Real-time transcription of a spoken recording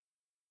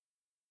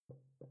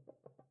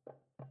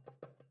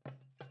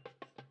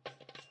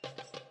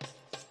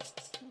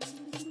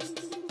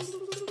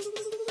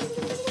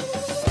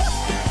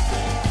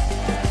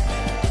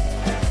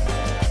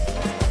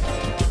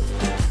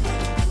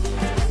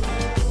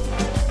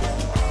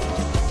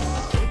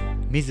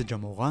מי זה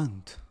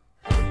ג'מורנט?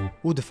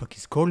 Who the fuck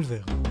is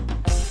קולבר?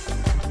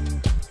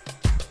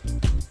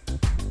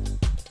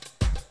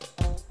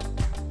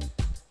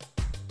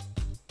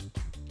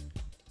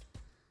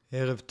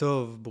 ערב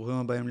טוב, ברוכים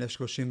הבאים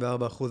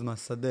ל-34%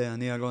 מהשדה.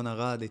 אני אלון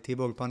ארד, איתי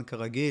באולפן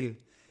כרגיל.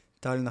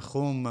 טל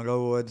נחום, הלא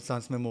הוא אוהד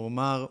סאנס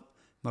ממורמר.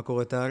 מה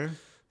קורה טל?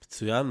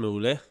 מצוין,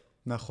 מעולה.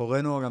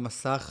 מאחורינו על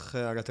המסך,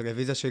 על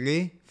הטלוויזיה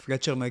שלי,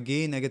 פלצ'ר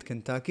מגי נגד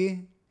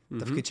קנטקי.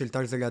 התפקיד של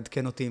טל זה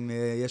לעדכן אותי אם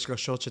יש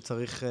רשות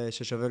שצריך,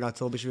 ששווה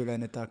לעצור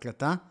בשבילן את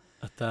ההקלטה.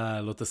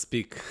 אתה לא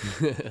תספיק,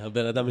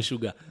 הבן אדם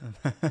משוגע.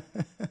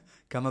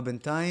 כמה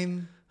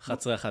בינתיים? 11-11.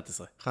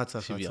 11-11.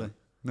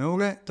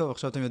 מעולה. טוב,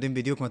 עכשיו אתם יודעים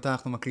בדיוק מתי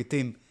אנחנו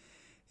מקליטים.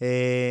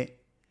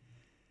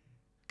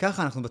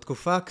 ככה, אנחנו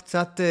בתקופה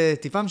קצת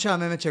טיפה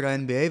משעממת של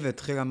ה-NBA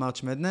והתחיל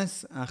המרץ'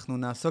 מדנס. אנחנו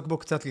נעסוק בו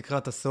קצת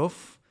לקראת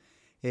הסוף.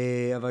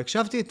 אבל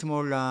הקשבתי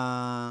אתמול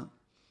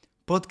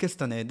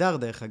לפודקאסט הנהדר,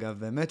 דרך אגב,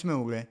 באמת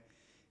מעולה.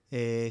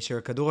 של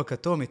הכדור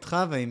הכתום איתך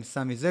ועם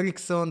סמי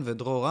זליקסון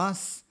ודרור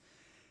רס,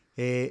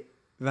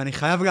 ואני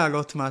חייב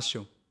להעלות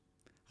משהו.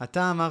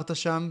 אתה אמרת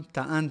שם,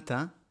 טענת,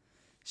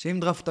 שאם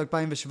דראפט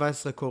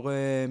 2017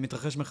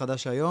 מתרחש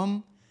מחדש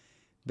היום,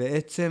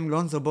 בעצם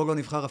לונזו בול לא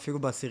נבחר אפילו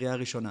בעשירייה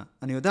הראשונה.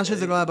 אני יודע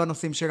שזה לא היה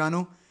בנושאים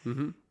שלנו,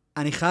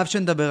 אני חייב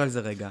שנדבר על זה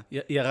רגע.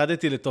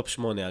 ירדתי לטופ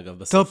 8 אגב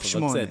בסוף, טופ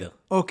 8.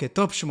 אוקיי,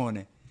 טופ 8.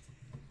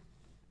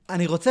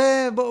 אני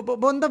רוצה,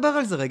 בוא נדבר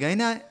על זה רגע.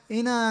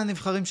 הנה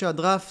הנבחרים של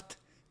הדראפט,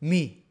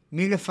 מי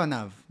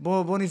לפניו?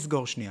 בוא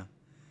נסגור שנייה.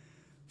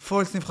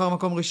 פולס נבחר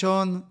מקום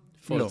ראשון?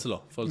 פולס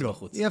לא, פולס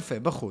בחוץ. יפה,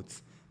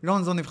 בחוץ.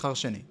 לונזו נבחר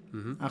שני.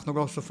 אנחנו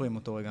לא סופרים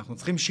אותו רגע, אנחנו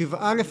צריכים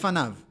 7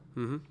 לפניו.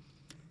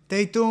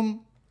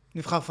 טייטום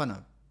נבחר פניו.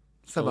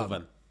 סבבה,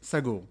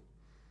 סגור.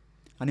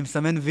 אני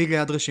מסמן וי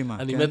ליד רשימה.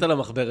 אני מת על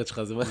המחברת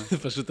שלך, זה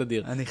פשוט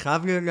אדיר. אני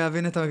חייב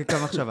להבין את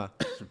המחשבה.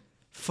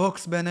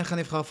 פוקס בעיניך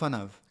נבחר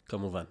פניו.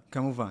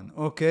 כמובן.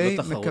 אוקיי,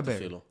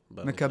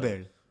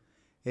 מקבל.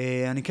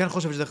 אני כן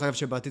חושב שדרך אגב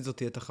שבעתיד זאת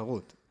תהיה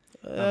תחרות.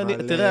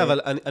 תראה,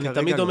 אבל אני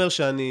תמיד אומר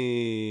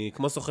שאני,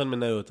 כמו סוכן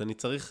מניות, אני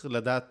צריך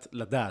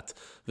לדעת,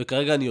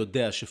 וכרגע אני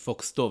יודע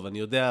שפוקס טוב, אני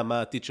יודע מה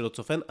העתיד שלו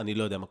צופן, אני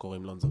לא יודע מה קורה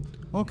עם לונזו.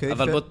 אוקיי.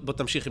 אבל בוא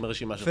תמשיך עם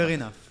הרשימה שלך. Fair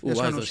enough. יש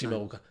לנו רשימה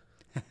ארוכה.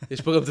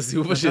 יש פה גם את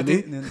הסיבוב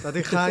השני. נתתי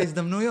לך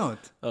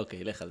הזדמנויות.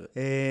 אוקיי, לך על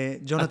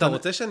זה. אתה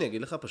רוצה שאני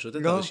אגיד לך פשוט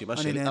את הרשימה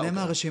שלי? לא, אני נהנה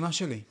מהרשימה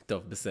שלי.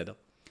 טוב, בסדר.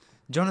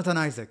 ג'ונתן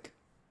אייזק.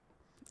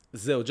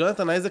 זהו,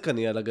 ג'ונתן אייזק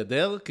אני על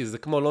הגדר, כי זה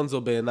כמו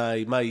לונזו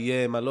בעיניי, מה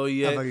יהיה, מה לא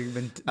יהיה,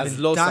 אז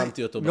לא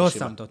שמתי אותו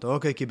ברשימה. לא שמת אותו,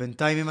 אוקיי, כי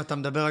בינתיים אם אתה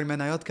מדבר על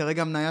מניות,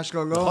 כרגע המניה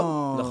שלו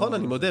לא... נכון,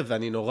 אני מודה,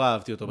 ואני נורא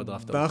אהבתי אותו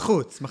בדראפט.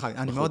 בחוץ,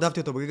 אני מאוד אהבתי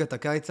אותו בליגת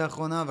הקיץ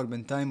האחרונה, אבל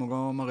בינתיים הוא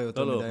לא מראה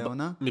יותר מדי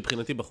עונה.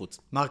 מבחינתי בחוץ.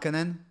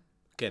 מרקנן?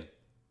 כן.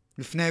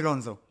 לפני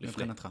לונזו,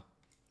 מבחינתך.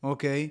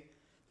 אוקיי,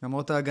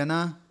 למרות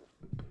ההגנה?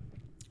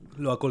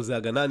 לא הכל זה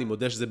הגנה, אני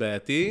מודה שזה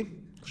בעייתי,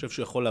 אני חושב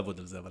שהוא יכול לעבוד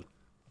על זה, אבל...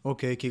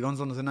 אוקיי, כי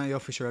לונזו נותן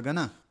יופי של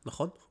הגנה.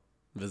 נכון,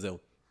 וזהו.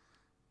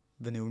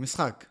 וניהול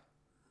משחק.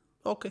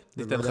 אוקיי,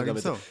 ניתן לך גם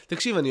את זה.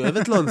 תקשיב, אני אוהב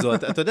את לונזו.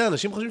 אתה יודע,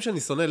 אנשים חושבים שאני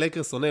שונא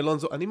לייקר, שונא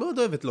לונזו. אני מאוד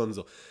אוהב את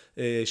לונזו.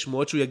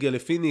 שמועות שהוא יגיע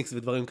לפיניקס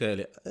ודברים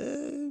כאלה.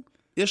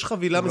 יש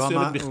חבילה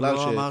מסוימת בכלל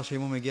הוא לא אמר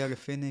שאם הוא מגיע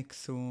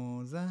לפיניקס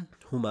הוא זה?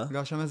 הוא מה?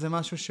 לא שם איזה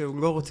משהו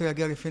שהוא לא רוצה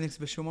להגיע לפיניקס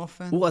בשום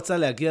אופן? הוא רצה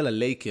להגיע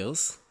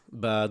ללייקרס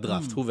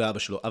בדראפט, הוא ואבא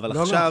שלו, אבל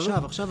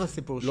עכשיו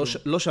הסיפור שלו.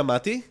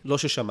 לא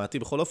ששמעתי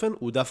בכל אופן,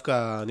 הוא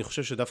דווקא, אני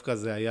חושב שדווקא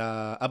זה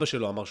היה, אבא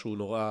שלו אמר שהוא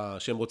נורא,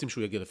 שהם רוצים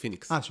שהוא יגיע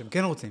לפיניקס. שהם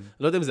כן רוצים.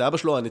 לא יודע אם זה אבא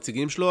שלו,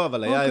 הנציגים שלו,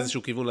 אבל היה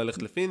איזשהו כיוון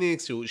ללכת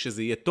לפיניקס,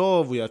 שזה יהיה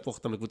טוב, הוא יהפוך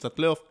אותם לקבוצת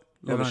פלייאוף.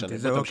 לא משנה.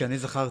 זה אוקיי, אני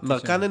זכרתי.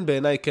 מרקנן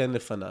בעיניי כן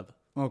לפניו.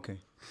 אוקיי.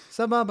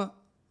 סבבה.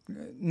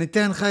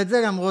 ניתן לך את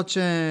זה למרות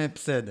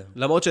שבסדר.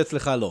 למרות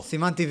שאצלך לא.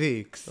 סימנתי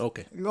וי-X.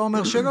 אוקיי. לא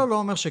אומר שלא, לא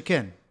אומר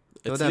שכן.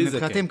 אתה יודע,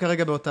 מבחינתים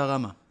כרגע באותה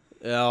רמה.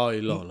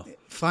 אוי, לא.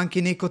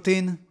 פרנקי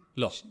ניקוטין?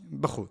 לא.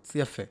 בחוץ,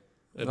 יפה.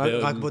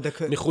 רק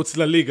בודק... מחוץ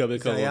לליגה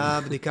בקרוב. זה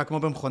היה בדיקה כמו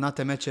במכונת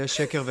אמת שיש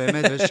שקר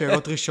ואמת, ויש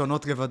שאלות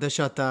ראשונות לוודא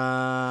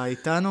שאתה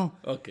איתנו.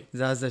 אוקיי.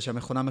 זה הזה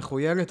שהמכונה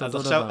מחוילת,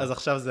 אותו דבר. אז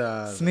עכשיו זה...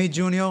 סמית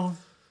ג'וניור?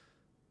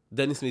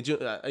 דניס סמית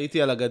ג'וניור,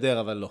 הייתי על הגדר,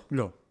 אבל לא.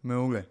 לא,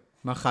 מעולה.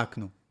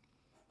 מחקנו.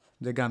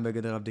 זה גם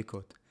בגדר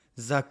הבדיקות.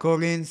 זק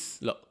קולינס?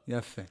 לא.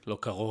 יפה. לא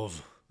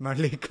קרוב.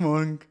 מליק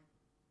מונג?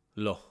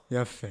 לא.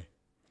 יפה.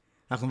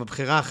 אנחנו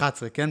בבחירה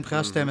 11, כן?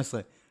 בחירה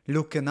 12.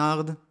 לוק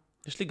קנארד?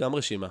 יש לי גם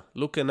רשימה.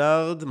 לוק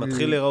קנארד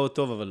מתחיל להיראות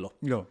טוב, אבל לא.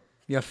 לא.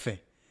 יפה.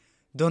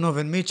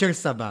 דונובין מיטשל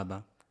סבבה.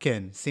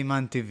 כן,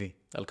 סימן טבעי.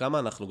 על כמה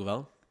אנחנו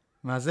כבר?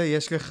 מה זה?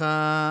 יש לך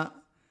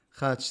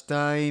 1,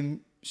 2,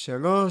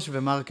 3,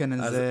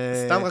 ומרקנן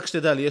זה... סתם רק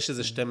שתדע לי, יש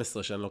איזה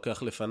 12 שאני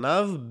לוקח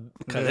לפניו,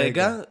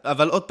 כרגע,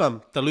 אבל עוד פעם,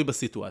 תלוי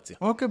בסיטואציה.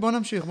 אוקיי, בוא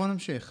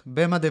נמשיך.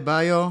 במה דה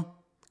ביו?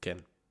 כן.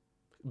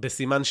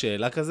 בסימן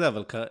שאלה כזה,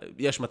 אבל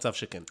יש מצב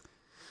שכן.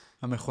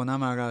 המכונה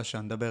מעלה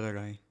עשן, דבר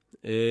אליי.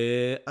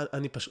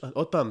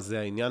 עוד פעם, זה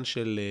העניין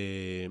של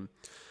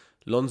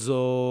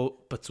לונזו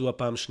פצוע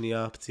פעם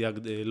שנייה, פציעה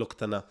לא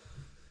קטנה.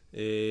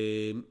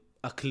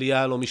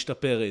 הקליעה לא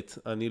משתפרת,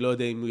 אני לא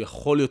יודע אם הוא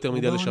יכול יותר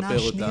מדי לשפר אותה.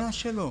 הוא בעונה השנייה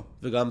שלו.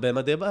 וגם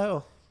במדי בעיו.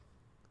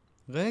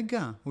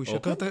 רגע,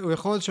 הוא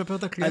יכול לשפר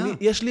את הקליעה?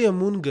 יש לי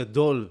אמון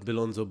גדול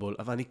בלונזו בול,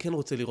 אבל אני כן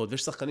רוצה לראות,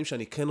 ויש שחקנים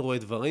שאני כן רואה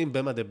דברים,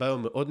 במדי בעיו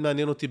מאוד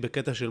מעניין אותי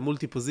בקטע של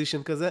מולטי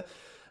פוזישן כזה,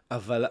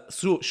 אבל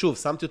שוב,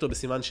 שמתי אותו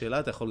בסימן שאלה,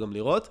 אתה יכול גם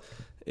לראות.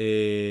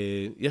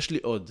 יש לי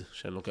עוד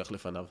שאני לוקח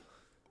לפניו.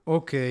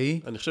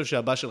 אוקיי. אני חושב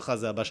שהבא שלך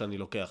זה הבא שאני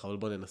לוקח, אבל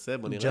בוא ננסה,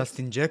 בוא נראה.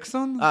 ג'סטין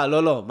ג'קסון?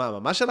 לא,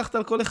 מה שלחת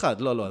על כל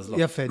אחד? לא, אז לא.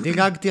 יפה,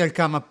 דירגתי על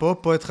כמה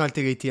פה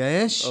התחלתי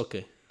להתייאש.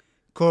 אוקיי.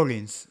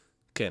 קולינס.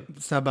 כן.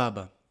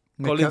 סבבה.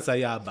 קולינס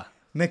היה הבא.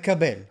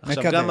 מקבל.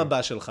 עכשיו, גם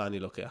הבא שלך אני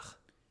לוקח.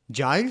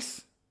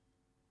 ג'יילס?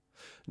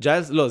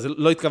 ג'יילס,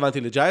 לא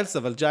התכוונתי לג'יילס,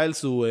 אבל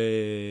ג'יילס הוא,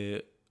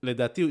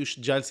 לדעתי,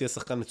 ג'יילס יהיה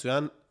שחקן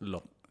מצוין?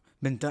 לא.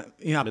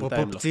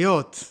 אפרופו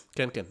פציעות.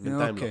 כן, בינתיים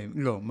לא. אוקיי,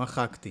 לא,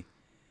 מחקתי.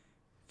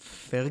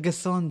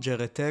 פרגסון,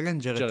 ג'רט אלן?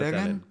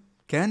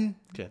 כן?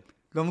 כן.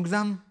 לא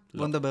מוגזם?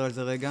 בוא נדבר על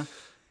זה רגע.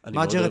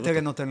 מה ג'רט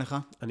אלן נותן לך?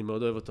 אני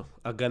מאוד אוהב אותו.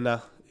 הגנה,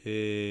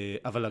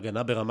 אבל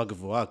הגנה ברמה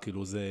גבוהה,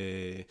 כאילו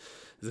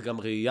זה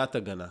גם ראיית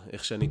הגנה,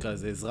 איך שאני אקרא,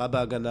 זה עזרה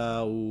בהגנה,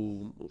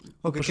 הוא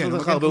פשוט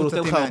נותן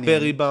לך הרבה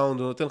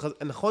ריבאונד,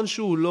 נכון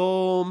שהוא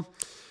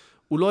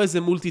לא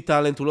איזה מולטי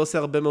טלנט, הוא לא עושה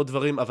הרבה מאוד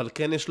דברים, אבל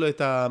כן יש לו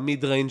את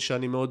המיד ריינג'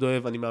 שאני מאוד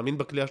אוהב, אני מאמין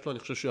בקליעה שלו, אני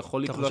חושב שהוא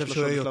יכול לקלוע שלושה. אתה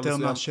חושב שהוא יותר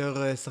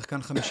מאשר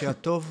שחקן חמישייה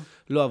טוב?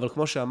 לא, אבל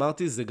כמו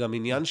שאמרתי, זה גם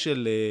עניין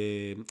של,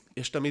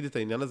 יש תמיד את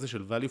העניין הזה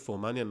של value for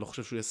money, אני לא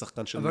חושב שהוא יהיה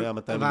שחקן של $100-200 מיליון.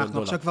 אבל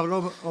אנחנו עכשיו כבר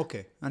לא,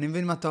 אוקיי, אני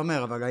מבין מה אתה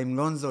אומר, אבל האם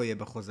לונזו יהיה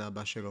בחוזה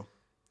הבא שלו?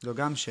 זו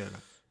גם שאלה.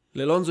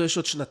 ללונזו יש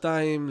עוד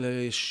 2,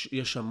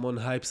 יש המון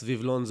הייפ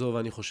סביב לונזו,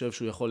 ואני חושב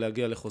שהוא יכול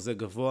להגיע לחוזה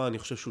גבוה, אני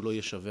חושב שהוא לא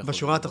יהיה שווה.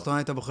 בשורה התחתונה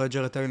היית בוחר את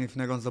ג'רט אלן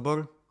לפני לונזו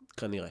בול?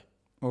 כנראה.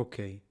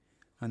 אוקיי.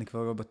 אני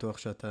כבר לא בטוח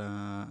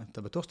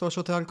אתה בטוח שאתה לא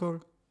שותה אלכוהול?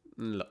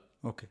 לא.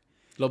 אוקיי.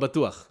 לא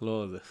בטוח,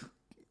 לא זה.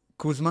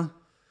 קוזמה?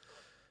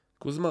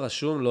 קוזמה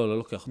רשום? לא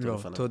לוקח אותו לפניו.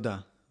 לפניו. לא, תודה.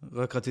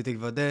 רק רציתי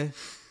לוודא.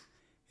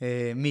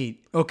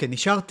 אוקיי,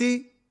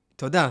 נשארתי,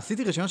 תודה,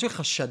 עשיתי רשימה של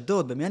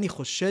חשדות, במי אני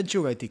חושד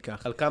שאולי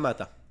תיקח. על כמה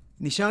אתה?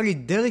 נשאר לי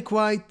דריק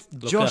ווייט,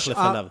 ג'וש לוקח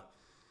לפניו.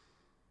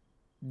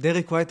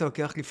 דריק ווייט אתה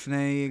לוקח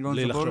לפני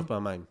לונזו בול? בלי לחשוב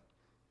פעמיים.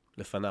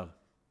 לפניו,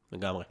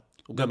 לגמרי.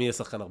 הוא גם יהיה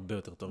שחקן הרבה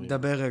יותר טוב.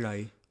 דבר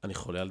אליי. אני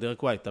חולה על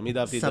דריק ווייט, תמיד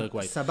אהבתי את דריק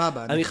ווייט.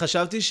 סבבה. אני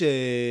חשבתי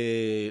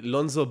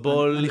שלונזו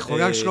בול... אני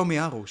חולה על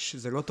שלומי ארוש,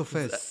 זה לא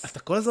תופס. אתה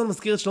כל הזמן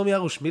מזכיר את שלומי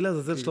ארוש, מי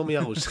לעזאזל שלומי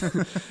ארוש?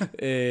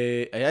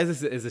 היה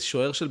איזה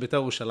שוער של בית"ר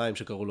ירושלים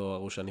שקראו לו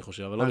ארוש, אני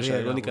חושב, אבל לא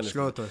משנה, לא ניכנס.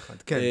 לא אותו אחד,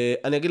 כן.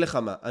 אני אגיד לך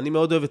מה, אני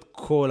מאוד אוהב את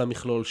כל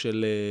המכלול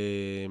של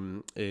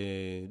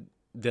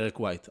דריק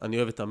ווייט. אני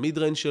אוהב את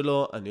המיד-ריינג'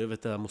 שלו, אני אוהב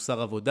את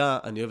המוסר עבודה,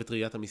 אני אוהב את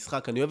ראיית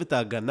המשחק, אני אוהב את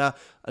ההגנה,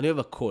 אני אוהב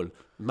הכל.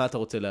 מה אתה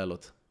רוצה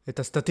להעלות? את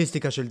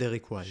הסטטיסטיקה של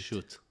דריק ווייט.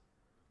 שוט.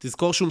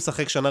 תזכור שהוא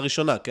משחק שנה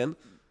ראשונה, כן?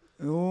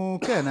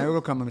 כן, היו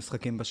לו כמה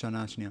משחקים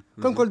בשנה השנייה.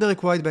 קודם כל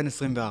דריק ווייט בן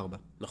 24.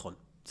 נכון.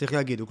 צריך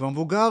להגיד, הוא כבר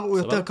מבוגר, הוא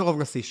יותר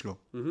קרוב לשיא שלו.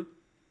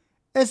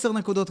 10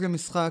 נקודות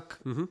למשחק,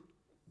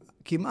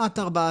 כמעט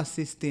 4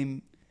 אסיסטים,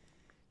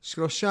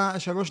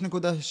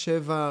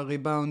 3.7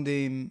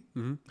 ריבאונדים,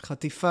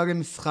 חטיפה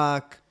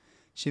למשחק,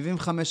 75%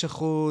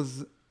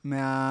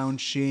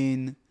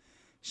 מהעונשין,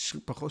 34%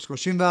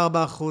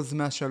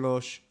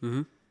 מהשלוש.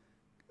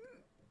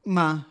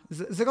 מה?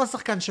 זה לא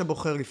שחקן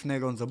שבוחר לפני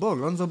לונזו בול.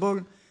 לונזו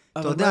בול,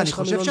 אתה יודע, אני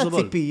חושב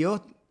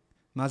שהציפיות...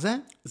 מה זה?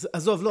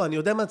 עזוב, לא, אני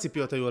יודע מה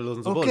הציפיות היו על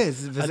לונזו בול. אוקיי,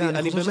 וזה,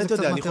 אני חושב שזה קצת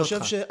מטה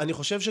אותך. אני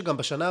חושב שגם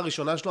בשנה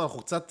הראשונה שלו אנחנו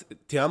קצת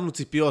תיאמנו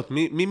ציפיות.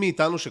 מי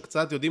מאיתנו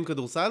שקצת יודעים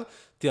כדורסל,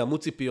 תיאמו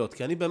ציפיות.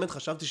 כי אני באמת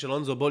חשבתי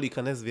שלונזו בול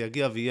ייכנס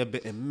ויגיע ויהיה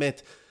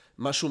באמת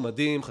משהו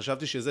מדהים.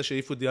 חשבתי שזה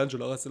שהעיפו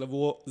דיאנג'לו ראסל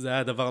עבורו, זה היה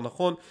הדבר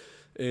הנכון.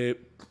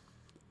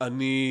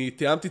 אני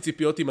תיאמתי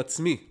ציפיות עם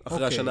עצמי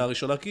אחרי השנה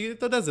הראשונה, כי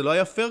אתה יודע, זה לא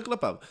היה פייר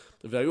כלפיו.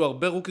 והיו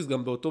הרבה רוקיס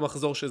גם באותו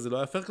מחזור שזה לא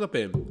היה פייר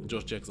כלפיהם,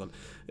 ג'וש ג'קסון.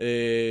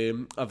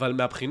 אבל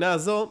מהבחינה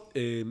הזו,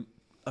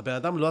 הבן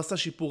אדם לא עשה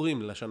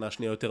שיפורים לשנה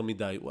השנייה יותר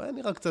מדי. הוא היה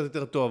נראה קצת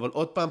יותר טוב, אבל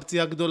עוד פעם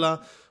פציעה גדולה,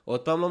 עוד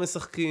פעם לא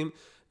משחקים.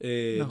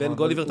 בן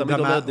גוליבר תמיד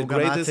אומר, the greatest... הוא גם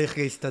היה צריך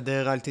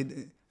להסתדר,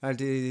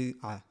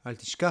 אל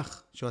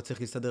תשכח, שהוא היה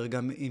צריך להסתדר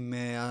גם עם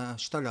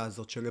השתלה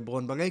הזאת של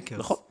לברון בלייקרס.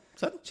 נכון,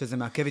 בסדר. שזה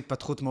מעכב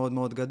התפתחות מאוד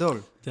מאוד גדול.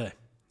 תראה.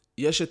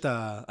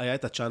 היה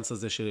את הצ'אנס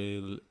הזה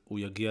שהוא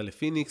יגיע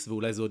לפיניקס,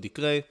 ואולי זה עוד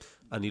יקרה.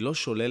 אני לא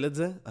שולל את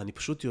זה, אני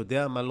פשוט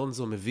יודע מה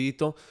לונזו מביא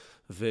איתו,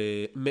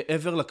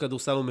 ומעבר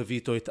לכדורסל הוא מביא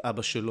איתו את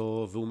אבא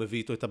שלו, והוא מביא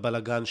איתו את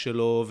הבלגן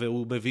שלו,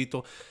 והוא מביא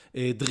איתו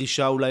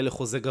דרישה אולי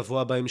לחוזה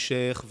גבוה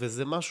בהמשך,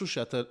 וזה משהו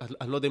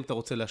אני לא יודע אם אתה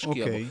רוצה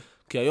להשקיע בו.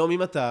 כי היום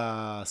אם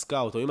אתה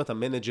סקאוט, או אם אתה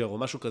מנג'ר, או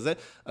משהו כזה,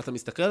 אתה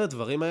מסתכל על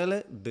הדברים האלה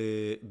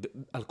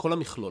על כל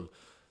המכלול.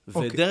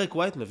 ודרק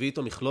ווייט מביא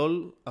איתו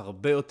מכלול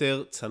הרבה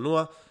יותר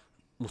צנוע,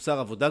 מוסר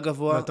עבודה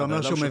גבוה. ואתה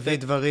אומר שהוא מביא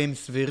דברים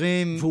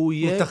סבירים, הוא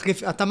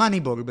תחליף, אתה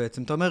מניבול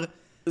בעצם, אתה אומר...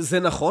 זה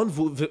נכון,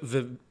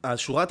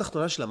 והשורה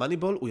התחתונה של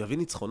המניבול, הוא יביא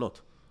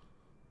ניצחונות.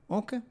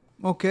 אוקיי.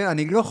 אוקיי,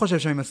 אני לא חושב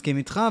שאני מסכים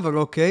איתך, אבל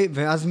אוקיי,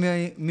 ואז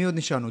מי עוד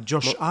נשארנו?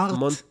 ג'וש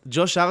ארט?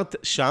 ג'וש ארט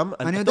שם.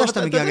 אני יודע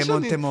שאתה מגיע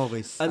למונטה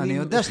מוריס. אני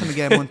יודע שאתה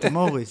מגיע למונטה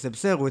מוריס, זה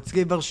בסדר, הוא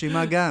אצלי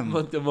ברשימה גם.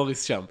 מונטה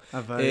מוריס שם.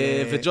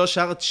 וג'וש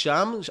ארט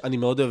שם, אני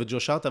מאוד אוהב את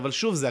ג'וש ארט, אבל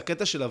שוב, זה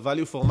הקטע של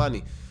ה-value for money.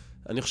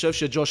 אני חושב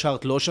שג'וש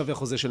ארט לא שווה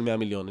חוזה של 100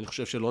 מיליון, אני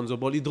חושב שלונזו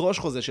בול ידרוש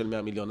חוזה של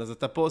 100 מיליון, אז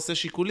אתה פה עושה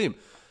שיקולים.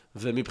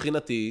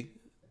 ומבחינתי,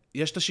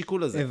 יש את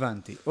השיקול הזה.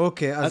 הבנתי.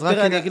 אוקיי, אז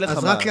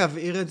רק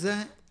להבהיר את זה.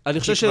 אני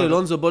חושב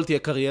שלונזו בול תהיה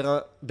קריירה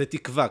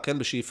בתקווה, כן,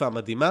 בשאיפה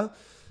מדהימה,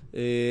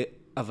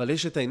 אבל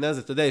יש את העניין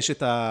הזה, אתה יודע,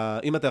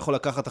 אם אתה יכול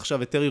לקחת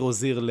עכשיו את טרי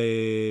רוזיר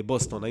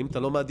לבוסטון, האם אתה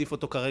לא מעדיף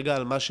אותו כרגע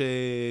על מה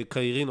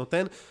שקיירי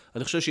נותן?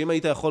 אני חושב שאם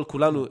היית יכול,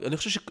 כולנו, אני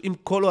חושב שאם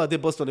כל אוהדי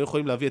בוסטון היו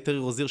יכולים להביא את טרי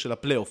רוזיר של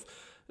הפלייאוף,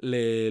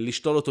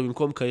 לשתול אותו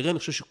במקום קיירי, אני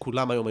חושב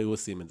שכולם היום היו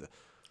עושים את זה.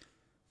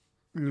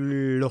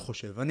 לא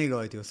חושב, אני לא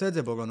הייתי עושה את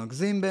זה, בואו לא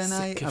נגזים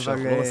בעיניי, זה כיף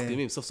שאנחנו לא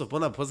מסכימים, סוף סוף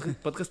בואו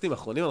פודקאסטים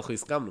האחרונים, אנחנו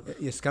הסכמנו.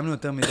 הסכמנו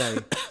יותר מדי.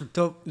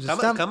 טוב, זה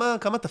סתם...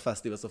 כמה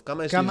תפסתי בסוף?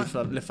 כמה יש לי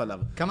לפניו?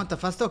 כמה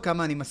תפסת או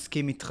כמה אני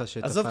מסכים איתך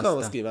שתפסת? עזוב כמה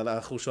מסכים,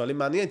 אנחנו שואלים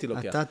מה אני הייתי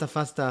לוקח. אתה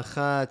תפסת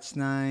 1,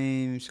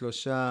 2,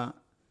 3,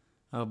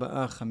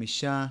 4,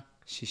 5,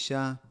 6,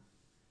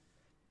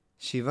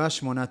 7,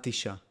 8,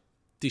 9.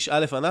 9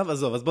 לפניו,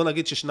 עזוב, אז בוא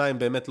נגיד ששניים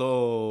באמת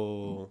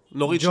לא...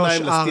 נוריד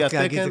שניים לסטי ג'וש ארט, התקן.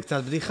 להגיד זה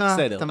קצת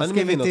בדיחה, אתה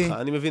מסכים איתי?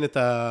 אני מבין אותך,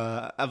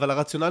 אבל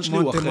הרציונל שלי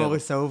הוא אחר. מונטה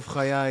מוריס, אהוב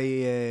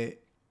חיי,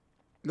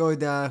 לא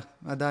יודע,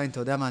 עדיין, אתה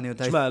יודע מה אני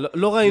יודע. תשמע,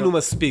 לא ראינו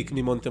מספיק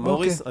ממונטה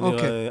מוריס,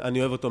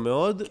 אני אוהב אותו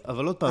מאוד,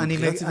 אבל עוד פעם,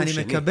 מבחינת סיבוב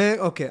שני. אני מקבל,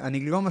 אוקיי,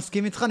 אני לא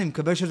מסכים איתך, אני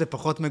מקבל שזה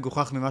פחות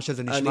מגוחך ממה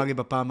שזה נשמע לי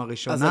בפעם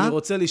הראשונה. אז אני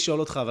רוצה לשאול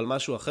אותך, אבל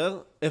משהו אחר,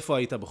 איפה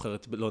היית בוחר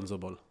את לונזו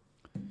בול?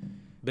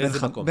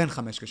 באיזה מקום? בין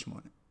 5 ל-8.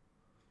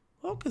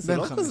 אוקיי, זה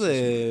לא כזה,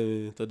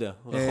 אתה יודע,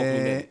 רחוק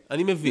ממני.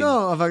 אני מבין.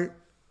 לא, אבל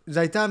זה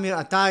הייתה,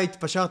 אתה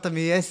התפשרת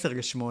מ-10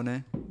 ל-8.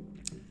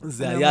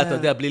 זה היה, אתה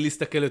יודע, בלי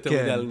להסתכל יותר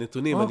מדי על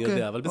נתונים, אני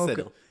יודע, אבל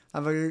בסדר.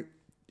 אבל,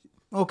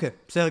 אוקיי,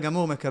 בסדר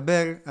גמור,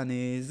 מקבל,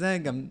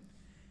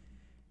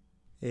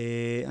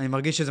 אני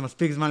מרגיש שזה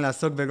מספיק זמן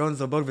לעסוק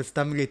בלונזו בול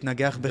וסתם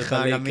להתנגח בך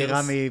על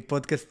אמירה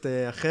מפודקאסט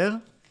אחר.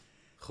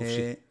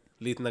 חופשי.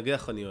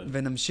 להתנגח אני אוהב.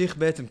 ונמשיך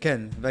בעצם,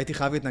 כן, והייתי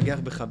חייב להתנגח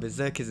בך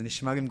בזה, כי זה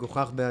נשמע לי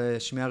מגוחך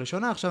בשמיעה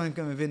הראשונה, עכשיו אני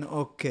מבין,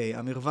 אוקיי,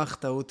 המרווח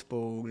טעות פה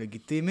הוא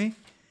לגיטימי.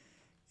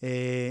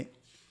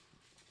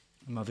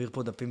 מעביר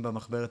פה דפים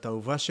במחברת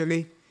האהובה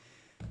שלי.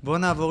 בואו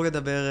נעבור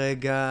לדבר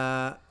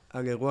רגע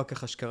על אירוע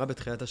ככה שקרה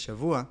בתחילת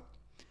השבוע.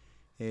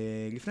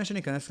 לפני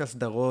שניכנס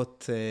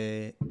לסדרות,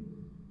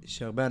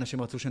 שהרבה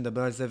אנשים רצו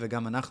שנדבר על זה,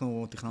 וגם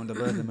אנחנו תכננו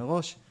לדבר על זה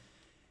מראש.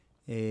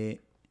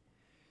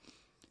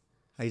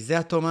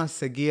 אייזאה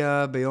תומאס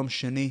הגיע ביום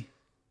שני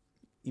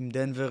עם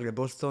דנבר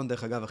לבוסטון,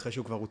 דרך אגב, אחרי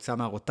שהוא כבר הוצא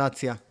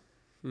מהרוטציה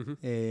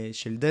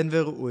של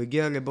דנבר, הוא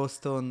הגיע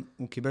לבוסטון,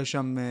 הוא קיבל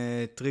שם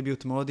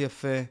טריביוט מאוד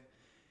יפה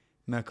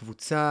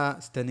מהקבוצה,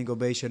 סטנדינג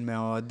אוביישן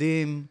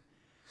מהאוהדים,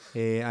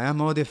 היה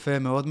מאוד יפה,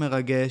 מאוד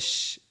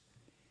מרגש.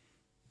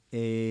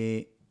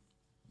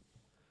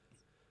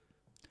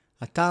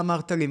 אתה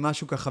אמרת לי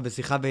משהו ככה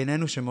בשיחה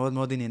בינינו שמאוד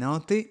מאוד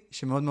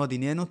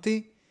עניין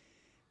אותי,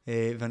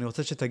 ואני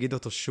רוצה שתגיד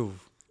אותו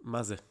שוב.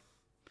 מה זה?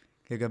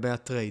 לגבי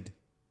הטרייד.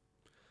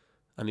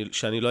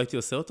 שאני לא הייתי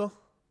עושה אותו?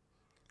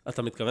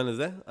 אתה מתכוון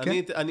לזה? כן.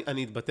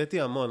 אני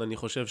התבטאתי המון, אני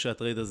חושב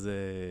שהטרייד הזה,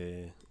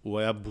 הוא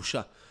היה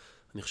בושה.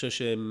 אני חושב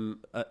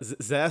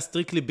שזה היה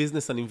סטריקלי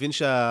ביזנס, אני מבין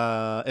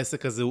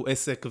שהעסק הזה הוא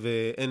עסק,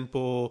 ואין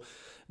פה,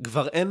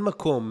 כבר אין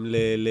מקום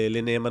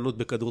לנאמנות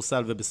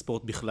בכדורסל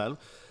ובספורט בכלל.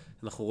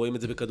 אנחנו רואים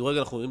את זה בכדורגל,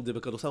 אנחנו רואים את זה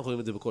בכדורסל, אנחנו רואים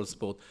את זה בכל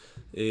ספורט.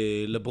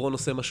 לברון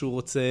עושה מה שהוא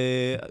רוצה,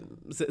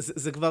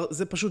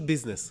 זה פשוט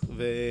ביזנס.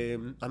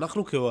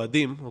 ואנחנו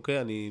כאוהדים,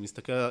 אוקיי, אני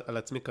מסתכל על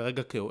עצמי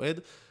כרגע כאוהד,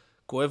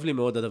 כואב לי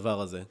מאוד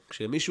הדבר הזה.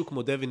 כשמישהו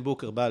כמו דווין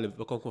בוקר בא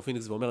למקום כמו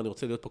פיניקס ואומר, אני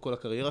רוצה להיות פה כל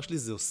הקריירה שלי,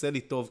 זה עושה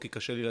לי טוב כי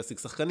קשה לי להשיג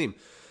שחקנים.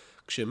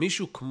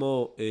 כשמישהו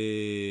כמו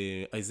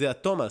אייזאה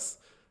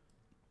תומאס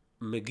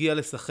מגיע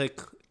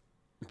לשחק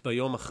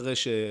ביום אחרי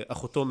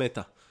שאחותו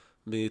מתה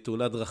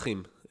בתאונת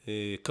דרכים,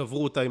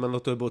 קברו אותה אם אני לא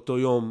טועה באותו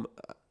יום,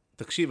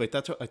 תקשיב,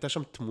 הייתה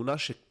שם תמונה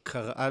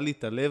שקראה לי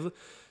את הלב,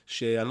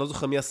 שאני לא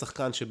זוכר מי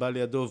השחקן שבא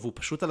לידו, והוא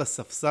פשוט על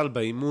הספסל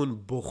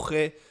באימון,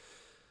 בוכה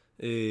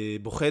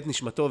את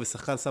נשמתו,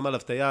 ושחקן שם עליו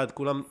את היד,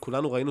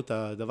 כולנו ראינו את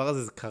הדבר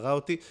הזה, זה קרא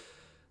אותי.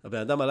 הבן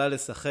אדם עלה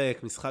לשחק,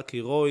 משחק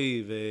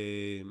הירואי,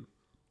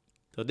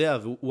 אתה יודע,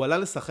 והוא עלה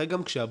לשחק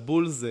גם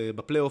כשהבולס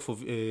בפלייאוף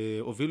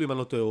הובילו אם אני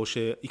לא טועה, או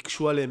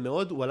שהקשו עליהם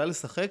מאוד, הוא עלה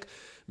לשחק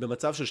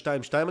במצב של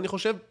 2-2 אני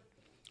חושב,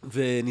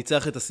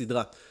 וניצח את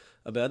הסדרה.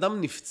 הבן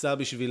אדם נפצע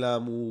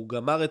בשבילם, הוא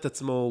גמר את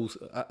עצמו,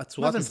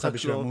 הצורת משחק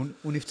שלו.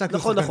 הוא נפצע כי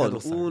הוא שחקן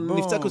כדורסל. הוא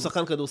נפצע כי הוא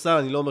שחקן כדורסל,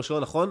 אני לא אומר שלא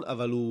נכון,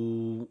 אבל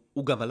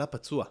הוא גם עלה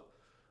פצוע.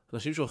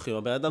 אנשים שוכחים,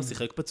 הבן אדם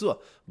שיחק פצוע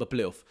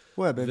בפלייאוף.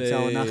 הוא היה באמצע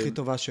העונה הכי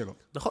טובה שלו.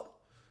 נכון.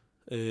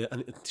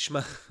 תשמע,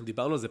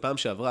 דיברנו על זה פעם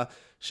שעברה,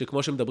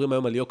 שכמו שמדברים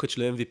היום על יוקץ'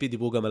 ל-MVP,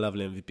 דיברו גם עליו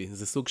ל-MVP.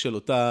 זה סוג של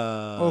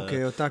אותה...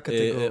 אוקיי, אותה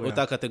קטגוריה.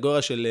 אותה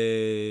קטגוריה של...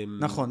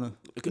 נכון.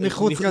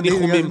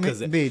 ניחומים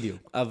כזה. בדיוק.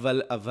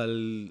 אבל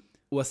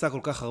הוא עשה כל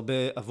כך הרבה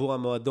עבור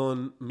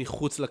המועדון,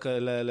 מחוץ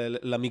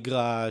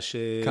למגרש,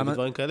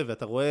 ודברים כאלה,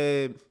 ואתה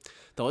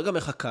רואה גם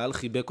איך הקהל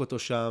חיבק אותו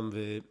שם,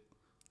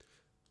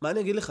 מה אני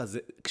אגיד לך,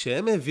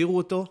 כשהם העבירו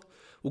אותו,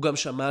 הוא גם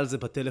שמע על זה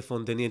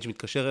בטלפון, דני אינג'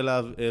 מתקשר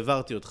אליו,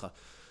 העברתי אותך.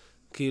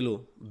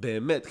 כאילו,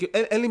 באמת,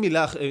 אין לי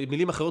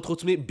מילים אחרות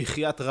חוץ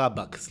מבחיית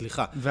רבק,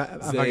 סליחה.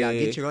 אבל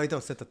להגיד שלא היית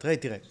עושה את הטרייד,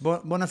 תראה,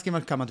 בוא נסכים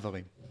על כמה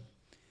דברים.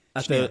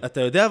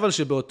 אתה יודע אבל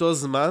שבאותו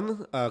זמן,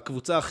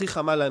 הקבוצה הכי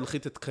חמה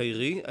להנחית את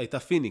קיירי הייתה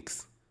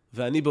פיניקס.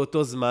 ואני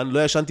באותו זמן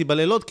לא ישנתי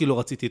בלילות כי לא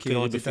רציתי את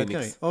קיירי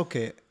בפיניקס.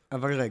 אוקיי,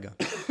 אבל רגע.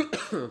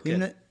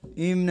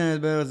 אם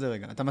נדבר על זה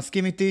רגע. אתה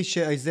מסכים איתי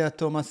שאייזאה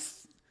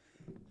תומאס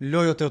לא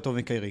יותר טוב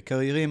מקיירי.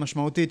 קיירי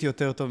משמעותית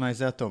יותר טוב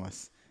מאייזאה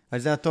תומאס.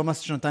 אייזאה תומאס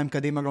שנתיים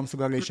קדימה לא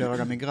מסוגל להישאר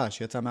על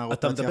המגרש. יצא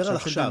מהרוטציה. אתה מדבר על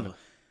עכשיו.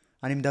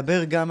 אני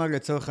מדבר גם על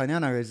לצורך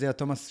העניין על אייזאה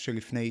תומאס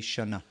שלפני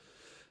שנה.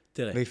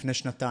 תראה, ולפני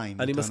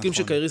שנתיים. אני מסכים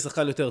שקיירי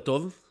שחקן יותר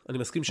טוב, אני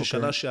מסכים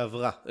ששנה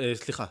שעברה,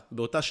 סליחה,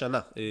 באותה שנה,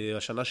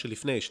 השנה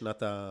שלפני,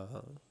 שנת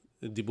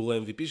הדיבור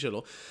ה-MVP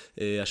שלו,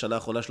 השנה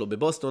האחרונה שלו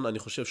בבוסטון, אני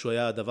חושב שהוא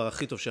היה הדבר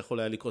הכי טוב שיכול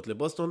היה לקרות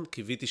לבוסטון,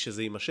 קיוויתי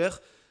שזה יימשך,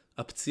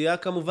 הפציעה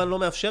כמובן לא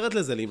מאפשרת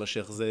לזה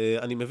להימשך,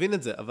 אני מבין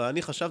את זה, אבל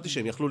אני חשבתי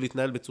שהם יכלו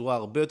להתנהל בצורה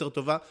הרבה יותר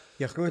טובה.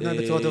 יכלו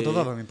להתנהל בצורה יותר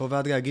טובה, אבל מפה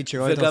ועד להגיד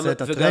שלא היית עושה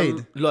את הטרייד.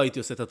 לא הייתי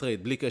עושה את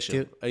הטרייד, בלי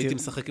קשר. הייתי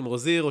משחק עם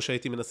רוזיר, או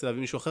שהייתי מנסה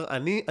להביא מישהו אחר.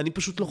 אני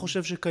פשוט לא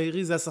חושב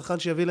שקיירי זה השחקן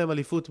שיביא להם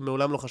אליפות,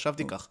 מעולם לא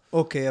חשבתי כך.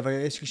 אוקיי, אבל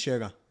יש לי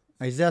שאלה.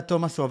 אייזאה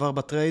תומאס הוא עבר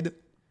בטרייד,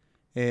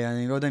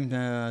 אני לא יודע אם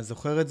אתה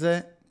זוכר את זה,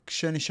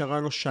 כשנשארה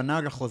לו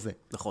שנה לחוזה.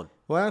 נכון.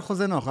 הוא היה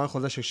חוזה נוח, היה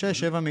חוזה של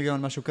 6-7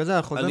 מיליון, משהו כזה,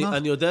 היה חוזה נוח.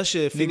 אני יודע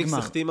שפיניקס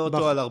החתימה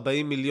אותו על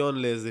 40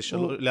 מיליון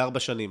ל4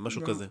 שנים,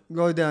 משהו כזה.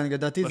 לא יודע, אני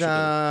לדעתי זה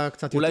היה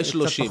קצת אולי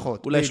 30,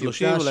 פחות. אולי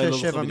 30, אולי לא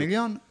זוכר בדיוק. 6-7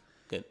 מיליון.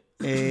 כן.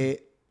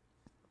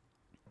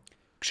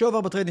 כשהוא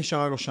עבר בטרייד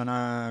נשארה לו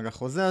שנה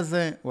לחוזה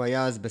הזה, הוא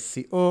היה אז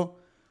בשיאו.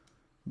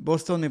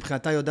 בוסטון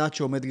מבחינתה יודעת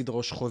שהוא עומד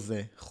לדרוש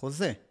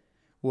חוזה.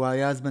 הוא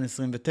היה אז בן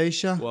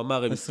 29, הוא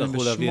אמר, הם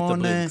יצטרכו להביא את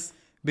הברינקס.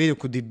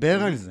 בדיוק, הוא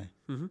דיבר על זה,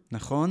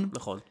 נכון?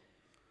 נכון.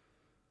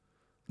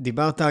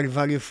 דיברת על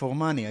value for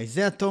money.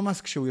 אייזאה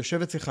תומאס, כשהוא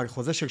יושב אצלך על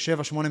חוזה של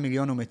 7-8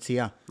 מיליון, הוא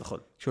מציע. נכון.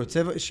 כשהוא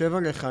יושב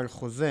עליך על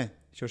חוזה,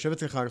 שיושב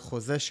אצלך על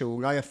חוזה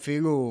שאולי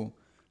אפילו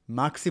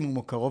מקסימום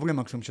או קרוב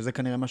למקסימום, שזה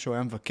כנראה מה שהוא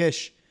היה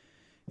מבקש,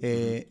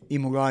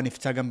 אם הוא לא היה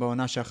נפצע גם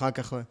בעונה שאחר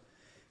כך,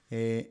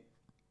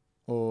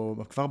 או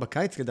כבר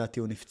בקיץ לדעתי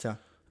הוא נפצע.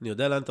 אני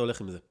יודע לאן אתה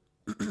הולך עם זה.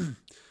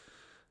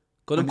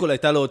 קודם כל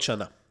הייתה לו עוד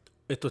שנה.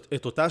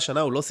 את אותה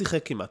השנה הוא לא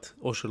שיחק כמעט,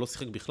 או שלא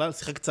שיחק בכלל,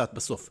 שיחק קצת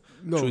בסוף,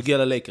 כשהוא הגיע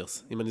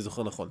ללייקרס, אם אני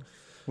זוכר נכון.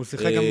 הוא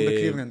שיחק גם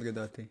בקליבלנד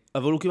לדעתי.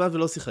 אבל הוא כמעט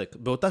ולא שיחק.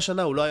 באותה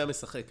שנה הוא לא היה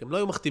משחק. הם לא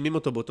היו מחתימים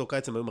אותו באותו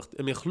קיץ, הם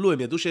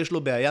ידעו שיש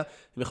לו בעיה,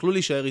 הם יכלו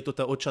להישאר איתו את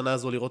עוד שנה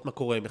הזו, לראות מה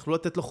קורה, הם יכלו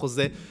לתת לו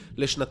חוזה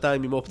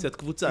לשנתיים עם אופציית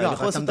קבוצה. הם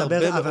יכלו לעשות הרבה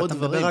מאוד דברים. אבל אתה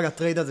מדבר על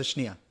הטרייד הזה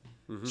שנייה,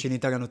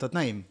 שינית לנו את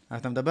התנאים.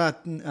 אתה מדבר על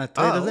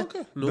הטרייד הזה,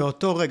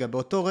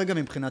 באותו רגע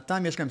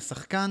מבחינתם יש להם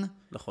שחקן,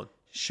 נכון.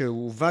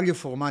 שהוא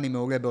value for money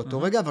מעולה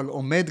באותו רגע, אבל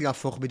עומד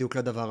להפוך בדיוק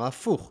לדבר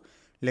ההפוך.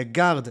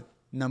 לגארד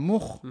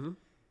נמוך,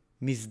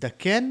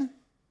 מזדקן,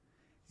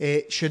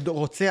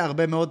 שרוצה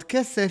הרבה מאוד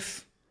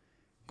כסף,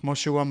 כמו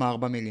שהוא אמר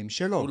במילים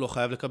שלו. הוא לא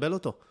חייב לקבל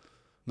אותו.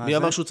 מי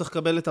אמר שהוא צריך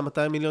לקבל את $200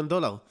 מיליון?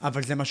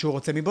 אבל זה מה שהוא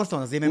רוצה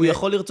מבוסטון. הוא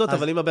יכול לרצות,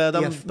 אבל אם הבן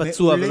אדם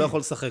פצוע ולא יכול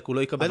לשחק, הוא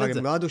לא יקבל את זה. אבל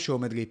הם לא ידעו שהוא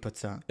עומד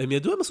להיפצע. הם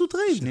ידעו, הם עשו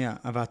טרייד. שנייה,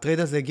 אבל הטרייד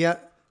הזה הגיע,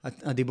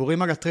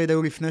 הדיבורים על הטרייד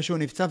היו לפני שהוא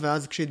נפצע,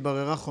 ואז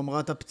כשהתבררה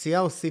חומרת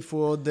הפציעה, הוסיפו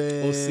עוד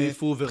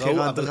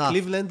וראו, אבל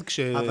קליבלנד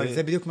אבל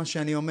זה בדיוק מה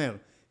שאני אומר.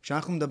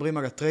 כשאנחנו מדברים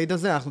על הטרייד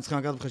הזה, אנחנו צריכים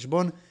לקחת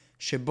בחשבון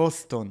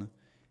שבוסטון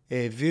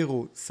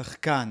העבירו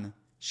שחקן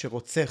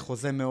שרוצה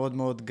חוזה מאוד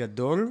מאוד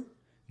גדול,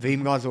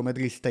 ואם לא, אז הוא עומד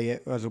להסתייע,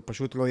 אז הוא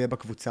פשוט לא יהיה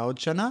בקבוצה עוד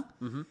שנה,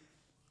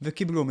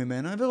 וקיבלו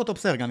ממנו, העבירו אותו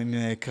בסדר, גם עם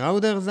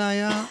קראודר זה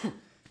היה,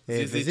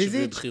 זיזיץ'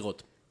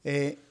 ובחירות.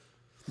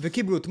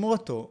 וקיבלו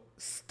תמורתו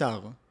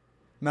סטאר,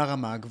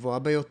 מהרמה הגבוהה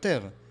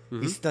ביותר.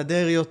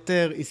 הסתדר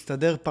יותר,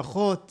 הסתדר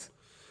פחות.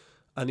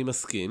 אני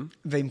מסכים.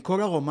 ועם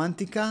כל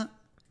הרומנטיקה,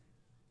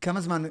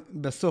 כמה זמן,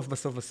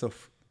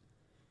 בסוף,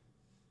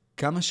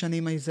 כמה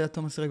שנים אייזאה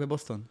תומאס ריק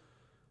בבוסטון?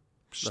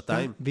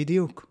 2.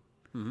 בדיוק.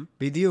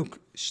 בדיוק.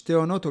 2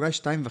 עונות, אולי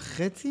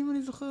 2.5, אם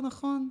אני זוכר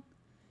נכון.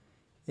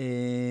 2.5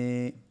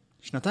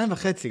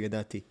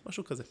 לדעתי.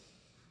 משהו כזה.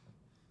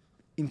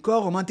 עם כל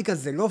הרומנטיקה,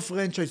 זה לא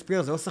פרנצ'ייז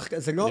פלייר, זה לא שחקן,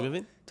 זה לא... אני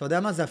מבין. אתה יודע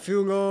מה, זה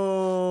אפילו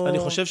לא... אני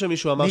חושב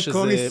שמישהו אמר שזה...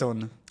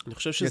 ניקוליסון. אני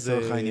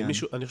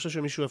חושב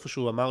שמישהו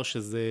איפשהו אמר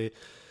שזה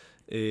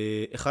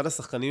אחד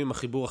השחקנים עם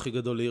החיבור הכי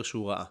גדול לעיר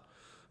שהוא ראה.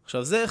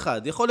 עכשיו, זה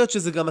אחד. יכול להיות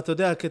שזה גם, אתה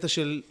יודע, הקטע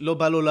של לא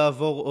בא לו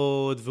לעבור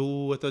עוד,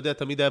 והוא, אתה יודע,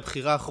 תמיד היה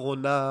בחירה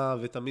אחרונה,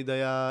 ותמיד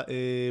היה...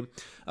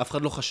 אף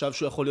אחד לא חשב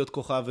שהוא יכול להיות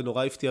כוכב,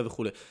 ונורא הפתיע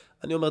וכו'.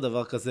 אני אומר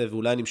דבר כזה,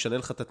 ואולי אני משנה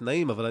לך את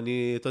התנאים, אבל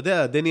אני, אתה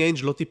יודע, דני איינג'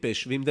 לא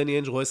טיפש, ואם דני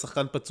איינג' רואה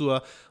שחקן פצוע,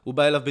 הוא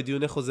בא אליו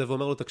בדיוני חוזה,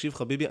 ואומר לו, תקשיב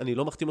חביבי, אני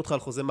לא מחתים אותך על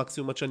חוזה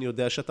מקסימום עד שאני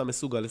יודע שאתה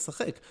מסוגל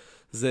לשחק.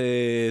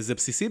 זה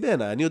בסיסי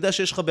בעיניי. אני יודע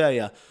שיש לך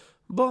בעיה.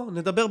 בוא,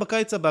 נדבר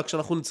בקיץ הבא,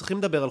 כשאנחנו צריכים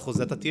לדבר על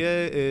חוזה, אתה תהיה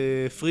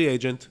פרי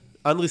אייג'נט,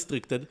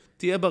 unrestricted,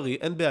 תהיה בריא,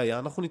 אין בעיה,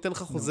 אנחנו ניתן לך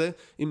חוזה,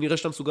 אם נראה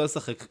שאתה מסוגל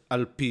לשחק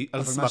על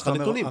סמך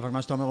הנתונים. אבל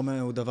מה שאתה אומר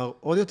הוא דבר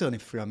עוד יותר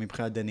נפלא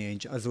מבחינת דני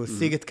איינג'. אז הוא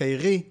השיג את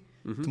קיירי,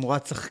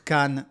 תמורת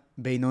שחקן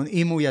בינון,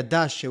 אם הוא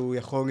ידע שהוא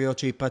יכול להיות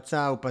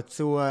שיפצע, הוא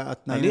פצוע,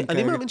 התנאים כאלה.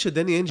 אני מאמין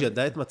שדני איינג'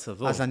 ידע את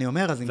מצבו. אז אני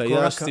אומר, אז עם כל...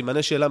 והיה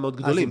סימני שאלה מאוד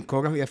גדולים.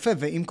 יפה,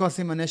 ועם כל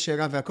סימני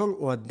שאלה והכל,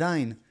 הוא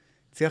עדיין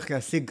צריך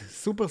להשיג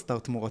סופרסטאר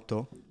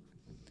תמורתו.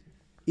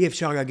 אי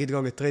אפשר להגיד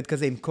לו לטרייד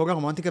כזה עם כל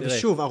הרומנטיקה,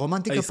 ושוב,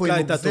 הרומנטיקה פה היא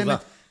מוגזמת.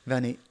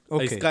 ואני,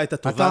 אוקיי. העסקה הייתה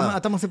טובה.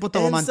 אתה מוסיף פה את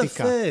הרומנטיקה.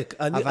 אין ספק.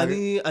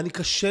 אני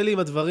קשה לי עם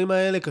הדברים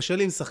האלה, קשה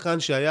לי עם שחקן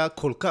שהיה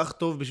כל כך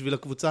טוב בשביל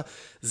הקבוצה.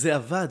 זה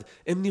עבד.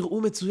 הם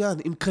נראו מצוין.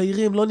 עם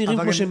קיירי הם לא נראים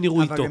כמו שהם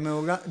נראו איתו.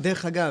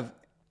 דרך אגב,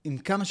 עם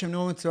כמה שהם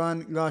נראו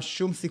מצוין, לא היה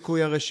שום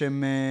סיכוי הרי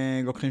שהם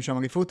לוקחים שם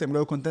אליפות, הם לא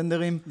היו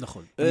קונטנדרים.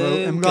 נכון.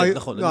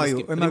 נכון,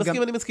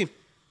 אני מסכים.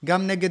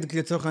 גם נגד,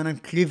 לצורך העניין,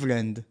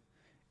 קליבלנד,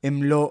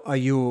 הם לא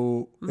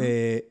היו בעלי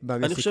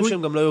סיכוי. אני חושב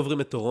שהם גם לא היו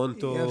עוברים את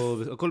טורונטו,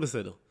 הכל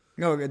בסדר.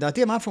 לא,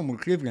 לדעתי הם עפו מול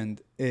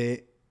קליבלנד,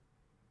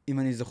 אם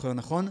אני זוכר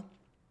נכון.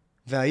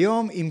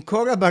 והיום, עם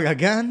כל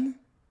הבלגן,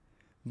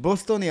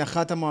 בוסטון היא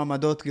אחת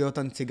המועמדות להיות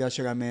הנציגה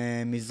של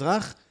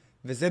המזרח,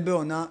 וזה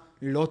בעונה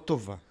לא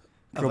טובה.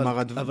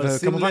 כלומר,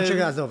 וכמובן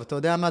שעזוב, אתה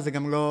יודע מה,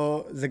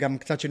 זה גם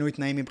קצת שינוי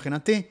תנאים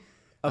מבחינתי.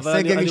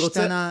 הסגל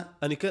השתנה...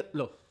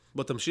 לא,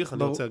 בוא תמשיך,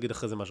 אני רוצה להגיד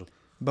אחרי זה משהו.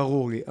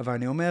 ברור לי, אבל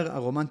אני אומר,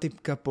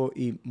 הרומנטיקה פה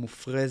היא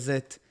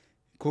מופרזת,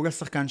 כל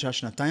השחקן שהיה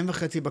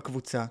 2.5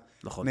 בקבוצה,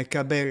 נכון.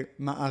 מקבל,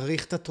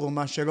 מעריך את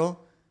התרומה שלו,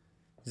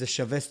 זה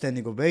שווה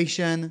סטנדינג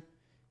אוביישן,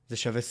 זה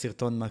שווה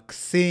סרטון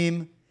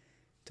מקסים,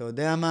 אתה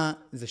יודע מה,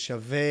 זה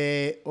שווה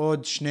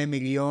עוד 2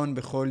 מיליון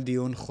בכל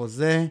דיון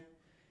חוזה,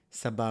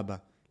 סבבה.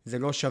 זה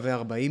לא שווה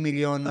 40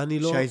 מיליון,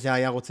 שאייזאה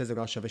היה רוצה, זה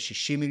לא שווה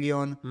 60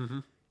 מיליון,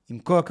 עם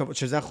כל הכבוד,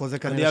 שזה החוזה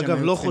כנראה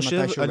שהם היו צריכים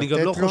מתישהו לתת לו. אני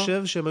גם לא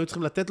חושב שהם היו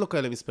צריכים לתת לו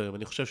כאלה מספרים.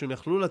 אני חושב שהם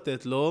יכלו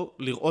לתת לו,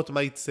 לראות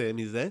מה יצא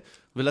מזה,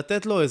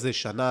 ולתת לו איזה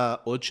שנה,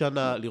 עוד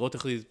שנה, לראות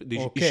איך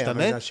ישתנה. אוקיי,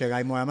 אבל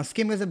השאלה אם הוא היה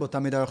מסכים לזה, באותה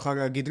מידה יוכל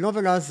להגיד לא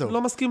ולעזור.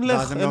 לא מסכים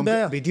לך, אין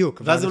בעיה.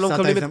 בדיוק. ואז הם לא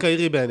מקבלים את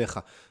קיירי בעיניך.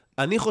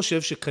 אני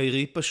חושב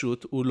שקיירי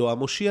פשוט, הוא לא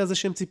המושיע הזה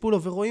שהם ציפו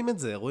לו, ורואים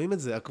את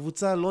זה.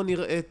 הקבוצה לא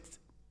נראית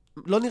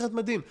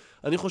מדהים.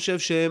 אני חושב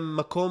שהם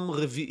מקום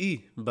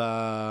רביעי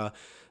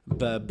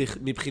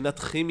מבחינת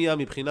כימיה,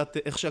 מבחינת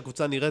איך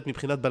שהקבוצה נראית,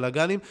 מבחינת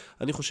בלגנים,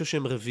 אני חושב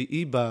שהם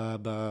רביעי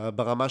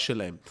ברמה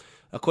שלהם.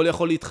 הכל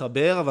יכול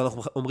להתחבר, אבל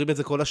אנחנו אומרים את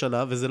זה כל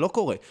השנה, וזה לא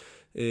קורה.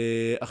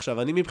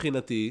 עכשיו, אני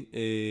מבחינתי,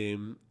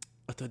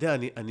 אתה יודע,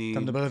 אני... אתה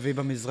מדבר רביעי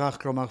במזרח,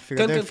 כלומר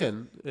פילדלפיה. כן.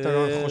 אתה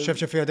חושב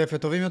שפילדלפיה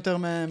טובים יותר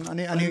מהם?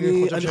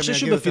 אני חושב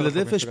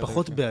שבפילדלפיה יש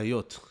פחות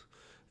בעיות.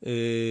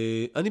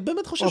 אני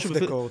באמת חושב אוף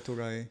דה קורט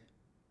אולי.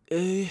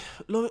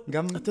 לא,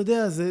 אתה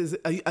יודע,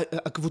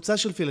 הקבוצה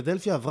של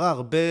פילדלפיה עברה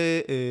הרבה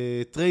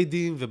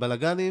טריידים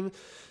ובלגנים,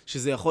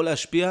 שזה יכול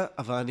להשפיע,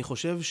 אבל אני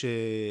חושב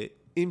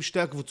שאם שתי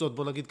הקבוצות,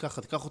 בוא נגיד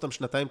ככה, תיקח אותם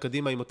שנתיים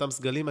קדימה עם אותם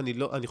סגלים,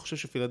 אני חושב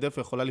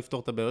שפילדלפיה יכולה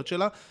לפתור את הבעיות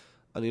שלה,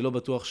 אני לא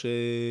בטוח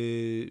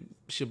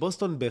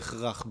שבוסטון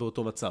בהכרח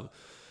באותו מצב.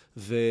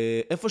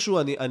 ואיפשהו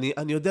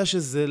אני יודע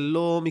שזה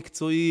לא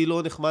מקצועי,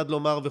 לא נחמד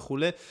לומר וכו',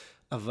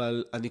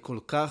 אבל אני כל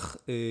כך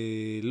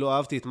לא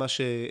אהבתי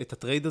את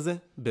הטרייד הזה,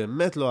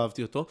 באמת לא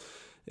אהבתי אותו,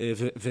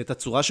 ואת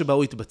הצורה שבה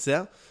הוא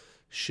התבצע,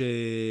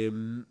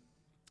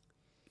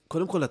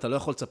 קודם כל אתה לא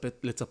יכול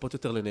לצפות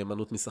יותר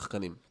לנאמנות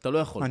משחקנים. אתה לא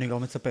יכול. אני לא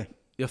מצפה.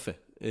 יפה.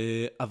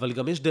 אבל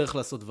גם יש דרך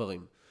לעשות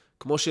דברים.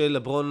 כמו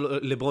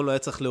שלברון לא היה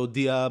צריך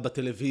להודיע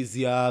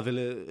בטלוויזיה,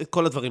 ואת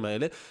כל הדברים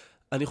האלה.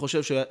 אני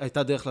חושב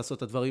שהייתה דרך לעשות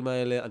את הדברים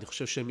האלה, אני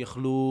חושב שהם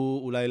יכלו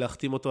אולי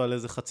להחתים אותו על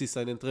איזה חצי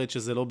sign and trade,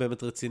 שזה לא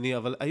באמת רציני,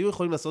 אבל היו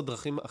יכולים לעשות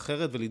דרכים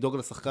אחרת ולדאוג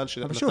לשחקן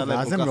שנתן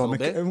להם כל כך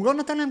הרבה. הוא לא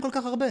נתן להם כל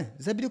כך הרבה,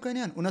 זה בדיוק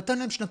העניין. הוא נתן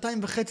להם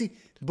 2.5.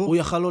 הוא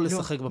יכל לא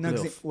לשחק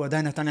בפלייאוף. הוא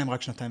עדיין נתן להם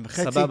רק 2.5.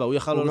 סבבה, הוא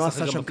יכל לא לשחק גם בפלייאוף.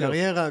 הוא לא עשה שם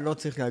קריירה, לא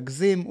צריך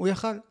להגזים, הוא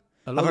יכל.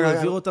 אבל הוא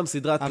העביר אותם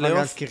סדרת פלייאוף. אבל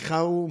להזכירך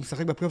הוא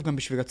משחק בפלייאוף גם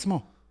בשביל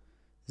עצמו.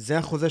 זה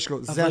החוזה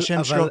שלו, זה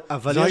השם שלו,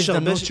 זו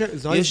ההזדמנות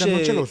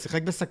שלו, הוא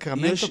שיחק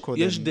בסקרמנטו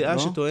קודם. יש דעה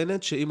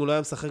שטוענת שאם הוא לא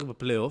היה משחק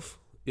בפלייאוף,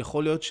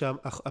 יכול להיות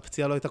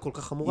שהפציעה לא הייתה כל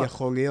כך חמורה.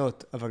 יכול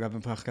להיות, אבל גם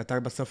מבחינתו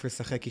בסוף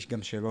לשחק איש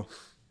גם שלו.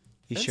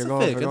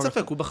 אין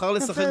ספק, הוא בחר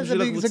לשחק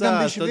בשביל הקבוצה. זה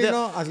גם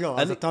בשבילו, אז לא,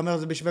 אז אתה אומר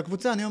זה בשביל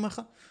הקבוצה, אני אומר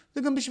לך,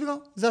 זה גם בשבילו,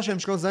 זה השם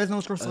שלו, זה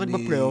ההזדמנות שלו לשחק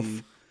בפלייאוף.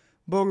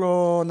 בואו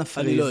לא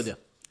נפריז.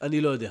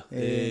 אני לא יודע.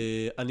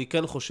 אני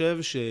כן חושב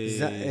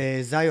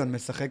זיון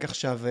משחק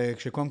עכשיו,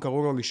 כשקום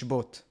קראו לו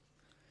לשבות.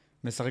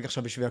 משחק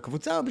עכשיו בשביל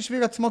הקבוצה או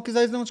בשביל עצמו, כי זה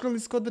ההזדמנות שלו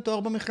לזכות בתואר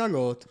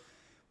במכללות.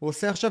 הוא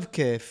עושה עכשיו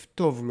כיף,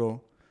 טוב לו,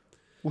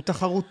 הוא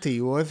תחרותי,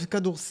 הוא אוהב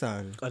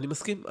כדורסל. אני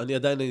מסכים, אני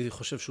עדיין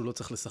חושב שהוא לא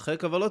צריך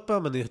לשחק, אבל עוד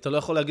פעם, אתה לא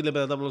יכול להגיד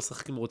לבן אדם לא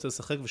לשחק אם הוא רוצה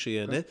לשחק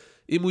ושיהנה.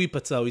 אם הוא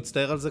ייפצע, הוא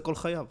יצטער על זה כל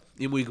חייו.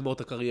 אם הוא יגמור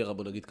את הקריירה,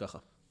 בוא נגיד ככה.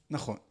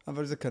 נכון,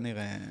 אבל זה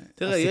כנראה...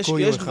 תראה,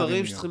 יש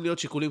דברים שצריכים להיות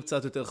שיקולים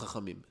קצת יותר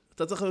חכמים.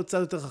 אתה צריך להיות קצת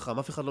יותר חכם,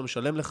 אף אחד לא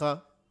משלם לך,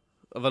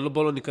 אבל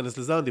בוא לא ניכנס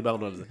לזה,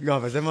 דיברנו על זה. לא,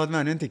 אבל זה מאוד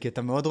מעניין אותי, כי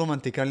אתה מאוד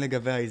רומנטיקן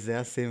לגבי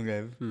אייזאה, שים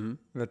לב,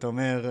 ואתה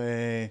אומר,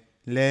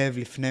 לב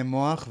לפני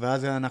מוח,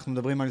 ואז אנחנו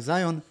מדברים על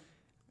זיון,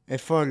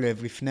 איפה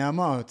הלב לפני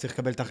המוח? צריך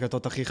לקבל את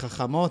ההחלטות הכי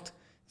חכמות.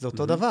 זה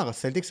אותו דבר,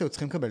 הסלטיקס היו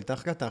צריכים לקבל את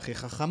ההחלטה הכי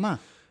חכמה.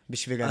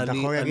 בשבילם, אתה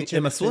יכול להגיד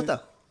הם עשו אותה.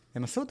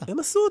 הם עשו אותה. הם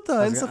עשו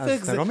אותה, אין ספק.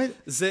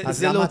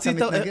 אז למה אתה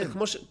מתנגד?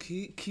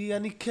 כי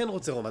אני כן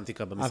רוצה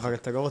רומנטיקה במשחק. אבל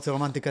אתה לא רוצה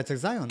רומנטיקה אצל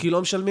זיון. כי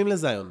לא משלמים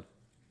לזיון.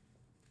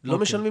 לא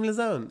משלמים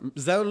לזיון.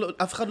 זיון,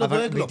 אף אחד לא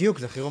דואג לו. בדיוק,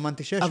 זה הכי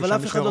רומנטי שיש. אבל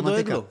אף אחד לא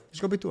דואג לו.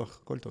 יש לו ביטוח,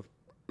 הכל טוב.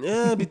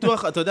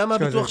 ביטוח, אתה יודע מה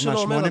הביטוח שלו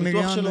אומר?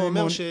 הביטוח שלו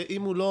אומר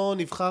שאם הוא לא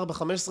נבחר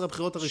ב-15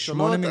 הבחירות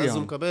הראשונות, אז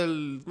הוא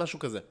מקבל משהו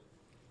כזה.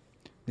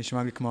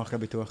 נשמע לי כמו אחרי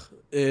ביטוח.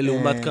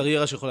 לעומת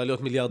קריירה שיכולה להיות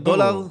 $1 מיליארד.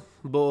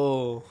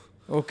 בוא...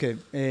 אוקיי.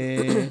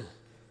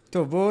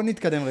 טוב, בואו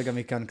נתקדם רגע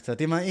מכאן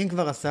קצת. אם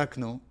כבר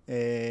עסקנו,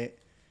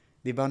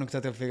 דיברנו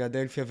קצת על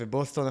פילדלפיה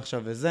ובוסטון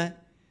עכשיו וזה,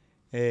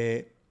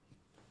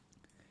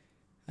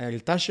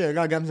 העלתה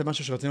שאלה, גם זה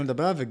משהו שרצינו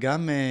לדבר,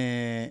 וגם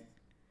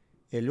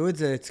העלו את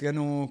זה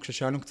אצלנו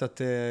כששאלנו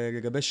קצת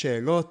לגבי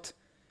שאלות.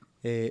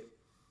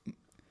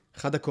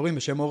 אחד הקוראים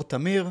בשם אור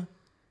תמיר,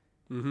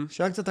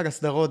 שאל קצת על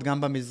הסדרות,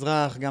 גם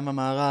במזרח, גם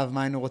במערב,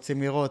 מה היינו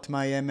רוצים לראות,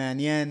 מה יהיה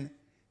מעניין.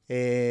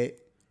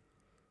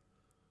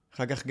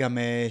 אחר כך גם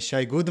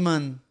שי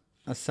גודמן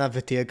עשה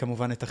ותהיה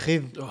כמובן את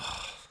אחיו.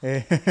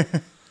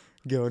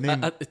 גאונים.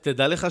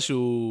 תדע לך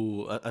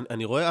שהוא...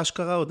 אני רואה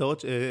אשכרה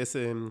הודעות,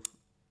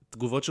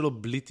 תגובות שלו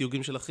בלי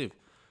תיוגים של אחיו.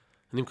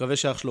 אני מקווה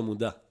שאח שלו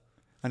מודע.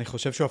 אני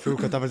חושב שהוא אפילו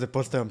כתב איזה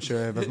פוסט היום,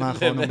 שבזמן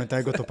האחרון הוא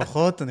מתייג אותו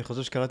פחות, אני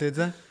חושב שקראתי את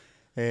זה.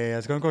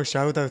 אז קודם כל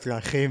שאלו אותנו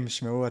לאחים,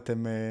 שמעו,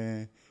 אתם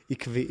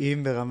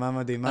עקביים ברמה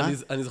מדהימה.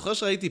 אני זוכר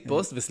שראיתי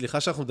פוסט, וסליחה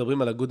שאנחנו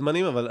מדברים על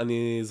הגודמנים, אבל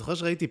אני זוכר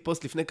שראיתי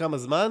פוסט לפני כמה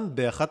זמן,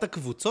 באחת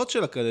הקבוצות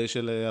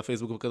של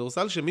הפייסבוק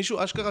בכדורסל,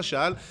 שמישהו אשכרה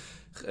שאל,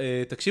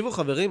 תקשיבו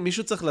חברים,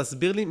 מישהו צריך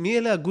להסביר לי, מי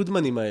אלה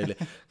הגודמנים האלה?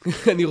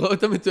 אני רואה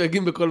אותם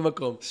מתויגים בכל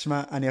מקום.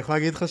 שמע, אני יכול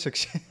להגיד לך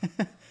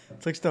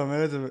מצחיק שאתה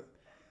אומר את זה,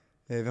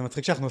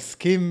 ומצחיק שאנחנו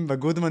עוסקים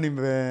בגודמנים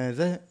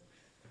וזה,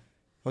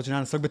 עוד שנייה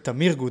נעסוק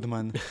בתמיר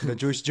גודמן,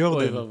 בג'ויש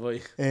ג'ורדן. אוי ובוי.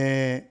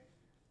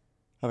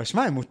 אבל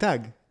שמע, הם מותג.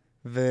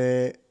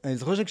 ואני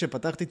זוכר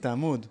שכשפתחתי את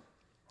העמוד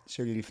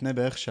שלי לפני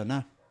בערך שנה,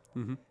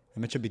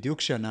 האמת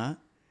שבדיוק שנה,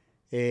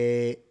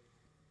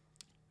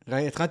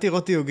 התחלתי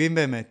לראות תיוגים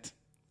באמת,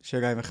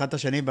 שגם אחד את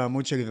השני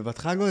בעמוד שלי,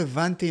 ובהתחלה לא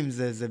הבנתי אם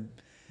זה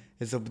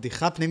איזו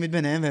בדיחה פנימית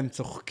ביניהם, והם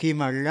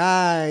צוחקים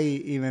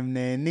עליי, אם הם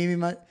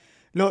נהנים,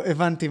 לא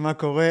הבנתי מה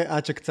קורה,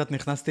 עד שקצת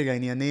נכנסתי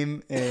לעניינים,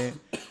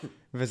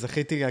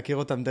 וזכיתי להכיר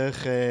אותם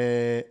דרך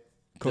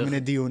כל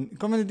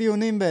מיני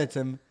דיונים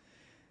בעצם.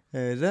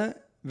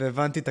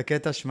 והבנתי את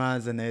הקטע, שמה,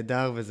 זה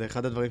נהדר, וזה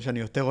אחד הדברים שאני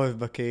יותר אוהב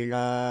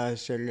בקהילה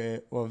של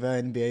אוהבי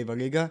ה-NBA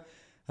בליגה,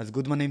 אז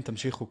גודמנים,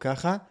 תמשיכו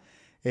ככה.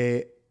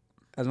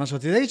 אז מה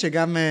שרציתי להגיד,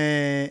 שגם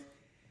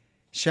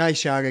שי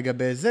שאל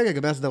לגבי זה,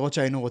 לגבי הסדרות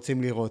שהיינו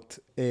רוצים לראות.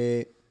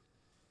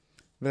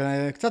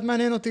 וקצת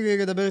מעניין אותי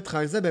לדבר איתך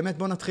על זה, באמת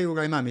בוא נתחיל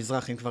אולי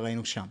מהמזרח, אם כבר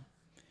היינו שם.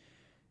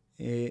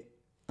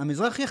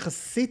 המזרח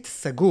יחסית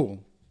סגור,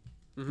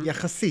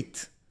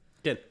 יחסית.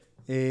 כן.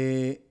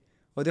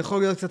 עוד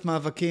יכול להיות קצת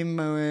מאבקים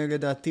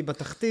לדעתי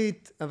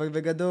בתחתית, אבל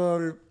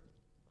בגדול,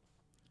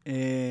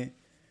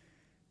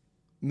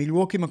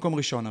 מילווקי מקום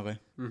ראשון הרי.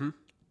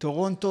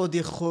 טורונטו עוד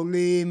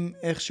יכולים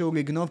איכשהו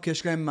לגנוב, כי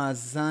יש להם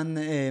מאזן,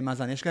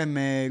 יש להם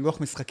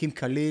לוח משחקים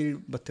קליל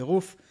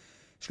בטירוף,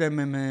 יש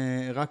להם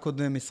רק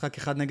עוד משחק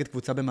אחד נגד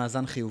קבוצה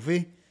במאזן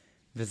חיובי,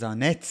 וזה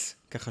הנץ,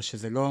 ככה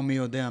שזה לא מי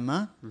יודע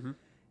מה.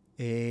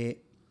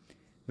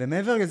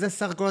 ומעבר לזה,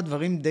 סך כל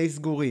הדברים די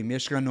סגורים.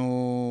 יש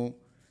לנו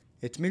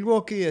את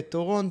מילווקי, את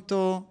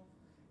טורונטו,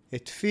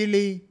 את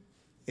פילי,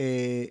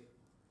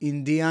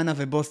 אינדיאנה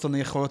ובוסטון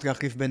יכולות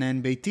להחליף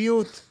ביניהן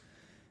ביתיות,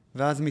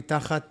 ואז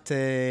מתחת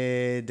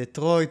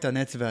דטרויט,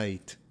 הנץ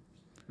והאיט.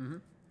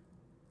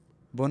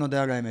 בוא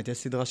נודע על האמת, יש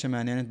סדרה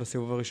שמעניינת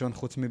בסיבוב הראשון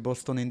חוץ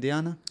מבוסטון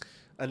אינדיאנה?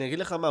 אני אגיד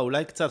לך מה,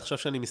 אולי קצת, עכשיו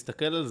שאני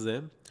מסתכל על זה,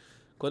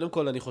 קודם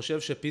כל אני חושב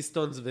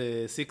שפיסטונס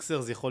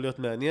וסיקסרס יכול להיות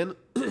מעניין,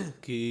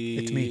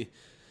 כי... את מי?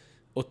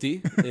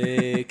 אותי,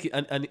 כי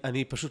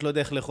אני פשוט לא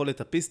יודע איך לאכול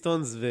את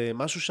הפיסטונס,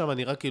 ומשהו שם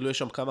נראה כאילו יש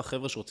שם כמה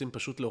חבר'ה שרוצים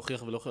פשוט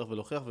להוכיח ולהוכיח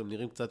ולהוכיח, והם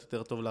נראים קצת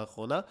יותר טוב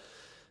לאחרונה,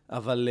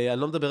 אבל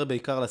אני לא מדבר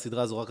בעיקר על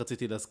הסדרה הזו, רק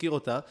רציתי להזכיר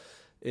אותה.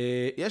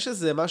 יש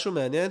איזה משהו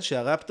מעניין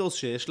שהרפטורס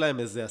שיש להם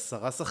איזה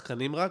 10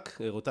 שחקנים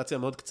רק, רוטציה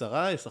מאוד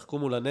קצרה, ישחקו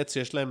מול הנץ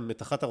שיש להם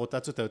את אחת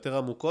הרוטציות היותר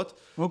עמוקות,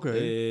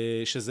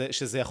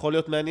 שזה יכול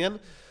להיות מעניין.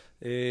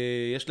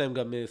 יש להם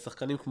גם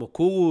שחקנים כמו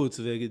קורוץ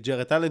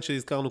וג'רד אלן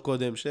שהזכרנו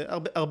קודם,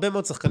 שהרבה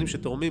מאוד שחקנים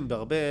שתורמים,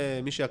 בהרבה,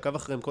 מי שעקב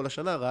אחריהם כל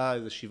השנה, ראה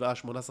איזה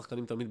 7-8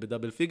 שחקנים תמיד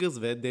בדאבל פיגרס,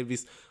 ואד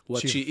דייביס הוא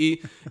התשיעי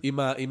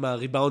עם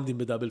הריבאונדים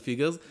בדאבל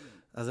פיגרס,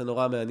 אז זה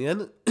נורא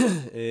מעניין.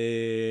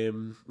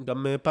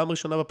 גם פעם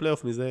ראשונה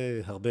בפלייאוף,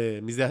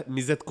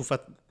 מזה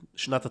תקופת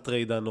שנת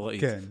הטרייד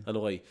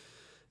הנוראי.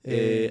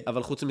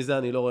 אבל חוץ מזה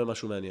אני לא רואה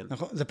משהו מעניין.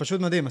 נכון, זה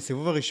פשוט מדהים,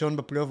 הסיבוב הראשון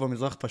בפלייאוף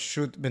במזרח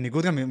פשוט,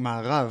 בניגוד גם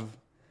ממערב,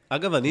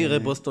 אגב, אני אראה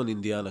בוסטון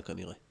אינדיאנה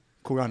כנראה.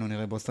 כולנו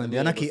נראה בוסטון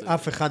אינדיאנה, כי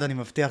אף אחד, אני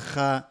מבטיח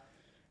לך,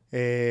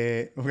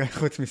 אולי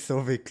חוץ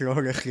מסוביק, לא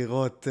הולך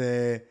לראות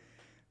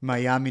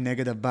מיאמי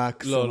נגד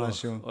הבאקס או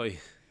משהו. אוי.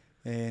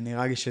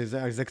 נראה לי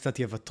שעל זה קצת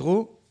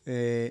יוותרו.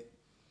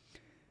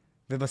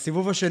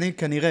 ובסיבוב השני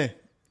כנראה,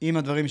 אם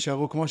הדברים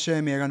יישארו כמו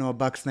שהם, יהיה לנו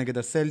הבאקס נגד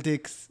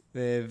הסלטיקס,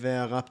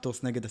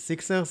 והרפטורס נגד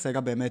הסיקסרס, אלא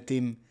באמת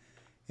אם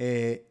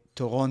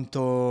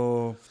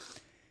טורונטו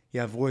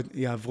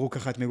יעברו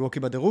ככה את מילווקי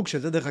בדירוג,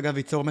 שזה דרך אגב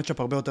ייצור מצ'אפ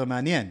הרבה יותר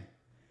מעניין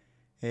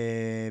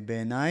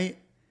בעיניי.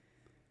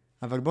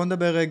 אבל בואו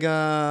נדבר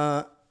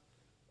רגע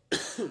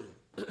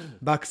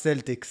באקס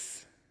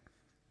סלטיקס.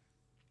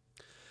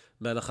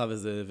 בהנחה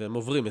והם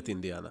עוברים את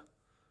אינדיאנה.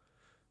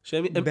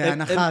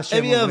 בהנחה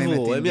שהם עוברים את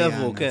אינדיאנה. הם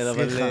יעברו, כן,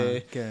 אבל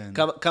כן.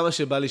 כמה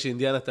שבא לי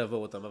שאינדיאנה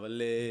תעבור אותם,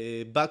 אבל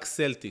באקס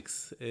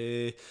סלטיקס,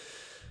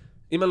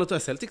 אם אני לא טועה,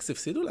 הסלטיקס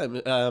הפסידו להם,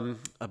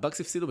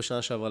 הבאקס הפסידו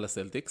בשנה שעברה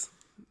לסלטיקס,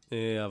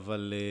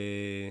 אבל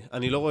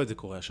אני לא רואה את זה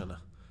קורה השנה.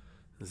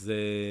 אני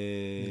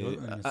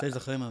מנסה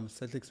לזכר עם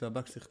הסלטיקס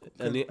והבאקס.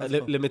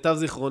 למיטב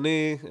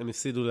זיכרוני, הם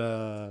הפסידו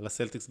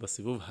לסלטיקס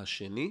בסיבוב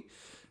השני.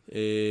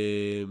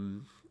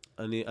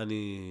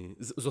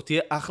 זאת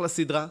תהיה אחלה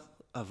סדרה,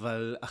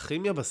 אבל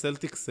הכימיה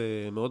בסלטיקס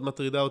מאוד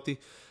מטרידה אותי. אני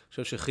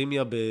חושב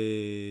שכימיה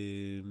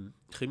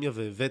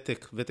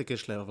ווותק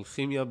יש להם, אבל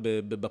כימיה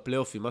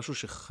בפלייאוף היא משהו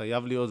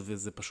שחייב להיות,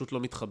 וזה פשוט לא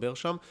מתחבר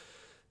שם.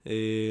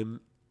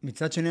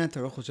 מצד שני,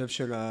 אתה לא חושב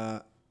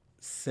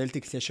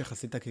שלסלטיקס יש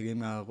יחסית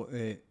הכלים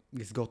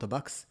לסגור את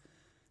הבאקס?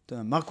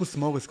 מרקוס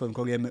מוריס קודם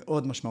כל יהיה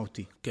מאוד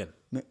משמעותי. כן.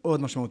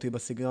 מאוד משמעותי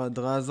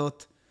בסדרה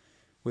הזאת.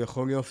 הוא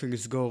יכול יופי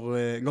לסגור,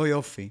 לא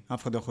יופי,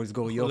 אף אחד לא יכול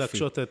לסגור יופי.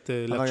 להקשות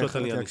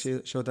על יאניס.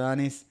 להקשות על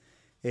יאניס.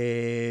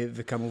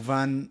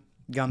 וכמובן,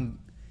 גם,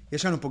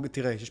 יש לנו פה,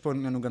 תראה, יש פה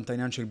לנו גם את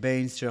העניין של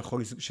ביינס,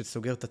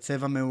 שסוגר את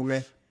הצבע מעולה.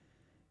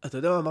 אתה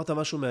יודע מה, אמרת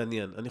משהו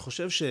מעניין. אני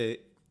חושב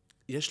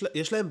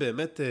שיש להם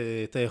באמת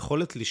את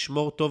היכולת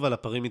לשמור טוב על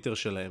הפרימיטר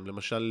שלהם.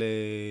 למשל,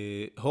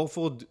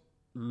 הורפורד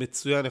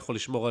מצוין יכול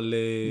לשמור על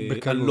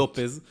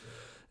לופז.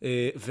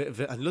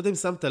 ואני לא יודע אם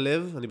שמת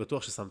לב, אני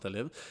בטוח ששמת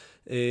לב,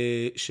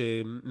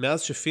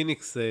 שמאז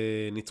שפיניקס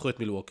ניצחו את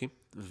מילווקי,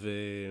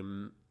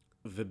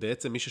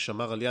 ובעצם מי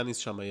ששמר על יאניס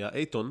שם היה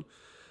אייטון,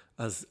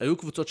 אז היו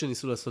קבוצות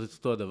שניסו לעשות את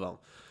אותו הדבר.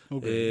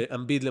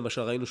 אמביד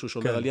למשל, ראינו שהוא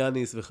שומר על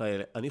יאניס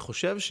וכאלה. אני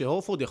חושב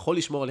שהורפורד יכול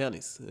לשמור על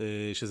יאניס,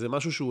 שזה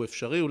משהו שהוא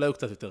אפשרי, אולי הוא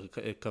קצת יותר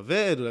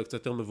כבד, אולי הוא קצת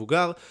יותר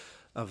מבוגר,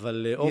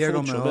 אבל אורפורד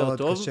שומר טוב. יהיה לו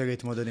מאוד קשה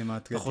להתמודד עם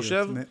האתלטיות. אתה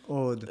חושב?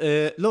 מאוד.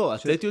 לא,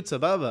 האתלטיות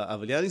סבבה,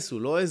 אבל יאניס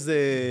הוא לא איזה...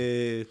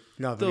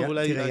 לא,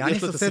 תראה,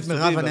 יאניס עושה את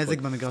מרב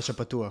הנזק במגרש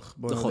הפתוח.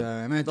 נכון.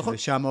 האמת,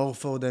 ושם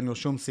אורפורד אין לו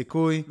שום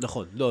סיכוי.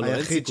 נכון, לא, אין סיכוי.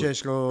 היחיד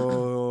שיש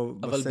לו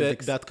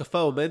בסלטיקס. אבל בהתקפה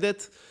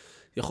עומדת,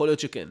 יכול להיות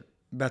שכן.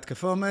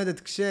 בהתקפה עומדת,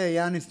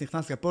 כשיאניס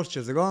נכנס לפוסט,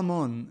 שזה לא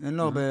המון, אין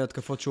לו הרבה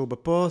התקפות שהוא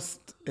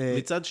בפוסט.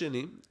 מצד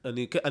שני,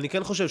 אני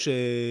כן חושב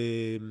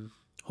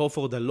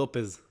שהורפורד על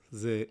לופז,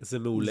 זה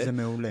מעולה. זה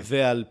מעולה.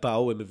 ועל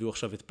פאו, הם הביאו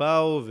עכשיו את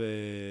פאו,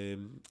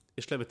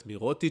 ויש להם את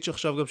מירוטיץ'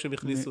 עכשיו גם שהם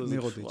הכניסו.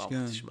 מירוטיץ',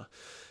 כן. תשמע.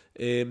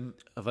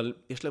 אבל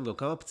יש להם גם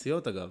כמה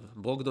פציעות אגב.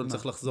 ברוקדון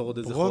צריך לחזור עוד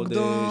איזה חודש,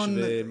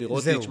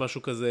 ומירוטיץ'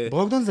 משהו כזה.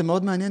 ברוקדון זה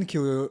מאוד מעניין, כי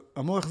הוא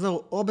אמור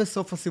לחזור או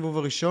בסוף הסיבוב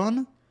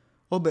הראשון,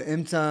 או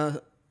באמצע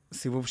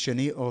סיבוב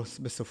שני, או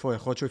בסופו.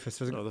 יכול להיות שהוא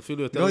יפספס.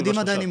 לא יודעים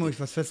עדיין אם הוא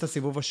יפספס את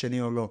הסיבוב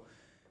השני או לא.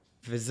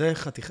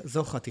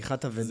 וזו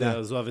חתיכת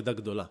אבדה. זו אבדה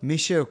גדולה. מי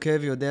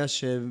שעוקב יודע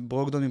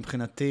שברוקדון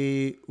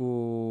מבחינתי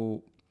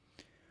הוא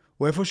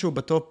איפשהו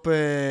בטופ,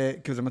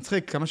 כאילו זה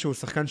מצחיק, כמה שהוא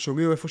שחקן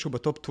שולי, הוא איפשהו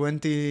בטופ 20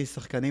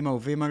 שחקנים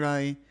אהובים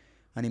עליי.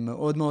 אני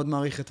מאוד מאוד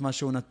מעריך את מה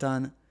שהוא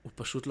נתן. הוא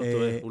פשוט לא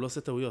טועה, הוא לא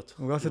עושה טעויות.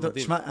 הוא לא עושה טעויות.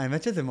 שמע,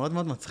 האמת שזה מאוד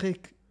מאוד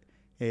מצחיק.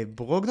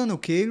 ברוקדון הוא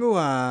כאילו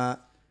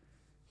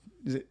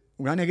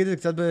אולי אני אגיד את זה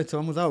קצת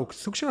בצורה מוזרה, הוא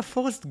סוג של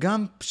הפורסט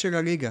גאמפ של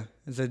הליגה.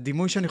 זה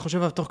דימוי שאני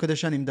חושב תוך כדי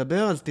שאני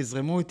מדבר, אז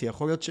תזרמו איתי.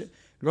 יכול להיות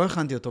שלא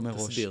הכנתי אותו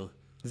מראש. תסביר.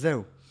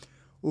 זהו.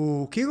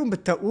 הוא כאילו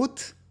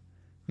בטעות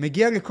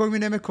מגיע לכל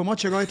מיני מקומות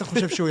שלא היית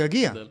חושב שהוא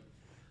יגיע.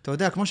 אתה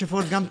יודע, כמו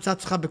שפורסט גאמפ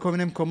צץ לך בכל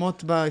מיני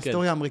מקומות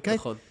בהיסטוריה האמריקאית.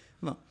 נכון.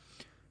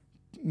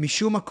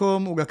 משום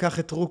מקום הוא לקח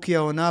את רוקי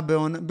העונה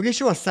בלי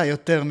שהוא עשה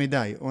יותר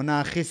מדי.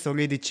 עונה הכי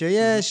סולידית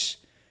שיש.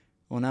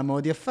 עונה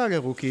מאוד יפה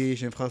לרוקי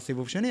שנבחר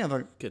סיבוב שני,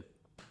 אבל... כן.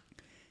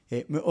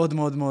 מאוד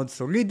מאוד מאוד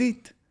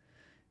סולידית,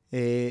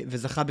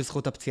 וזכה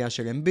בזכות הפציעה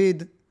של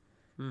אמביד,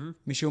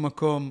 משום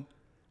מקום.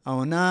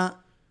 העונה,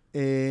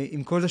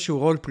 עם כל זה שהוא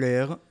רול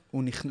פלייר,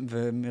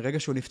 ומרגע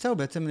שהוא נפצע, הוא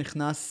בעצם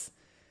נכנס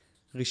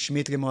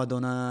רשמית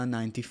למועדון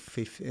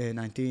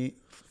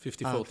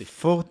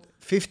ה-50-40-90.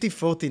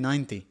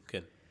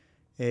 כן.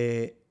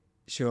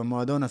 שהוא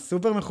המועדון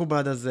הסופר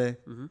מכובד הזה.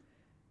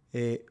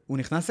 הוא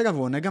נכנס אליו,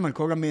 הוא עונה גם על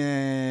כל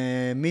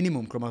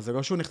המינימום, כלומר, זה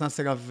לא שהוא נכנס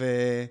אליו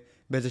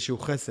באיזשהו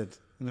חסד.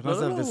 הוא נכנס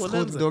אליו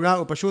בזכות גדולה,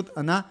 הוא פשוט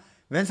ענה,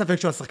 ואין ספק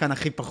שהוא השחקן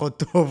הכי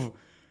פחות טוב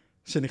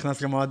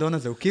שנכנס למועדון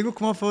הזה. הוא כאילו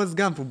כמו פורסט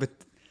גאמפ, הוא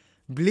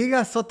בלי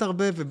לעשות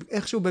הרבה,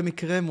 ואיכשהו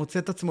במקרה מוצא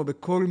את עצמו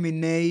בכל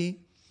מיני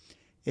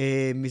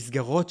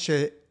מסגרות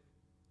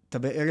שאתה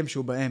בהלם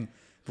שהוא בהם.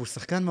 והוא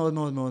שחקן מאוד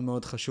מאוד מאוד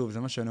מאוד חשוב, זה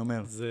מה שאני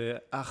אומר. זה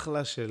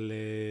אחלה של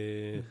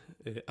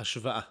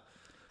השוואה.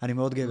 אני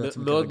מאוד גאה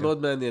בעצמי.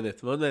 מאוד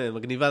מעניינת, מאוד מעניינת,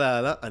 מגניבה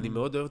להעלה. אני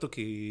מאוד אוהב אותו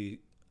כי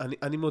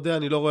אני מודה,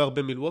 אני לא רואה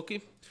הרבה מילווקי,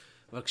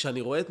 אבל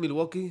כשאני רואה את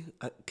מילווקי,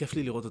 כיף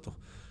לי לראות אותו.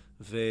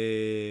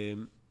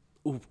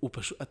 הוא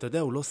פשוט, אתה יודע,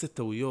 הוא לא עושה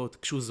טעויות,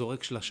 כשהוא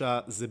זורק שלשה,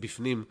 זה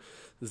בפנים,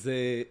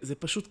 זה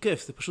פשוט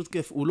כיף, זה פשוט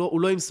כיף.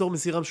 הוא לא ימסור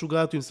מסירה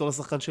משוגעת, הוא ימסור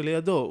לשחקן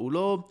שלידו,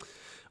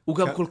 הוא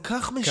גם כל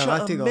כך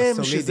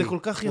משעמם, שזה כל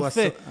כך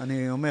יפה.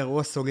 אני אומר, הוא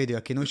הסולידי,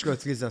 הכינוי שלו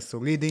אצלי זה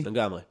הסולידי.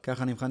 לגמרי.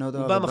 ככה אני מכנה אותו.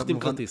 הוא בא מחתים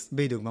כרטיס.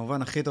 בדיוק,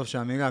 במובן הכי טוב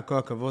שהמילה, כל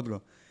הכבוד לו.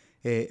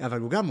 אבל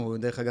הוא גם,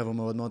 דרך אגב, הוא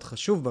מאוד מאוד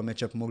חשוב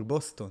במצ'אפ מול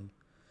בוסטון.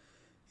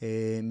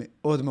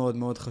 מאוד מאוד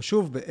מאוד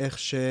חשוב באיך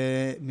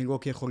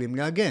שמילווקי יכולים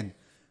להגן.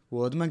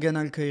 הוא עוד מגן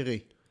על קיירי.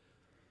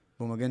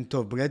 הוא מגן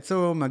טוב.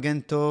 בלדסו מגן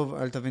טוב,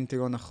 אל תבין אותי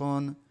לא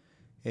נכון.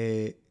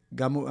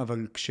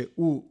 אבל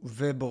כשהוא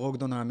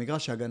וברוגדון על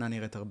המגרש, ההגנה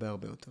נראית הרבה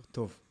הרבה יותר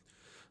טוב.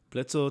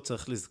 בלדסו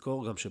צריך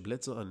לזכור גם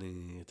שבלדסו,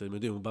 אתם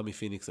יודעים, הוא בא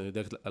מפיניקס, אני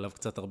יודע עליו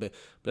קצת הרבה.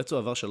 בלדסו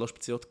עבר 3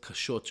 פציעות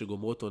קשות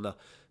שגומרות עונה.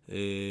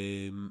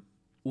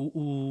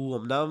 הוא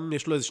אמנם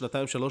יש לו איזה 2-3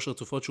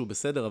 רצופות שהוא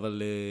בסדר,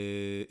 אבל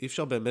אי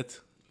אפשר באמת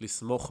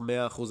לסמוך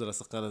 100% על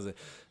השחקן הזה.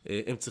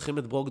 הם צריכים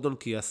את ברוגדון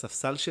כי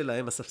הספסל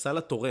שלהם, הספסל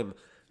התורם,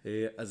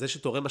 אז זה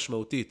שתורם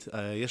משמעותית.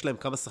 יש להם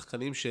כמה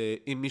שחקנים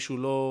שאם מישהו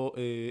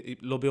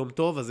לא ביום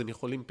טוב, אז הם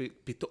יכולים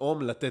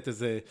פתאום לתת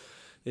איזה,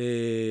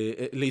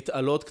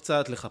 להתעלות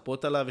קצת,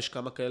 לחפות עליו, יש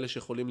כמה כאלה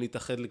שיכולים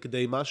להתאחד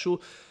לכדי משהו.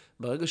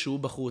 ברגע שהוא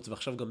בחוץ,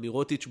 ועכשיו גם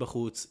מירוטיץ'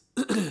 בחוץ,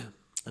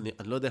 אני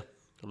לא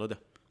יודע.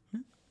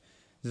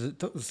 זו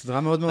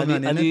סדרה מאוד מאוד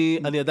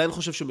מעניינת. אני עדיין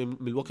חושב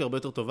שמילווקי הרבה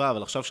יותר טובה,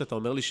 אבל עכשיו שאתה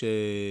אומר לי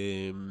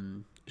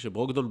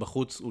שברוגדון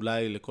בחוץ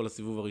אולי לכל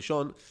הסיבוב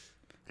הראשון,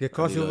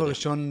 לכל הסיבוב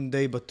הראשון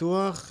די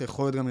בטוח,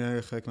 יכול להיות גם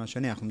חלק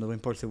מהשני, אנחנו מדברים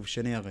פה על סיבוב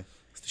שני הרי.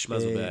 אז תשמע,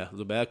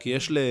 זו בעיה, כי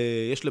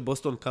יש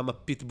לבוסטון כמה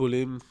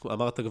פיטבולים,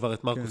 אמרת כבר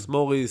את מרקוס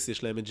מוריס,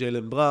 יש להם את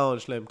ג'יילן בראון,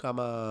 יש להם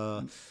כמה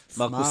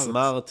מרקוס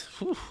סמארט.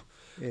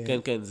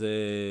 כן,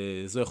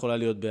 זו יכולה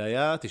להיות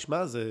בעיה,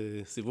 תשמע,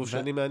 זה סיבוב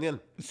שני מעניין.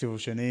 סיבוב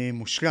שני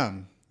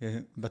מושלם.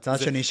 בצד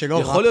שני שלו,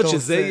 יכול להיות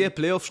שזה יהיה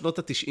פלייאוף שנות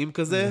ה-90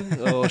 כזה,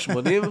 או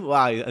 80,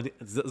 וואי,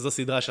 זו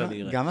סדרה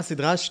שאני אראה. גם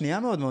הסדרה השנייה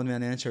מאוד מאוד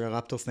מעניינת של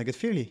הרפטורס נגד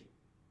פילי.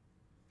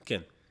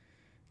 כן.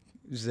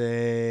 זה...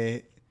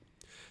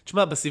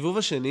 תשמע, בסיבוב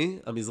השני,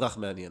 המזרח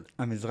מעניין.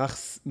 המזרח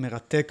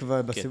מרתק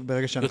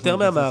ברגע שאנחנו... יותר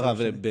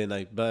מהמערב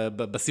בעיניי,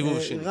 בסיבוב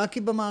השני. רק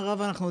כי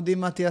במערב אנחנו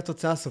יודעים מה תהיה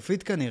התוצאה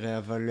הסופית כנראה,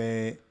 אבל...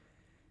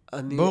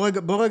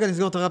 בוא רגע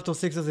נסגור את הרפטור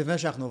 6 הזה לפני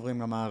שאנחנו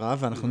עוברים למערב,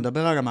 ואנחנו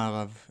נדבר על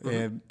המערב.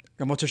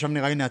 למרות ששם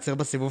נראה לי נעצר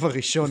בסיבוב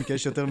הראשון, כי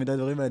יש יותר מדי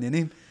דברים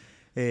מעניינים.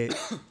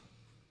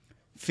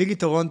 פילי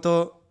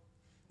טורונטו,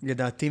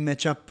 לדעתי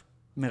מצ'אפ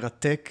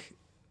מרתק,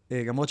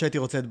 למרות שהייתי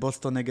רוצה את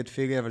בוסטון נגד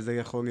פילי, אבל זה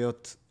יכול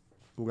להיות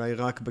אולי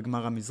רק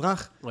בגמר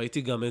המזרח.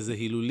 ראיתי גם איזה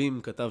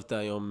הילולים, כתבת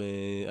היום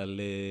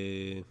על...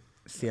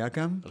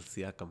 סייקם? על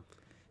סייקם.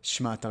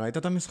 שמע, אתה ראית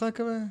את המשחק?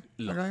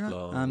 לא,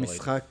 לא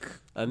המשחק...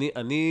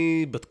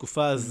 אני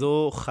בתקופה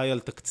הזו חי על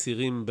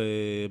תקצירים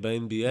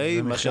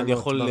ב-NBA, מה שאני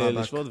יכול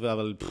לשבות,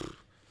 אבל...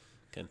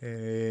 כן.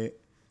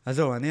 אז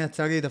זהו, אני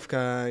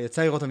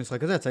יצא לראות את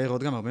המשחק הזה, יצא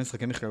לראות גם הרבה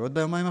משחקי מכללות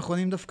ביומיים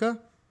האחרונים דווקא.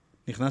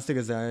 נכנסתי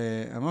לזה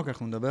עמוק,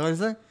 אנחנו נדבר על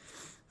זה,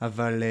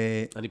 אבל...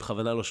 אני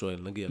בכוונה לא שואל,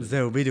 נגיע לזה.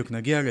 זהו, בדיוק,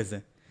 נגיע לזה.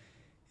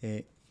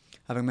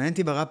 אבל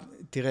מעניינתי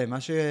תראה, מה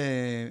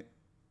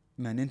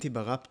שמעניינתי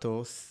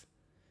ברפטורס,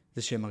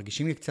 זה שהם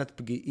מרגישים לי קצת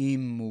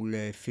פגיעים מול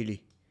פילי.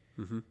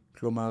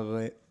 כלומר,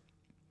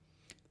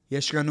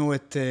 יש לנו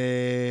את...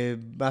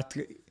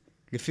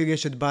 לפילי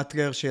יש את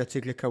באטלר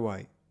שיציק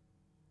לקוואי.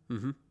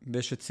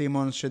 ויש את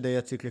סימונס שדי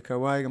יציק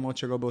לקוואי, למרות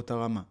שלא באותה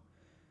רמה.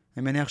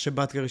 אני מניח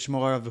שבאטלר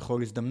ישמור עליו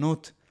בכל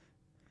הזדמנות.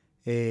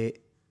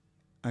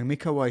 על מי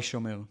קוואי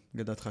שומר,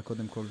 לדעתך,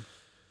 קודם כל?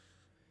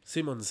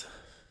 סימונס.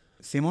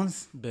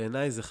 סימונס?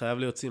 בעיניי זה חייב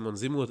להיות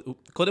סימונס.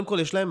 קודם כל,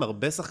 יש להם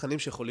הרבה שחקנים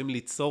שיכולים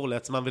ליצור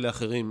לעצמם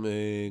ולאחרים.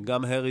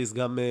 גם הריס,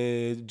 גם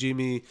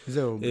ג'ימי.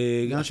 זהו,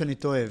 גם שאני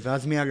טועה.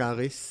 ואז מי על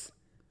הריס?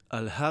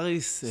 על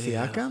הריס...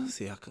 סייקם?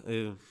 סייקם.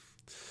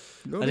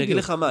 אני אגיד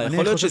לך מה,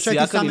 יכול להיות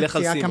שסייקם ילך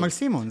על סייקם על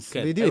סימונס,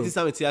 בדיוק. הייתי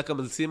שם את סייקם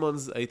על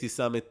סימונס, הייתי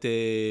שם את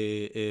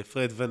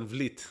פרד ון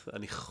וליט,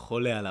 אני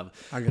חולה עליו.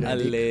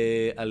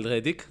 על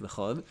רדיק,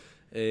 נכון.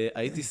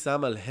 הייתי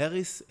שם על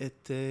הריס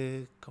את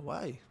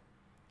קוואי.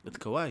 את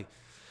קוואי.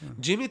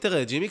 ג'ימי,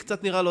 תראה, ג'ימי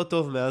קצת נראה לא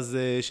טוב מאז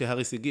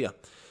שהריס הגיע.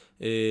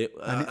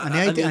 אני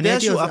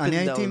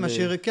הייתי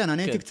משאיר, כן,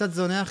 אני הייתי קצת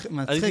זונח,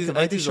 מצחיק, אבל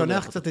הייתי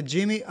שונח קצת את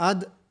ג'ימי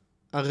עד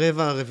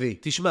הרבע הרביעי.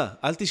 תשמע,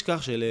 אל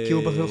תשכח כי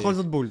הוא בכל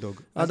זאת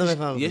בולדוג, עד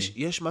הרבע הרביעי.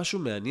 יש משהו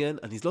מעניין,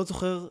 אני לא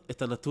זוכר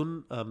את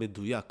הנתון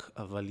המדויק,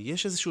 אבל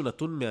יש איזשהו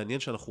נתון מעניין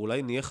שאנחנו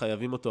אולי נהיה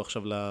חייבים אותו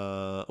עכשיו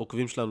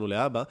לעוקבים שלנו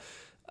לאבא,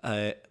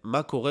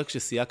 מה קורה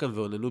כשסייקם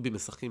ואוננובי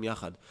משחקים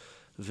יחד.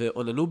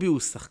 ואוננובי הוא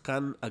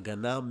שחקן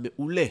הגנה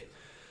מעולה,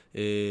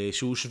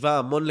 שהוא שווה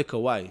המון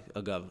לקוואי,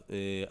 אגב.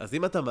 אז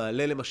אם אתה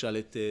מעלה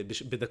למשל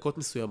בדקות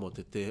מסוימות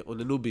את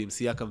אוננובי עם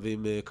סייקם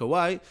ועם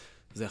קוואי,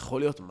 זה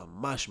יכול להיות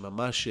ממש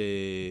ממש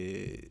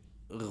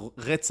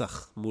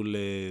רצח מול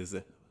זה,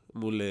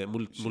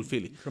 מול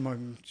פילי. כלומר,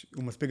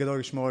 הוא מספיק גדול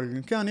לשמור על...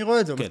 כן, אני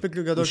רואה את זה, הוא מספיק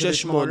גדול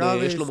לשמור על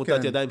אריס. יש לו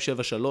מוטת ידיים 7-3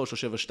 או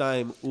 7-2,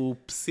 הוא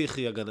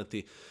פסיכי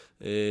הגנתי.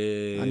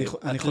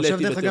 אני חושב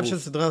דרך אגב שזו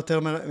סדרה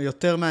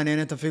יותר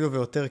מעניינת אפילו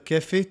ויותר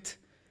כיפית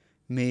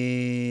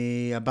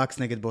מהבאקס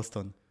נגד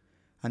בוסטון.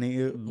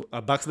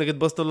 הבאקס נגד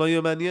בוסטון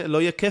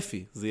לא יהיה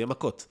כיפי, זה יהיה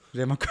מכות. זה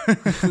יהיה מכות.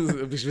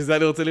 בשביל זה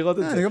אני רוצה לראות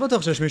את זה. אני לא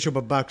בטוח שיש מישהו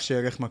בבאקס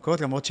שילך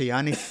מכות, למרות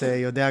שיאניס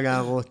יודע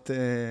להראות,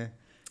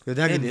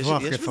 יודע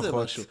לנבוח לפחות. יש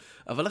בזה משהו.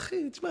 אבל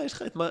אחי, תשמע,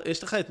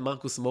 יש לך את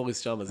מרקוס מוריס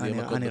שם, אז יהיה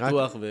מכות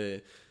בטוח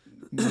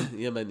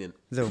ויהיה מעניין.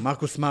 זהו,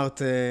 מרקוס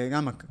סמארט,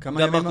 גם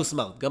מרקוס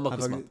סמארט.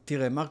 אבל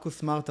תראה, מרקוס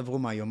סמארט עברו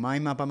מה,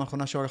 יומיים מהפעם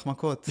האחרונה שהוא הולך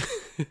מכות.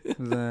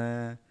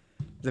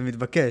 זה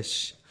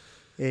מתבקש.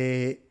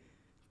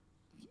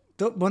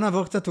 טוב, בוא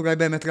נעבור קצת אולי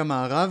באמת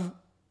למערב.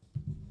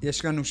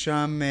 יש לנו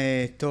שם,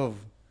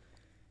 טוב,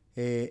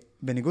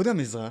 בניגוד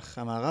למזרח,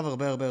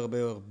 המערב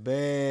הרבה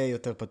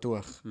יותר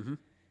פתוח.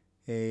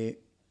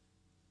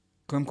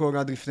 קודם כל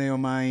עד לפני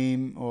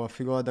יומיים, או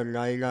אפילו עד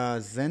הלילה,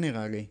 זה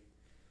נראה לי.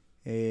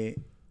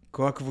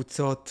 כל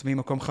הקבוצות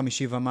ממקום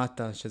 5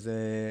 ומטה, שזה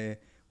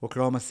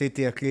אוקלאומה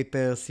סיטי,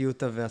 הקליפרס,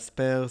 יוטה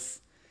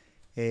והספרס,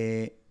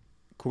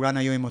 כולן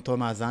היו עם אותו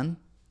מאזן.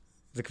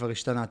 זה כבר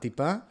השתנה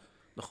טיפה.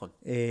 נכון.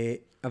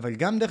 אבל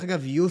גם דרך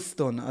אגב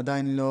יוסטון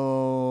עדיין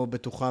לא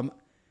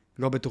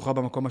בטוחה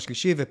במקום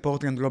השלישי,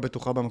 ופורטלנד לא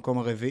בטוחה במקום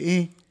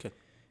הרביעי. כן.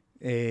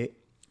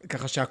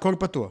 ככה שהכל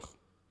פתוח.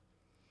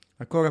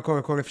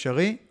 הכל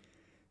אפשרי.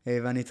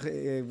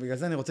 ובגלל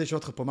זה אני רוצה לשאול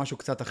אותך פה משהו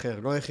קצת אחר.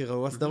 לא איך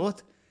יראו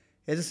הסדרות,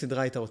 איזה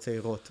סדרה היית רוצה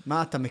לראות?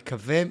 מה אתה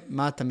מקווה,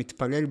 מה אתה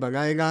מתפלל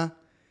בלילה,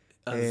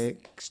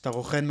 כשאתה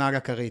רוכן מעל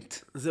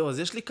הכרית? זהו, אז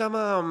יש לי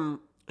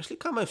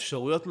כמה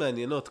אפשרויות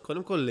מעניינות.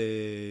 קודם כל,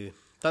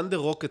 טנדר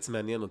רוקטס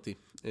מעניין אותי.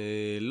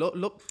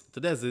 לא, אתה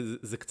יודע,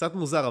 זה קצת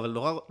מוזר, אבל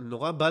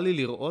נורא בא לי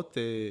לראות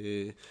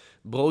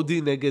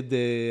ברודי נגד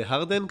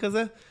הרדן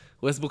כזה,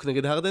 ווסטברוק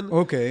נגד הרדן.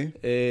 אוקיי.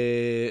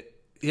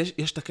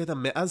 יש את הקטע,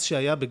 מאז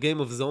שהיה בגיים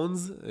אוף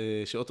זונס,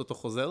 שאוטוטו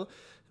חוזר,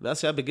 מאז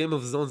שהיה בגיים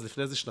אוף זונס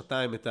לפני איזה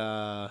שנתיים את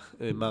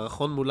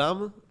המערכון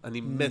מולם,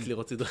 אני מת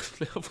לראות סדרת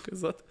פלייאוף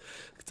כזאת,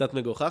 קצת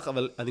מגוחך,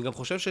 אבל אני גם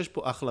חושב שיש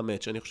פה אחלה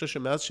מאץ'. אני חושב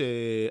שמאז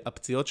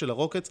שהפציעות של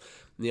הרוקטס,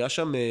 נהיה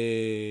שם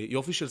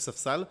יופי של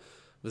ספסל,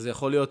 וזה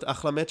יכול להיות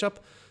אחלה מאץ'אפ.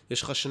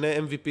 יש לך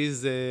 2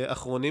 MVPs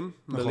אחרונים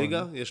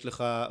בליגה, יש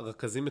לך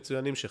רכזים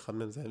מצוינים, שאחד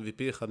מהם זה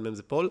MVP, אחד מהם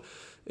זה פול.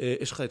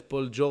 יש לך את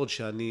פול ג'ורג'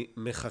 שאני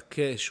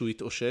מחכה שהוא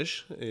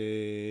יתאושש.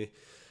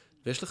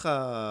 ויש לך,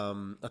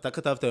 אתה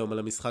כתבת היום על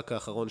המשחק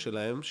האחרון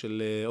שלהם,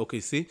 של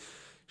OKC,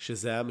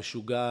 שזה היה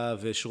משוגע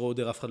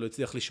ושרודר, אף אחד לא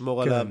הצליח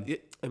לשמור עליו.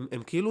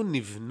 הם כאילו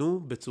נבנו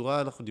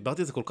בצורה,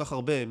 דיברתי על זה כל כך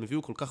הרבה, הם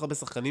הביאו כל כך הרבה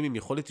שחקנים עם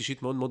יכולת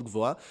אישית מאוד מאוד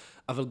גבוהה,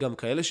 אבל גם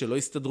כאלה שלא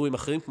הסתדרו עם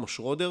אחרים, כמו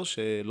שרודר,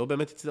 שלא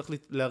באמת הצליח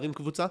להרים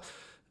קבוצה,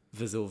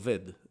 וזה עובד.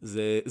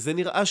 זה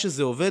נראה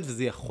שזה עובד,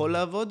 וזה יכול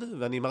לעבוד,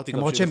 ואני אמרתי גם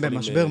למרות שהם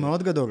במשבר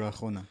מאוד גדול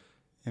לאחרונה.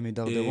 הם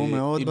הידרדרו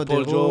מאוד בדירוג.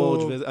 עם פול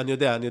ג'ורג', אני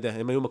יודע,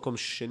 הם היו מקום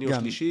שני או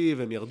שלישי,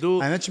 והם ירדו.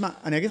 האמת, שמה,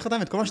 אני אגיד לך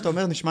את כל מה שאתה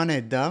אומר נשמע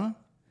נהדר,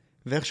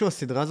 ואיכשהו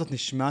הסדרה הזאת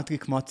נשמעת לי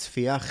כמו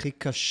הצפייה הכי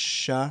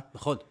קשה.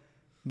 נכון.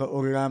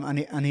 בעולם.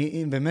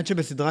 אני באמת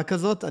שבסדרה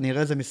כזאת, אני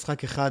אראה איזה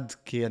משחק אחד,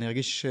 כי אני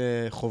ארגיש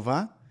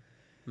חובה,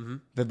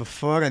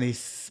 ובפועל אני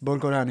אסבול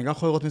כל אני לא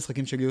יכול לראות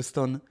משחקים של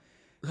יוסטון.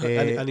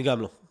 אני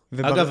גם לא.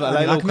 אגב,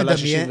 הלילה הוא קלה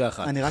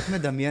 61. אני רק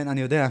מדמיין,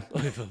 אני יודע.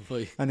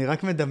 אני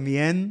רק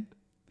מדמיין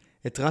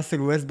את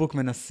ראסל ווסטברוק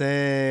מנסה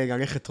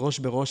ללכת ראש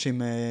בראש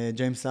עם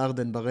ג'יימס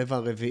ארדן ברבע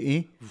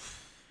הרביעי,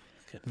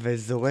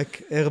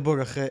 וזורק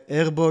איירבול אחרי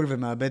איירבול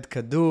ומאבד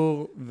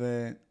כדור.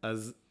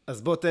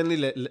 אז בוא תן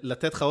לי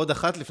לתת לך עוד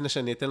אחת לפני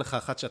שאני אתן לך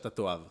אחת שאתה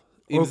תאהב.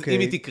 אם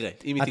היא תקרה,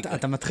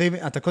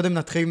 אתה קודם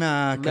נתחיל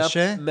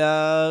מהקשה?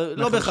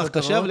 לא בהכרח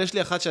קשה, אבל יש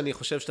לי אחת שאני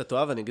חושב שאתה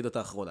תאהב, ואני אגיד אותה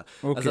האחרונה.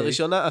 אז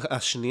הראשונה,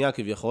 השנייה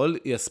כביכול,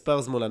 היא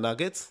הספרס מול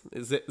הנאגטס.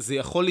 זה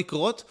יכול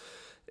לקרות.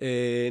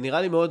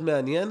 נראה לי מאוד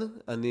מעניין.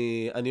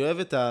 אני אוהב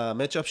את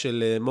המאצ'אפ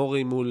של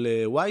מורי מול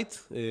ווייט.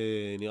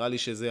 נראה לי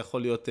שזה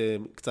יכול להיות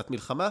קצת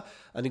מלחמה.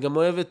 אני גם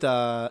אוהב את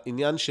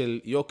העניין של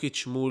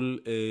יוקיץ' מול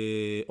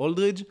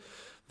אולדרידג'.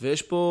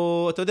 ויש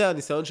פה, אתה יודע,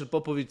 הניסיון של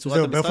פופוביץ' צורת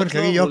המשחק. זהו, באופן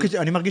כללי,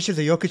 אני מרגיש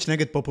שזה יוקיץ'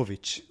 נגד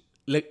פופוביץ'.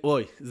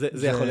 אוי,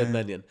 זה יכול להיות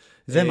מעניין.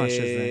 זה מה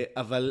שזה.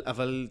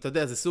 אבל אתה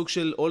יודע, זה סוג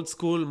של אולד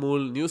סקול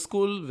מול ניו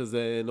סקול,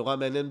 וזה נורא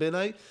מעניין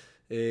בעיניי.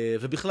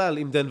 ובכלל,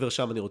 עם דנבר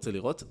שם אני רוצה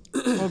לראות.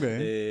 אוקיי.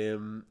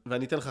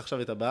 ואני אתן לך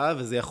עכשיו את הבאה,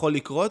 וזה יכול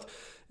לקרות.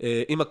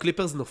 אם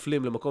הקליפרס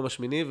נופלים למקום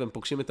השמיני, והם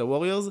פוגשים את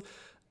הווריורס,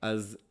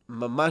 אז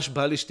ממש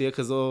בא לי שתהיה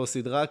כזו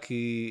סדרה,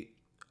 כי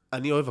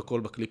אני אוהב הכל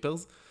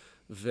בקליפרס.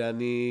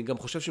 ואני גם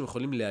חושב שהם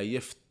יכולים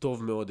להעייף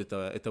טוב מאוד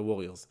את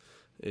הווריורס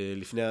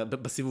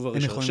בסיבוב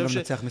הראשון. הם יכולים גם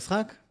לנצח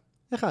משחק?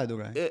 אחד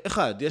אולי.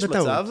 אחד, יש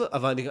מצב,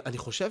 אבל אני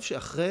חושב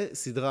שאחרי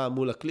סדרה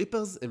מול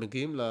הקליפרס, הם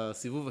מגיעים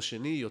לסיבוב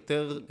השני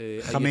יותר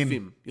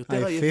עייפים.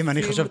 עייפים,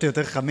 אני חשבתי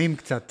יותר חמים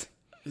קצת.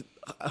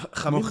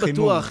 חמים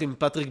בטוח עם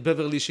פטריק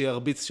בברלי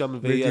שירביץ שם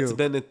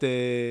ויעצבן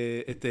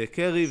את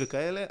קרי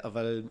וכאלה,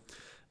 אבל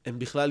הם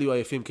בכלל יהיו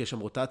עייפים, כי יש שם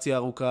רוטציה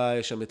ארוכה,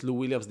 יש שם את לו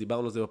וויליאמס,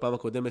 דיברנו על זה בפעם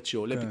הקודמת,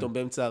 שעולה פתאום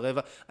באמצע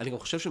הרבע. אני גם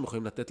חושב שהם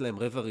יכולים לתת להם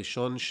רבע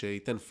ראשון,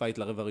 שייתן פייט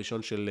לרבע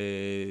ראשון של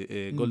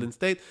גולדן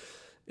סטייט.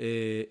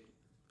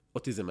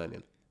 אותי זה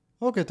מעניין.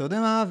 אוקיי, אתה יודע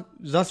מה?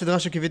 זו הסדרה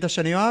שקיווית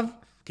שאני אוהב?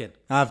 כן.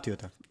 אהבתי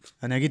אותה.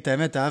 אני אגיד את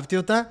האמת, אהבתי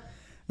אותה.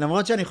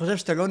 למרות שאני חושב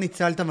שאתה לא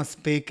ניצלת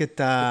מספיק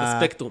את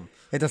הספקטרום.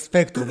 את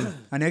הספקטרום.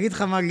 אני אגיד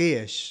לך מה לי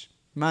יש.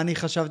 מה אני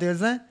חשבתי על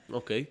זה?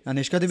 אוקיי.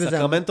 אני השקעתי בזה...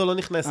 סקרמנטו לא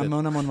נכנסת.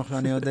 המון מחשב,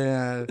 אני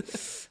יודע...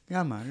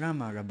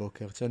 למה על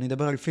הבוקר? כשאני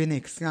אדבר על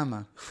פיניקס,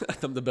 למה?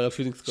 אתה מדבר על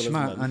פיניקס כל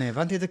הזמן. שמע, אני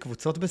הבנתי את זה,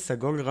 קבוצות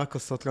בסגול רק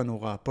עושות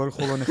לנו רע. פועל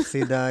חולון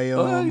הפסידה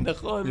היום. אוי,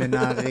 נכון.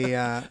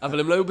 לנהריה. אבל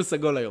הם לא היו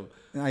בסגול היום.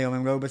 היום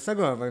הם לא היו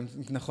בסגול, אבל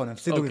נכון, הם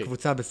הפסידו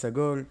לקבוצה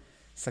בסגול.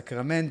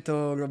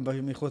 סקרמנטו,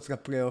 מחוץ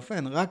לפלייאוף,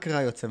 אין, רק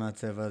רע יוצא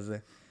מהצבע הזה.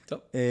 טוב.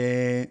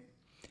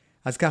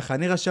 אז ככה,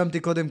 אני רשמתי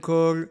קודם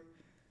כל,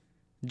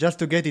 just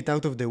to get it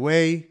out of the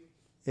way,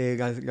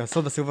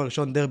 לעשות בסיבוב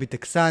הראשון דרבי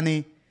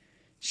טקסני,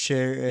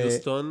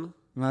 יוסטון.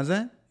 מה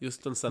זה?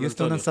 יוסטון סן אנטוניו.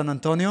 יוסטון סן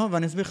אנטוניו,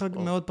 ואני אסביר לך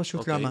מאוד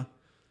פשוט למה.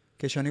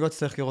 כשאני לא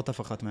אצטרך לראות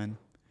אף אחת מהן.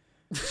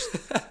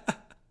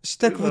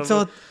 שתי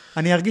קבוצות,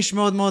 אני ארגיש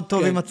מאוד מאוד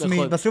טוב עם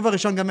עצמי. בסיבוב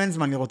הראשון גם אין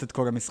זמן לראות את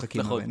כל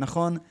המשחקים.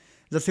 נכון?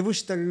 זה סיבוב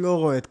שאתה לא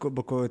רואה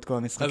את כל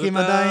המשחקים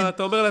עדיין. אז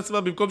אתה אומר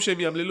לעצמם, במקום שהם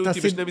ימללו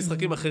אותי בשני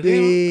משחקים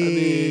אחרים,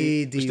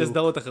 אני בשתי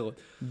סדרות אחרות.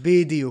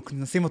 בדיוק,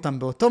 נשים אותם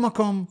באותו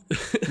מקום,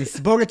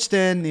 נסבור את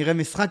שתיהן, נראה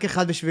משחק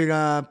אחד בשביל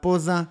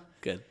הפוזה,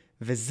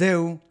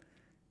 וזהו.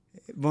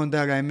 בואו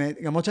נדע על האמת,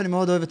 למרות שאני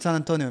מאוד אוהב את סן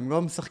אנטוניו, הם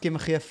לא משחקים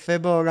הכי יפה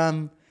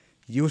בעולם,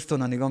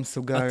 יוסטון אני לא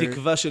מסוגל.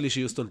 התקווה שלי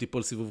שיוסטון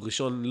תיפול סיבוב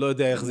ראשון, לא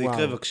יודע איך זה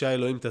יקרה, בבקשה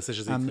אלוהים תעשה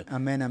שזה יקרה.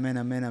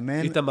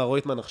 אמן. איתמר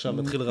רויטמן עכשיו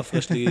מתחיל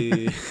רפרש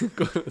לי...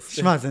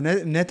 שמע, זה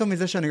נטו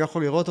מזה שאני לא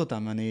יכול לראות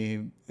אותם,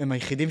 הם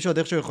היחידים שעוד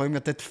איכשהו יכולים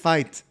לתת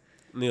פייט.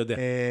 אני יודע.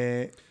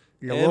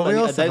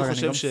 לווריוס, אבל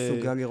אני לא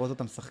מסוגל לראות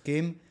אותם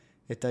משחקים,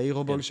 את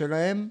האירובול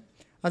שלהם.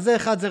 אז זה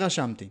אחד, זה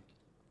רשמתי.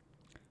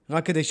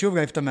 רק כדי שוב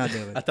להעיף את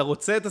המהדרת. אתה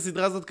רוצה את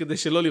הסדרה הזאת כדי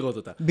שלא לראות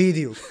אותה.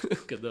 בדיוק.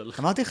 גדול.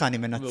 אמרתי לך,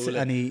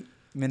 אני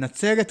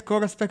מנצל את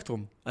כל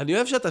הספקטרום. אני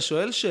אוהב שאתה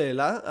שואל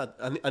שאלה,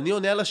 אני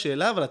עונה על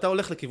השאלה, אבל אתה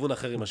הולך לכיוון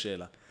אחר עם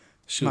השאלה.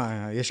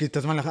 שמע, יש לי את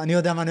הזמן, אני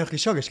יודע מה אני הולך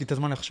לשאול, יש לי את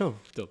הזמן לחשוב.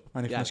 טוב.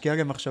 אני משקיע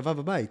גם מחשבה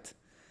בבית.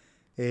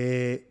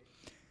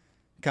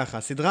 ככה,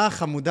 הסדרה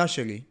החמודה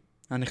שלי,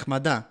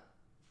 הנחמדה,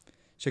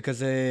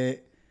 שכזה,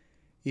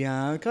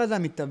 נקרא לזה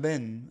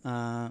המתאבן,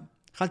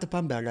 אכלת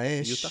פעם בעל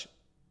האש,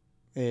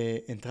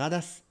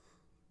 אנטרדס?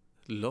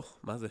 לא,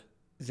 מה זה?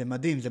 זה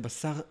מדהים, זה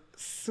בשר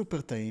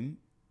סופר טעים,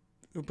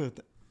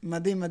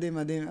 מדהים.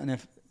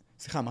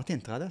 סליחה, אמרתי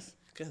אנטרדס?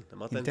 כן,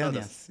 אמרת אנטרדס.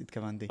 אינטרניאס,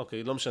 התכוונתי.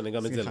 אוקיי, לא משנה,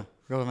 גם את זה לא.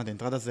 לא אמרתי,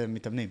 אנטרדס זה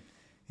מתאבנים.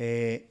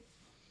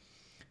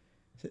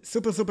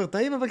 סופר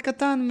טעים, אבל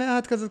קטן,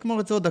 מעט כזה, כמו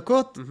רצועות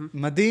דקות,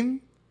 מדהים.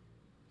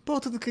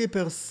 פורטלנד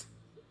קליפרס,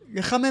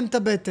 לחמם את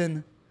הבטן.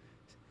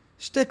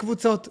 שתי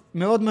קבוצות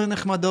מאוד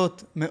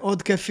נחמדות,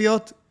 מאוד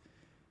כיפיות.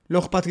 לא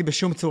אכפת לי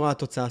בשום צורה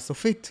התוצאה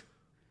הסופית.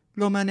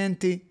 לא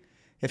מעניינתי.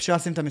 אפשר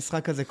לשים את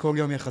המשחק הזה כל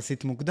יום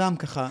יחסית מוקדם,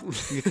 ככה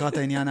לקראת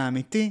העניין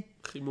האמיתי.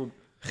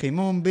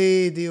 חימום,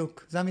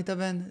 בדיוק. זה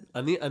המתאבן.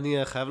 אני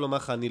חייב לומר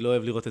לך, אני לא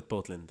אוהב לראות את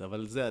פורטלנד,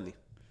 אבל זה אני.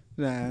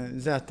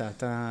 זה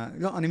אתה.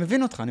 לא, אני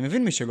מבין אותך, אני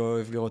מבין מי שלא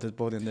אוהב לראות את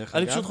פורטלנד דרך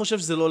אגב. אני פשוט חושב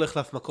שזה לא הולך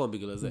לאף מקום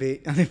בגלל זה.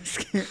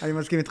 אני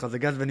מסכים איתך, זה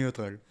גז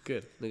וניוטרל. כן,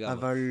 לגמרי.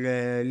 אבל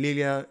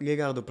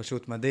ליגארד הוא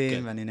פשוט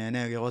מדהים, ואני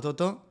נהנה לראות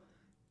אותו.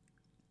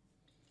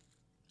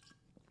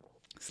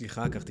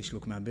 סליחה, לקחתי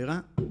שלוק מהבירה.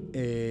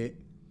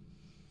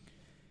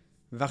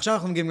 ועכשיו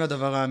אנחנו מגיעים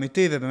לדבר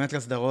האמיתי, ובאמת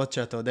לסדרות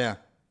שאתה יודע.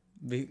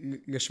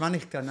 לשמה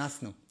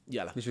נתכנסנו.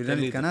 יאללה. בשביל זה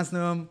נתכנסנו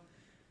היום.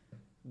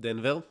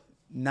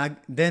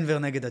 דנבר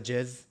נגד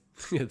הג'אז.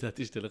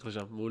 ידעתי שתלך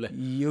לשם, מעולה.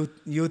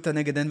 יוטה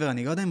נגד דנבר.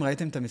 אני לא יודע אם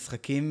ראיתם את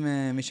המשחקים,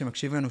 מי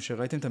שמקשיב לנו,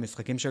 שראיתם את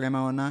המשחקים שלהם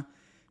העונה,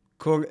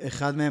 כל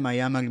אחד מהם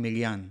היה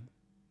מגמיליאן.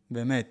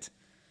 באמת.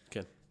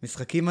 כן.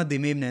 משחקים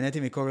מדהימים, נהניתי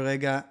מכל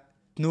רגע.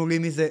 תנו לי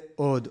מזה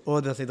עוד.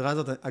 והסדרה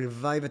הזאת,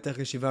 הלוואי ותך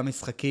ל7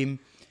 משחקים,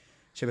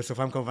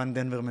 שבסופם כמובן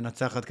דנבר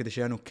מנצחת, כדי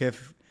שיהיה לנו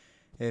כיף,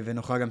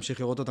 ונוכל להמשיך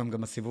לראות אותם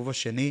גם בסיבוב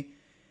השני.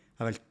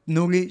 אבל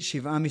תנו לי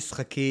 7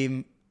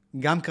 משחקים,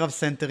 גם קרב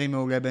סנטרי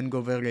מעולה בין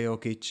גובר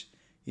ליוקיץ',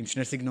 עם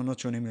שני סגנונות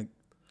שונים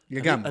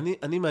לגמרי.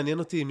 אני מעניין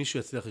אותי אם מישהו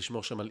יצליח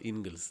לשמור שם על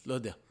אינגלס, לא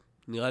יודע.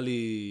 נראה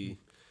לי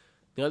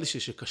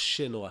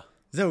שקשה נורא.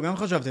 זהו, גם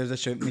חשבתי על זה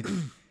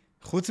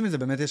חוץ מזה,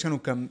 באמת יש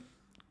לנו כאן,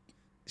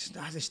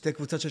 זה שתי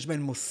קבוצות שיש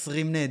בהן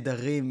מוסרים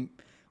נהדרים,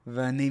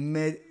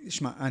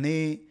 שמע,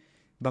 אני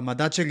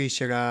במדד שלי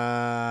של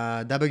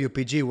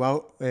ה-WPG,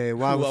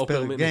 Wow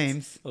per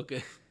Games,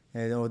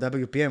 או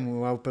WPM,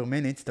 Wow per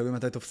Minutes, תלוי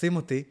מתי תופסים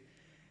אותי,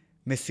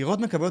 מסירות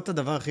מקבלות את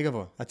הדבר הכי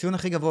גבוה. הציון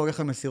הכי גבוה הולך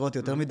על מסירות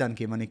יותר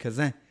מדנקים, אני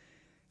כזה.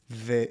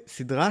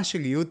 וסדרה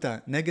של יוטה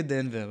נגד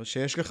דנבר,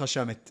 שיש לך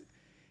שם את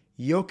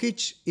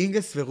יוקיץ',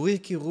 אינגלס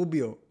וריקי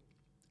רוביו,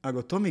 על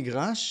אותו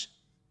מגרש,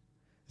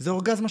 זה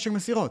אורגזמה של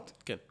מסירות.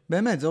 כן.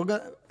 באמת, זה אורגזמה.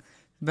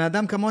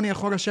 ואדם כמוני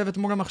יכול לשבת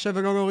מול המחשב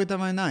ולא להוריד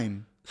את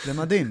העיניים. זה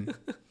מדהים.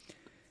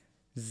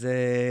 אז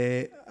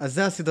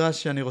זה הסדרה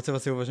שאני רוצה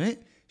בסיבוב השני.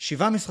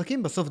 7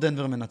 משחקים, בסוף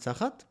דנבר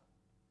מנצחת.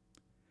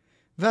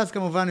 ואז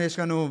כמובן יש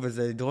לנו,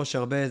 וזה ידרוש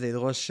הרבה, זה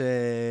ידרוש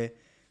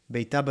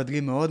בעיטה בדלי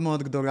מאוד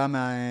מאוד גדולה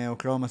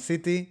מהאוקלאומה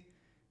סיטי,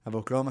 אבל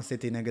אוקלאומה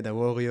סיטי נגד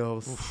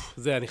הווריורס.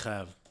 זה אני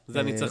חייב. זה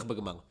אני צריך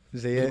בגמר.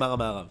 בגמר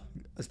המערב.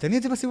 אז תן לי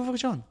את זה בסיבוב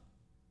הראשון.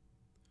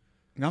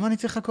 למה אני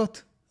צריך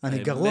לחכות? אני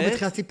גרוע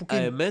בתחילת סיפוקים.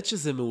 האמת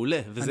שזה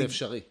מעולה, וזה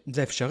אפשרי.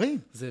 זה אפשרי?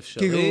 זה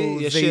אפשרי.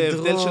 יש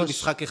הבדל של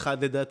משחק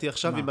אחד לדעתי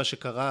עכשיו, עם מה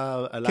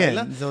שקרה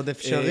הלילה. כן, זה עוד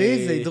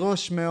אפשרי, זה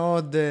ידרוש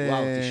מאוד...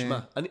 וואו, תשמע.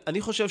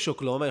 אני חושב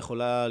שאוקלהומה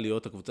יכולה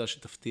להיות הקבוצה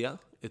שתפתיע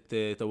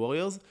את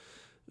הווריורס,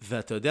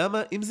 ואתה יודע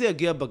מה? אם זה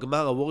יגיע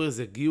בגמר, הווריורס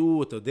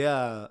יגיעו, אתה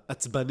יודע,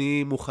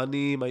 עצבנים,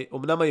 מוכנים,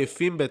 אמנם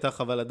עייפים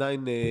בטח, אבל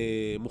עדיין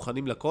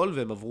מוכנים לכל,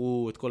 והם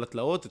עברו את כל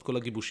התלאות, את כל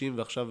הגיבושים,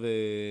 ועכשיו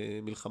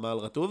מלחמה על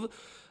רטוב.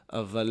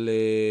 אבל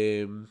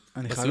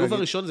בסיבוב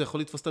הראשון זה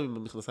יכול לתפוס אותם עם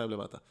המכנסיים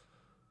למטה.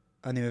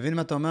 אני מבין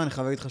מה אתה אומר, אני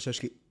חייב להגיד לך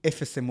שיש לי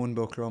 0 אמון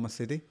באוקלהומה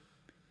סיטי.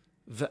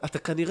 ואתה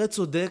כנראה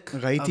צודק,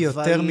 ראיתי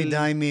יותר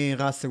מדי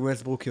מראסל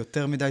ווסטברוק,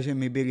 יותר מדי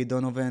מבילי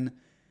דונובן,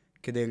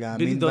 כדי להאמין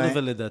בילי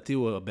דונובן לדעתי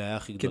הוא הבעיה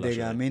הכי גדולה שלהם.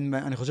 כדי להאמין,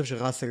 אני חושב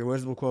שראסל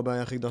ווסטברוק הוא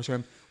הבעיה הכי גדולה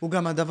שלהם. הוא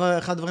גם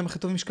אחד הדברים הכי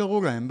טובים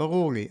שקרו להם,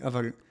 ברור לי,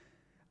 אבל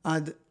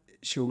עד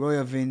שהוא לא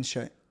יבין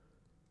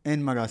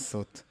שאין מה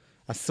לעשות,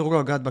 אסור לו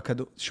לגעת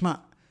בכדור. שמע,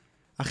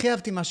 הכי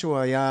אהבתי מה שהוא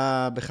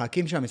היה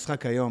בחלקים של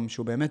המשחק היום,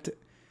 שהוא באמת,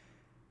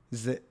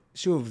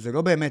 שוב, זה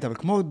לא באמת, אבל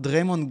כמו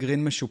דריימונד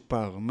גרין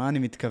משופר, מה אני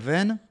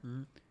מתכוון?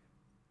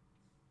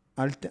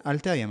 אל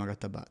תאיים על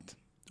הטבעת.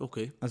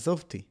 אוקיי. עזוב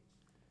אותי.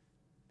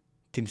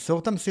 תמסור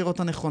את המסירות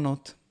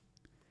הנכונות,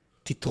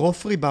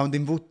 תטרוף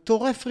ריבאונדים, והוא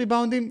טורף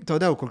ריבאונדים, אתה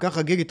יודע, הוא כל כך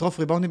רגיל לטרוף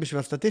ריבאונדים בשביל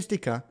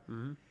הסטטיסטיקה,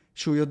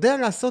 שהוא יודע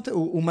לעשות,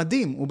 הוא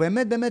מדהים, הוא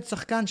באמת באמת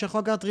שחקן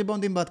שיכול לקחת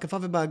ריבאונדים בהתקפה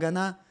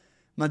ובהגנה,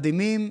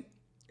 מדהימים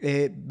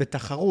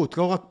בתחרות,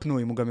 לא רק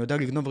פנויים, הוא גם יודע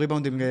לגנוב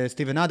ריבאונדים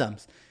לסטיבן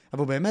אדמס, אבל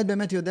הוא באמת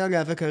באמת יודע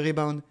להיאבק על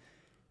ריבאונד,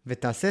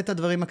 ותעשה את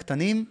הדברים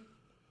הקטנים,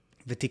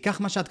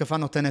 ותיקח מה שההתקפה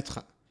נותנת לך.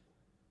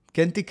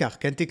 כן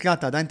תקלע,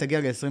 אתה עדיין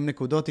תגיע ל-20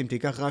 נקודות, אם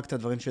תיקח רק את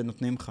הדברים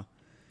שנותנים לך.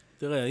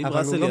 תראה, אם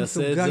ראסל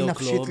יעשה את זה, אבל הוא לא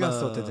מסוגל נפשית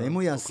לעשות את זה. אם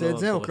הוא יעשה את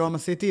זה, אוקלהומה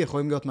סיטי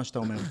יכולים להיות מה שאתה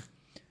אומר.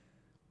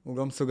 הוא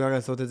לא מסוגל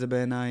לעשות את זה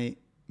בעיניי,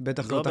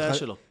 בטח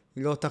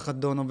לא תחת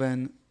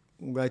דונובן,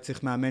 אולי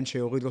צריך מאמן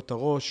שיוריד לו את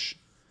הראש.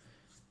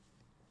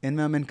 אין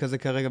מאמן כזה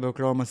כרגע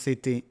באוקלהומה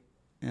סיטי.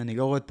 אני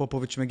לא רואה את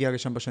פופוביץ' מגיע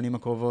לשם בשנים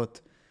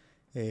הקרובות.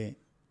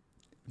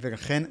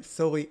 ולכן,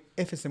 סורי,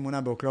 0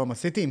 אמונה באוקלהומה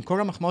סיטי, עם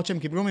כל המחמאות שהם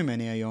קיבלו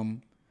ממני היום.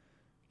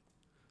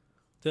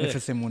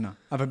 0 אמונה.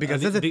 אבל בגלל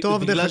זה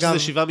טוב, דרך אגב... בגלל שזה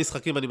 7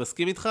 משחקים, אני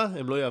מסכים איתך,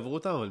 הם לא יעברו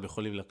אותם, אבל הם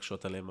יכולים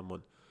להקשות עליהם המון.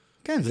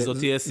 כן, וזאת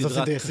תהיה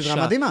סדרה קשה.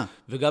 סדרה מדהימה.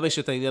 וגם יש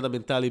את העניין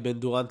המנטלי בין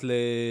דורנט ל...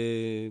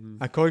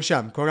 הכל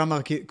שם,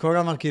 כל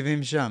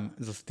המרכיבים שם.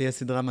 זאת תהיה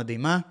סדרה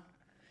מדהימה.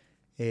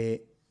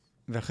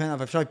 ואכן,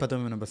 אבל אפשר להיפטר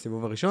ממנו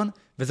בסיבוב הראשון.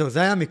 וזהו,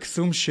 זה היה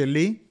המקסום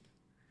שלי,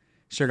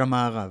 של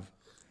המערב.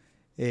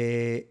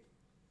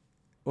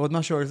 עוד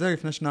משהו על זה,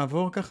 לפני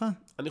שנעבור ככה?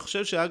 אני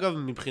חושב שאגב,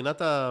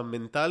 מבחינת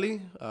המנטלי,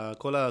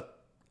 כל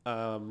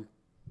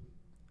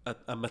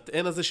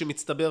המטען הזה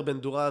שמצטבר בין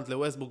דורנט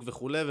לווסטברוק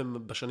וכו',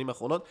 ובשנים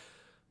האחרונות,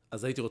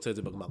 אז הייתי רוצה את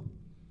זה בגמר.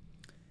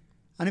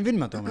 אני מבין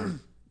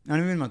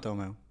מה אתה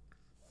אומר.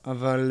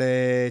 אבל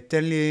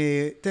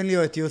תן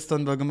לי את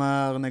יוסטון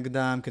בגמר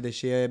נגדם, כדי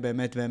שיהיה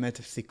באמת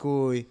באמת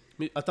סיכוי.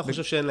 אתה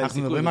חושב שאין להם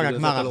סיכוי? אנחנו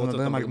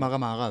מדברים על גמר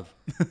המערב.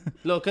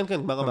 לא, כן,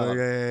 גמר המערב.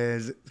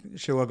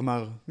 שהוא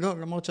הגמר. לא,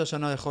 למרות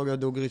שהשנה יכול להיות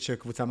דוגרית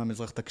שקבוצה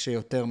מהמזרח תקשה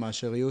יותר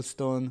מאשר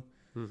יוסטון,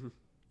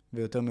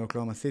 ויותר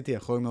מאוקלהומה סיטי,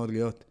 יכול מאוד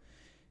להיות.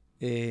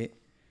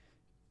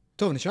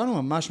 טוב,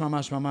 נשארנו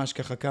ממש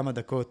ככה כמה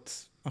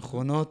דקות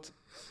אחרונות,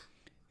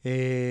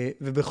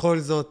 ובכל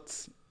זאת,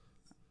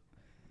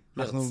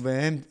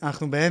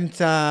 אנחנו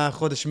באמצע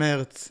חודש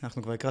מרץ,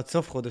 אנחנו כבר לקראת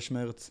סוף חודש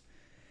מרץ,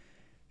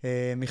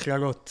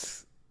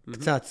 מכללות,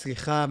 קצת,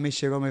 סליחה, מי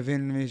שלא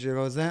מבין, מי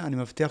שלא זה, אני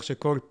מבטיח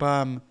שכל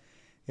פעם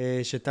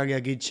שטלי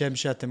יגיד שם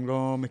שאתם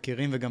לא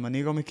מכירים וגם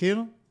אני לא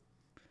מכיר,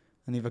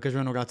 אני אבקש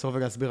ממנו לעצור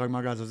ולהסביר על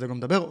מה לעזאזל לא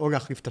מדבר, או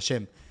להחליף את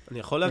השם. אני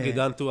יכול להגיד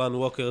אנטואן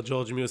ווקר,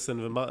 ג'ורג' מיוסן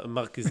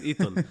ומרקיז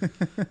איטון,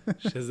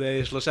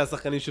 שזה 3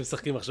 שחקנים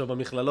שמשחקים עכשיו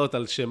במכללות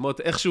על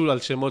שמות, איכשהו על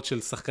שמות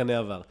של שחקני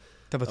עבר.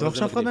 אתה בטוח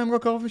שאף אחד מהם לא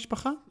קרוב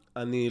משפחה?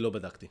 אני לא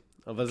בדקתי.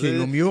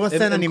 כאילו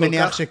מיורסן אני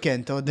מניח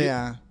שכן, אתה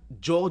יודע.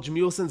 ג'ורג'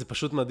 מיוסן זה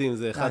פשוט מדהים,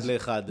 זה 1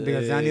 ל-1.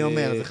 בגלל זה אני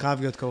אומר, זה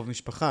חייב להיות קרוב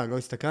משפחה, לא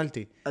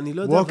הסתכלתי. אני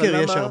לא יודע אבל למה...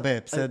 ווקר יש הרבה,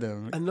 בסדר.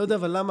 אני לא יודע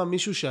אבל למה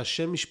מישהו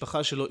שהשם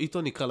משפחה שלו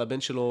איתון נקרא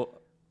לבן שלו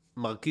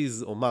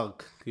מרקיז או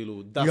מרק,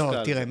 כאילו דווקא...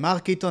 לא, תראה,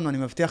 מרק איתון, אני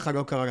מבטיח לך,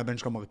 לא קרא לבן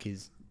שלו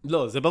מרקיז.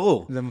 לא, זה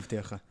ברור. זה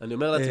מבטיח לך. אני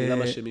אומר לעצמי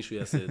למה שמישהו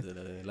יעשה את זה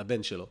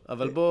לבן שלו.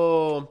 אבל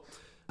בוא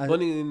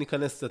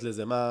ניכנס קצת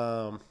לזה,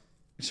 מה...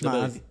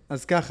 שמע,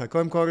 אז ככה,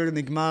 קודם כל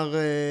נגמר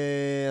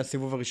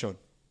הסיבוב הראשון.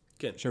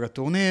 כן. של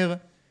הטורניר.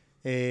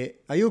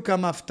 היו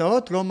כמה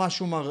הפתעות, לא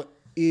משהו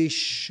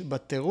מרעיש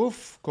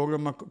בטירוף, כל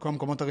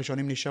המקומות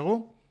הראשונים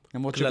נשארו.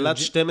 כללת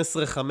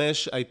 12-5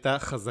 הייתה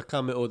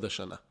חזקה מאוד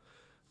השנה.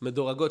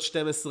 מדורגות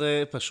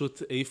 12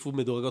 פשוט העיפו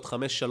מדורגות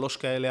 5, 3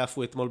 כאלה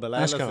עפו אתמול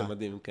בלילה, זה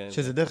מדהים, כן.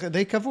 שזה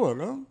די קבוע,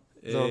 לא?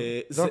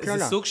 זה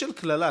סוג של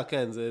כללה,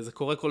 כן, זה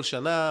קורה כל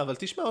שנה, אבל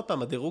תשמע עוד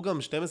פעם, הדירוג גם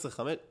 12-5,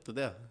 אתה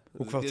יודע,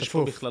 יש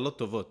פה מכללות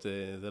טובות,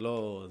 זה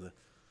לא...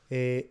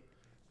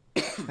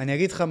 אני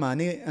אגיד לך מה,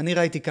 אני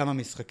ראיתי כמה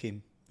משחקים.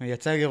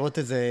 יצא לי לראות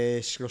איזה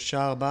 3-4,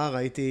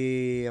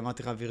 ראיתי,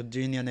 אמרתי לך,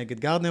 וירג'יניה נגד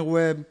גארדנר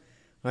ווב,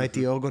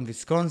 ראיתי אורגון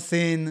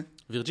ויסקונסין.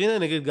 וירג'יניה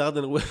נגד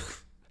גארדן וויל.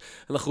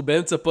 אנחנו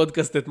באמצע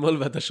פודקאסט אתמול,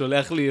 ואתה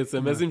שולח לי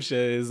אס-אמסים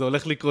שזה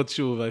הולך לקרות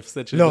שוב,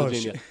 ההפסד של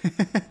וירג'יניה.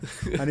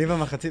 אני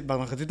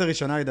במחצית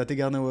הראשונה, לדעתי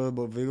גארדן וויל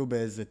הובילו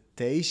באיזה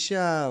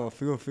 9, או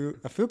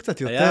אפילו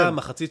קצת יותר. היה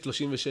מחצית 36-30,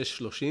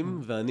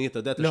 ואני, אתה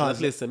יודע, אתה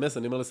שולח לי אס-אמס,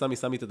 אני אומר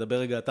לסמי, תדבר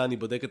רגע אתה, אני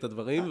בודק את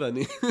הדברים,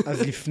 ואני...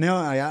 אז לפני,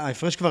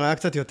 ההפרש כבר היה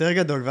קצת יותר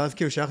גדול, ואז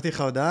כאילו שלחתי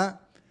לך הודעה,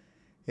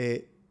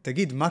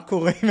 תגיד, מה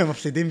קורה אם הם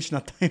מפסידים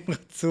שנתיים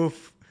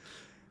רצוף?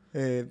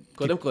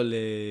 קודם כל,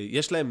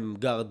 יש להם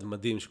גארד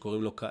מדהים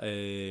שקוראים לו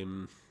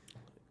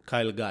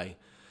קייל גיא,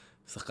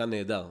 שחקן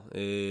נהדר,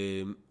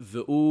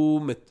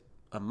 והוא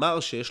אמר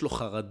שיש לו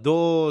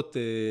חרדות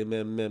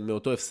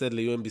מאותו הפסד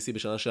ל-UMBC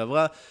בשנה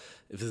שעברה,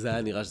 וזה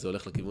היה נראה שזה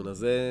הולך לכיוון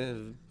הזה.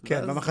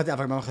 כן,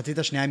 אבל במחצית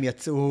השנייה הם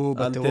יצאו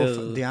בטירוף,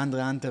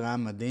 דיאנדרה אנטר היה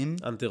מדהים.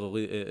 אנטר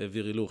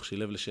העביר הילוך,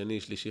 שילב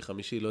לשני, שלישי,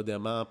 חמישי, לא יודע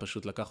מה,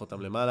 פשוט לקח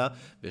אותם למעלה,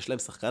 ויש להם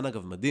שחקן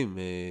אגב מדהים,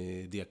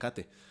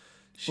 דיאקטה.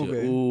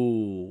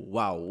 שהוא,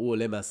 וואו, הוא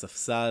עולה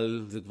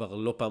מהספסל, זה כבר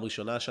לא פעם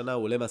ראשונה השנה,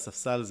 הוא עולה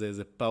מהספסל, זה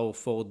איזה פאור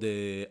פורד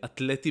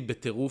אתלטי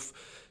בטירוף,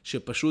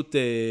 שפשוט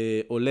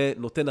עולה,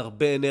 נותן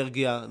הרבה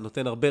אנרגיה,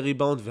 נותן הרבה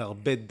ריבאונד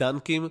והרבה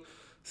דנקים,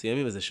 סיים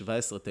עם איזה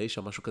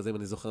 17-9, משהו כזה, אם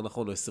אני זוכר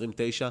נכון, או 20-9,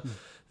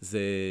 זה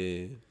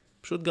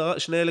פשוט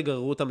שני אלה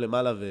גררו אותם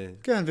למעלה ו...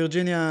 כן,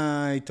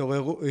 וירג'יניה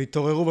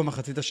התעוררו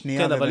במחצית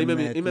השנייה. כן, אבל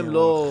אם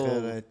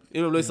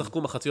הם לא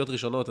ישחקו מחציות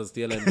ראשונות, אז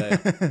תהיה להם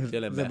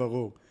בעיה. זה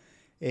ברור.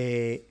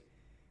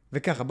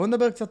 וככה, בואו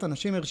נדבר קצת,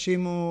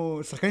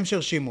 שחקנים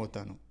שהרשימו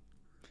אותנו.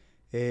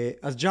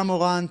 אז ג'ה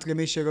מורנט,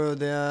 למי שלא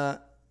יודע,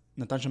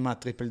 נתן שם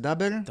טריפל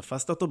דאבל.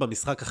 תפסת אותו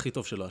במשחק הכי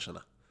טוב שלו השנה.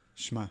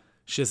 שמה.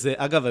 שזה,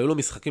 אגב, היו לו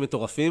משחקים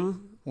מטורפים.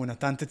 הוא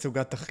נתן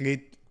תצוגת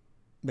תכלית,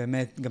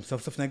 באמת, גם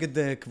סוף סוף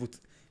נגד קבוצה.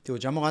 תראו,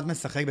 ג'ה מורנט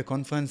משחק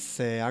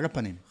בקונפרנס על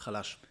הפנים.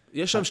 חלש.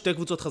 יש שם שתי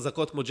קבוצות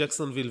חזקות כמו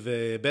ג'קסונוויל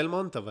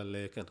ובלמונט, אבל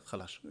כן,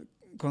 חלש.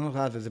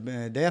 וזה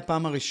די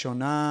הפעם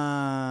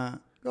הראשונה,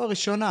 לא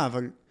הראשונה,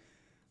 אבל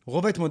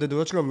רוב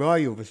ההתמודדויות שלו לא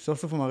היו, וסוף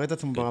סוף הוא מראה את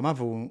עצמו ברמה,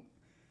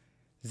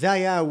 זה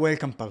היה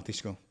ה-welcome party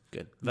שלו.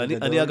 כן,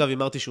 ואני אגב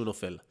אמרתי שהוא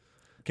נופל.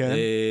 כן.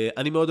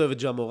 אני מאוד אוהב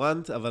את ג'ה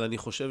מורנט, אבל אני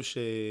חושב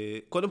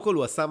שקודם כל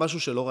הוא עשה משהו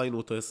שלא ראינו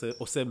אותו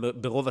עושה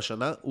ברוב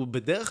השנה, הוא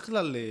בדרך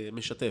כלל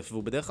משתף,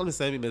 והוא בדרך כלל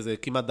מסיים עם איזה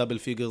כמעט דאבל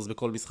פיגרס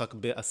בכל משחק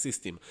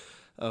באסיסטים,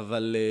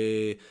 אבל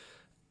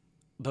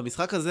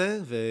במשחק הזה,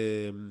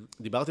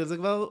 ודיברתי על זה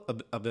כבר,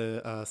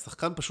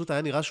 השחקן פשוט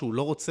היה נראה שהוא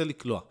לא רוצה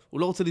לקלוע, הוא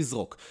לא רוצה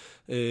לזרוק.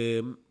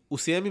 הוא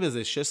סיים עם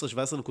איזה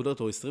 16-17 נקודות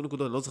או 20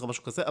 נקודות, אני לא זוכר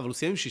משהו כזה, אבל הוא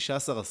סיים עם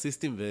 16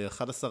 אסיסטים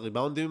ו-11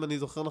 ריבאונדים, אם אני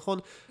זוכר נכון,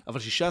 אבל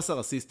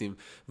 16 אסיסטים,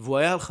 והוא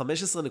היה על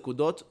 15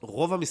 נקודות,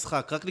 רוב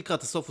המשחק, רק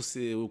לקראת הסוף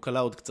הוא קלה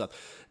עוד קצת.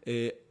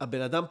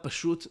 הבן אדם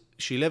פשוט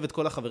שילב את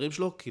כל החברים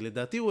שלו, כי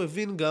לדעתי הוא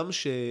הבין גם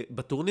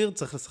שבטורניר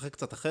צריך לשחק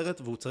קצת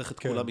אחרת, והוא צריך את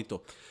כולם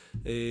איתו.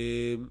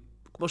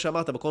 כמו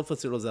שאמרת,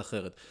 בקונפרנס שלו זה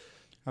אחרת.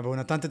 אבל הוא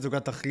נתן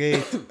תצוגת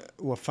תכלית,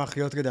 הוא הפך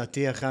להיות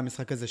לדעתי אחרי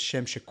המשחק הזה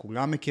שם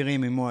שכולם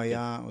מכירים, אם הוא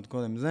היה עוד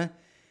קודם זה.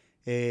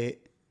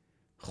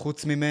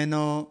 חוץ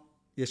ממנו,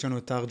 יש לנו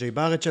את ארג'יי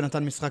בארט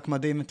שנתן משחק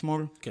מדהים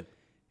אתמול. כן.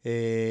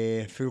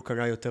 אפילו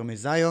קרה יותר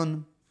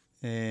מזיון.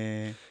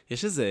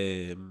 יש איזה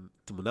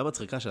תמונה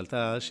מצחיקה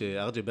שעלתה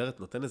שארג'יי בארט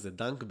נותן איזה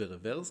דנק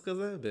ברוורס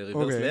כזה,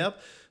 ברוורס לייאפ,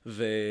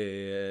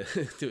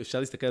 ואפשר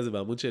להסתכל על זה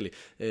בעמוד שלי.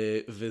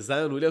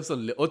 וזיון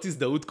וויליאמסון לאות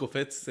הזדהות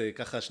קופץ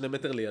ככה 2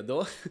 מטר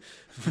לידו,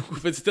 והוא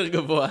קופץ יותר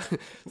גבוה,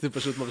 זה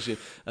פשוט מרשים.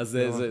 אז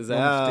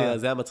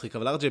זה היה מצחיק,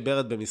 אבל ארג'יי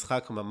בארט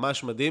במשחק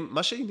ממש מדהים.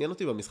 מה שעניין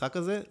אותי במשחק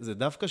הזה, זה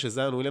דווקא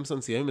שזיון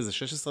וויליאמסון סיים עם איזה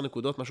 16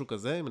 נקודות, משהו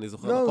כזה, אם אני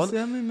זוכר נכון. לא, הוא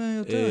סיים עם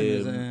יותר,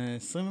 איזה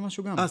 20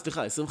 ומשהו גם.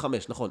 סליחה,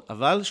 25, נכון,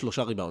 אבל 3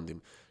 ריבאונדים,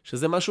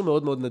 שזה משהו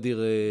מאוד מאוד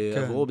נדיר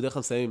עבורו, בדרך כלל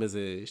מסיים עם איזה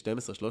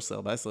 12, 13,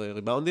 14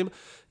 ריבאונדים,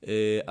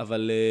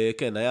 אבל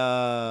כן,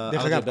 היה...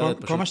 דרך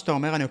אגב, כל מה שאתה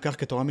אומר אני לוקח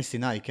כתורה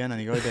מסיני, כן?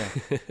 אני לא יודע.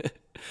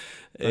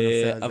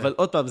 אבל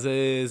עוד פעם,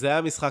 זה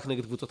היה משחק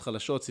נגד קבוצות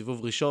חלשות,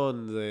 סיבוב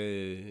ראשון, זה...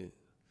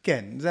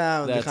 כן, זה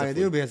היה בכלל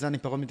ידיעו, בגלל זה אני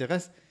פחות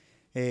מתייחס.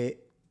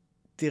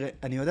 תראה,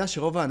 אני יודע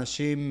שרוב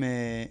האנשים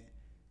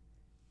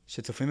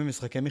שצופים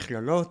במשחקי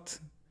מכללות,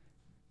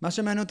 מה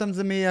שמעניין אותם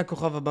זה מי יהיה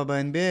הכוכב הבא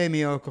ב-NBA, מי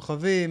יהיו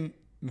הכוכבים,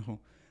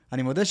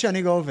 אני מודה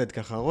שאני לא עובד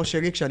ככה. הראש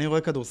שלי, כשאני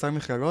רואה כדורסל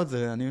מכללות,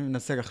 אני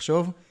מנסה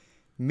לחשוב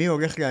מי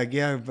הולך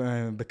להגיע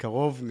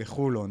בקרוב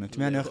לחולון. את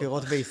מי אני הולך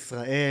לראות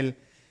בישראל,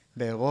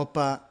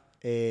 באירופה.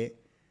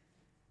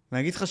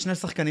 ואני אגיד לך 2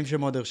 שחקנים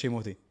שמאוד הרשימו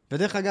אותי.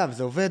 ודרך אגב,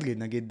 זה עובד לי.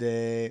 נגיד,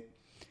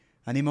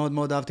 אני מאוד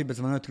מאוד אהבתי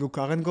בזמנו את לוק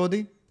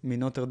ארנגודי,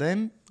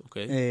 מנוטרדם,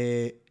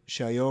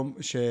 שהיו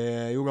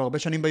לו הרבה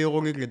שנים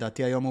ביורוליג,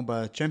 לדעתי היום הוא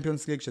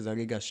בצ'מפיונס ליג, שזה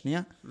הליגה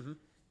השנייה,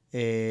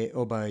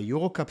 או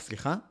ביורוקאפ,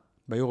 סליחה.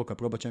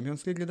 ביורוקאפ, לא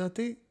בצ'מפיונס ליג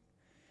לדעתי,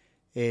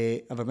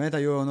 אבל באמת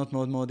היו עונות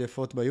מאוד מאוד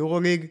יפות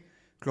ביורוליג,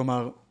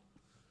 כלומר,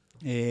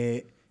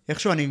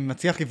 איכשהו אני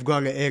מצליח לפגוע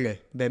לאלה,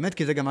 באמת,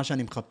 כי זה גם מה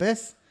שאני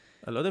מחפש.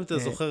 אני לא יודע אם אתה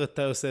זוכר את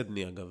טיוס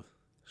אדני, אגב,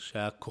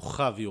 שהיה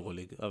כוכב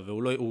יורוליג,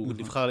 והוא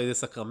נבחר על ידי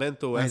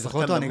סקרמנטו, אני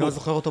זוכר אותו, אני לא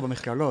זוכר אותו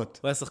במכללות.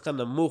 הוא היה שחקן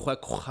נמוך, הוא היה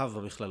כוכב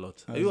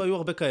במכללות. היו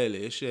הרבה כאלה,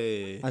 יש...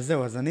 אז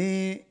זהו, אז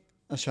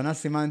השנה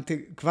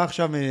סימנתי, כבר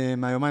עכשיו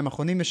מהיומיים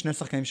האחרונים, יש שני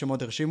שחקנים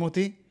שמאוד הרשימו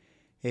אותי,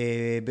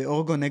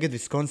 באורגון נגד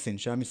ויסקונסין,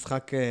 שהיה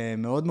משחק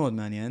מאוד מאוד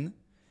מעניין.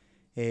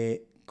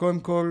 קודם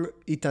כל,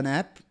 איתן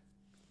אפ,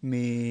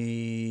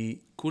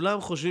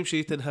 כולם חושבים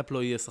שאיתן אפ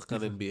לא יהיה שחקן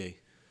NBA.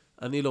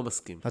 אני לא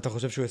מסכים. אתה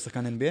חושב שהוא יהיה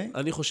שחקן NBA?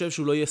 אני חושב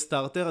שהוא לא יהיה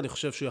סטארטר, אני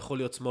חושב שהוא יכול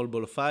להיות small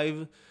ball 5.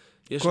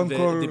 קודם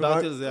כל,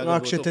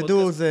 רק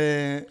שתדעו,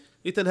 זה...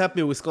 איתן אפ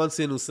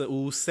מוויסקונסין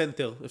הוא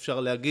סנטר, אפשר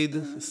להגיד,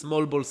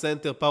 small ball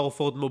סנטר, power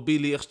forward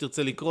מובילי, איך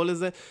שתרצה לקרוא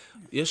לזה.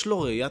 יש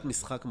לו ראיית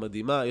משחק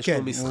מדהימה, יש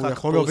לו משחק פוסט. כן, הוא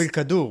יכול להוביל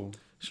כדור.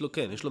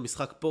 כן, יש לו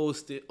משחק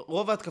פוסט.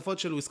 רוב ההתקפות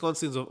של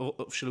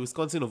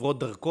וויסקונסין עוברות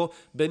דרכו,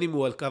 בין אם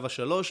הוא על קו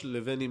השלוש,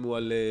 לבין אם הוא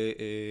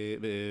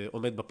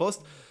עומד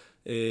בפוסט.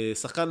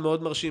 שחקן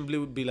מאוד מרשים,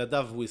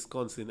 בלעדיו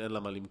וויסקונסין, אין לה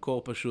מה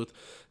למכור פשוט,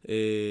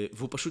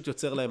 והוא פשוט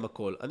יוצר להם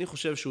הכל. אני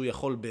חושב שהוא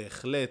יכול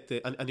בהחלט,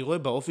 אני רואה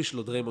באופי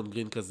שלו דריימונד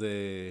גרין כזה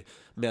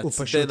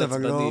מעצבן,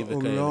 עצבני וכאלה.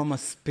 הוא לא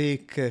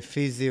מספיק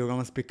פיזי, הוא לא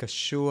מספיק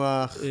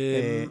קשוח.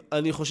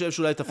 אני חושב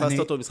שאולי תפסת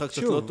אותו במשחק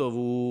קצת לא טוב,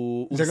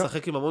 הוא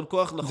משחק עם המון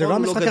כוח, נכון, זה לא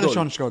המשחק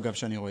הראשון שלו אגב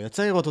שאני רואה,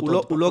 יצא לראות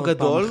אותו הוא לא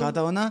גדול.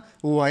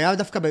 הוא היה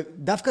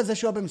דווקא זה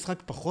שהוא היה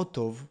במשחק פחות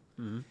טוב,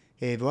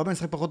 והוא היה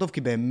במשחק פחות טוב,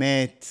 כי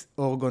באמת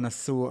אורגון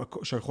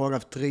שלחו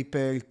עליו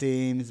טריפל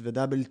טימס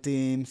ודאבל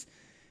טימס,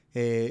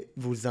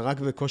 והוא זרק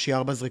בקושי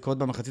 4 זריקות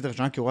במחצית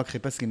הראשונה, כי הוא רק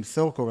חיפש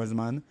למסור כל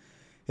הזמן,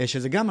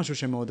 שזה גם משהו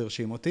שמאוד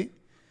הרשים אותי.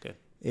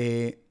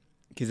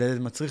 כי זה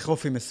מצריך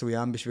אופי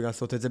מסוים בשביל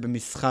לעשות את זה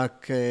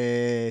במשחק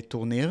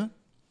טורניר,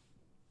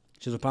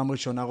 שזו פעם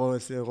ראשונה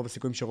רוב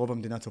הסיכויים שרוב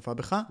המדינה צופה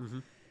בך.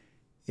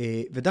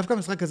 ודווקא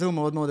המשחק הזה הוא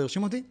מאוד מאוד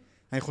הרשים אותי.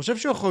 אני חושב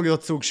שהוא יכול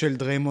להיות סוג של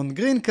דריימונד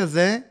גרין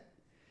כזה,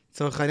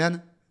 צורך העניין,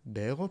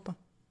 באירופה.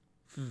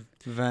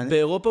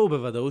 באירופה הוא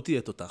בוודאות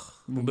יהיה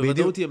תותח. הוא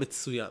בוודאות יהיה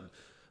מצוין.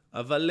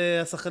 אבל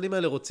השחקנים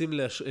האלה רוצים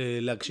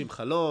להגשים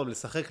חלום,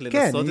 לשחק,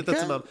 לנסות את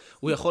עצמם.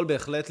 הוא יכול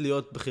בהחלט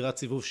להיות בחירת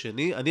סיבוב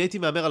שני. אני הייתי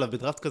מאמר עליו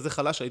בדראפט כזה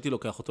חלש, הייתי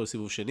לוקח אותו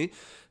לסיבוב שני.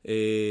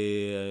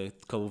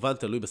 כמובן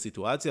תלוי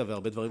בסיטואציה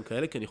והרבה דברים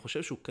כאלה, כי אני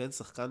חושב שהוא כן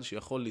שחקן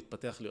שיכול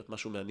להתפתח להיות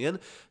משהו מעניין,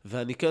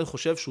 ואני כן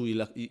חושב שהוא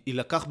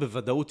ילקח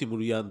בוודאות אם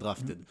הוא יהיה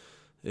אנדרפטד.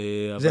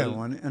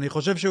 זהו, אני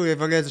חושב שהוא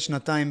יבלה איזה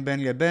שנתיים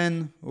בין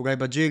לבין, אולי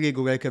בג'י-ליג,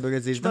 אולי יקבל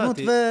איזו הזדמנות,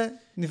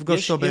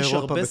 ונפגוש אותו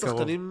באירופה בקרוב. יש הרבה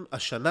שחקנים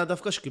השנה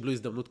דווקא שקיבלו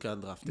הזדמנות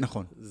כאנדרפטד.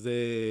 נכון. זה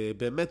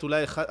באמת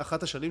אולי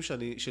אחת השנים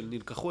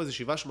שנלקחו איזה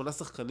 7-8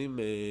 שחקנים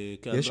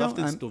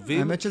כאנדרפטד טובים.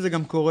 האמת שזה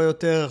גם קורה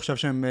יותר, עכשיו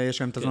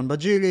שיש להם את הזמן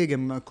בג'י-ליג,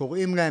 הם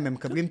קוראים להם, הם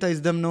מקבלים את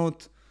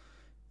ההזדמנות,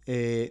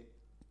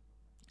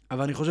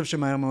 אבל אני חושב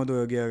שמהר מאוד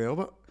הוא יגיע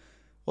לאירופה.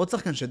 עוד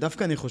שחקן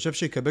שדווקא אני חושב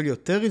שיקבל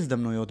יותר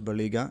הזדמנויות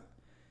בליגה,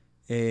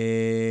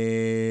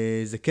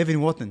 זה קווין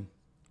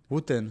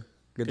ווטן,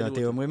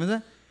 לדעתי אומרים את זה,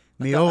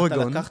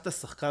 מאורגון. אתה לקחת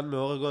שחקן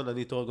מאורגון,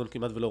 אני את אורגון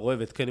כמעט ולא רואה,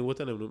 ואת קווין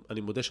ווטן,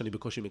 אני מודה שאני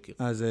בקושי מכיר.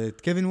 אז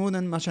את קווין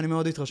ווטן, מה שאני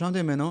מאוד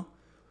התרשמתי ממנו,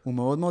 הוא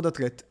מאוד מאוד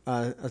אטלט.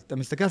 אתה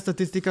מסתכל על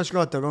הסטטיסטיקה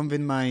שלו, אתה לא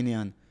מבין מה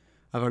העניין.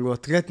 אבל הוא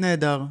אטלט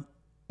נהדר,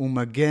 הוא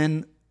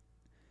מגן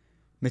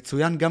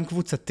מצוין, גם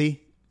קבוצתי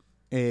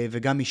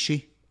וגם אישי.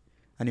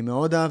 אני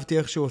מאוד אהבתי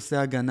איך שהוא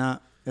עושה הגנה,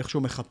 איך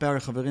שהוא מחפה על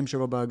החברים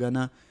שלו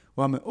בהגנה,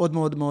 הוא היה מאוד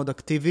מאוד מאוד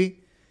אקטיבי,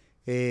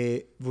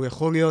 והוא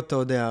יכול להיות, אתה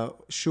יודע,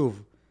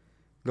 שוב,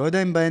 לא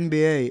יודע אם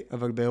ב-NBA,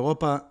 אבל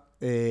באירופה,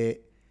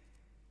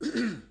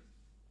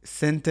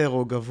 סנטר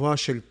או גבוה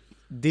של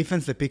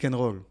דיפנס לפיק אנד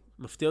רול.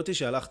 מפתיע אותי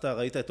שהלכת,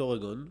 ראית את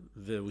אורגון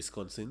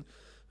וויסקונסין,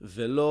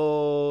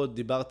 ולא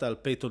דיברת על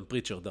פייטון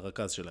פריצ'רד,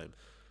 הרכז שלהם,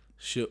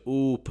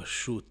 שהוא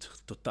פשוט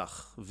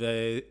תותח,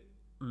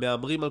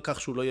 מאמרים על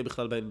כך שהוא לא יהיה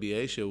בכלל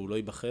ב-NBA, שהוא לא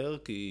ייבחר,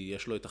 כי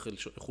יש לו את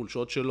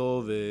החולשות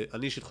שלו,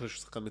 ואני אישית חושב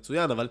שהוא שחקן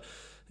מצוין, אבל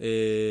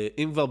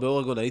אם כבר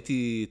באורגון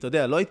הייתי, אתה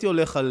יודע, לא הייתי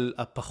הולך על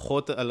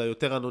הפחות, על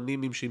היותר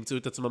אנונימיים שימצאו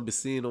את עצמם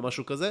בסין או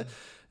משהו כזה.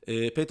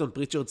 פייטון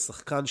פריצ'רד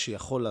שחקן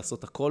שיכול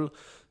לעשות הכל,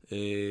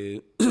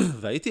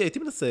 והייתי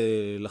מנסה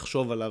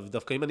לחשוב עליו,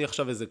 דווקא אם אני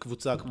עכשיו איזה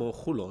קבוצה כמו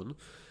חולון,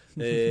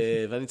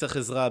 ואני צריך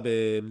עזרה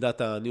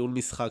בעמדת הניהול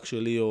משחק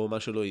שלי או מה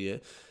שלא יהיה,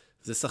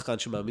 זה שחקן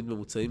שמעמיד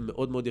ממוצעים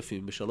מאוד מאוד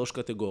יפים, בשלוש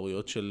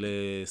קטגוריות של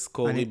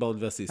סקור,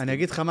 ריבאונד ואסיסט. אני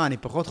אגיד לך מה, אני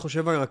פחות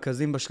חושב על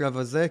רכזים בשלב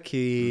הזה,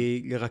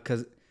 כי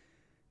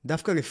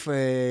דווקא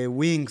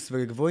לווינגס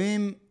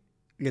ולגבוהים,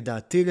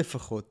 לדעתי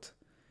לפחות,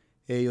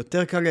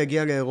 יותר קל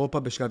להגיע לאירופה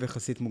בשלב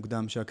יחסית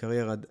מוקדם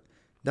שהקריירה.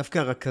 דווקא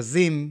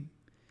הרכזים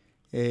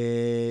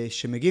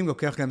שמגיעים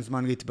לוקח להם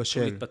זמן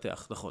להתבשל.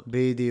 להתפתח, נכון.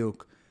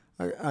 בדיוק.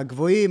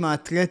 הגבוהים,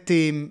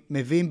 האתלטים,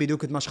 מביאים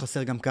בדיוק את מה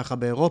שחסר גם ככה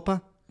באירופה,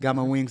 גם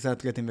הווינגס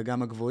האתלטים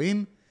וגם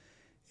הגבוהים,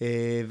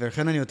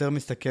 ולכן אני יותר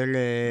מסתכל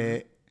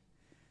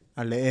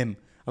עליהם.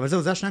 אבל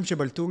זהו, זה השניים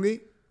שבלטו לי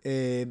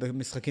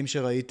במשחקים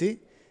שראיתי.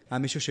 היה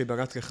מישהו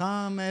שבלט לך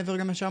מעבר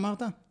למה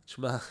שאמרת?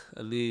 תשמע,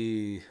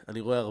 אני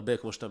רואה הרבה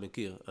כמו שאתה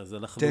מכיר, אז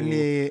אנחנו... תן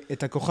לי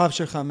את הכוכב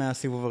שלך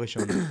מהסיבוב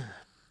הראשון.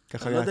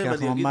 ככה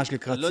אנחנו ממש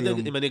לקראת סיום. אני לא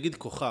יודע אם אני אגיד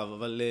כוכב,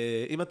 אבל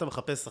אם אתה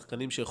מחפש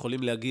שחקנים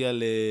שיכולים להגיע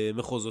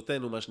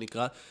למחוזותינו, מה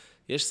שנקרא,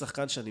 יש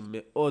שחקן שאני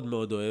מאוד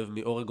מאוד אוהב,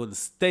 מאורגון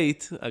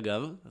סטייט,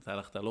 אגב, אתה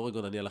הלכת על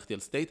אורגון, אני הלכתי על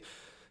סטייט,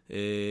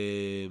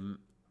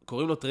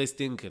 קוראים לו טרייס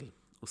טינקל.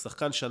 הוא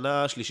שחקן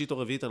שנה, שלישית או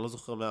רביעית, אני לא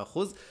זוכר 100%.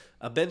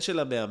 הבן של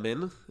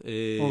המאמן.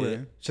 אוקיי.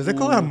 שזה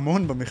קורה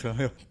המון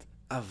במכללות.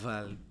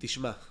 אבל,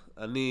 תשמע,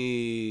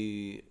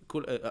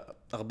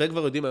 הרבה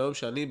כבר יודעים היום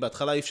שאני,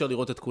 בהתחלה אי אפשר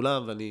לראות את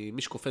כולם,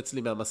 מי שקופץ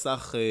לי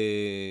מהמסך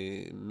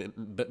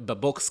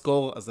בבוקס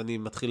סקור, אז אני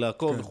מתחיל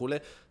לעקוב וכו'.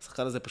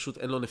 השחקן הזה פשוט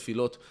אין לו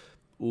נפילות.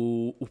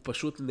 הוא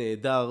פשוט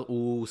נהדר,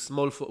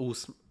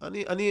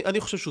 אני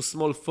חושב שהוא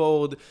small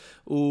forward,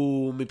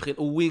 הוא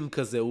ווינג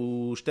כזה,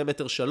 הוא 2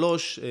 מטר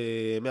 3,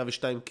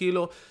 102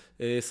 קילו,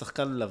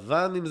 שחקן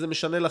לבן, אם זה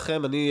משנה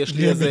לכם, יש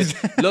לי איזה,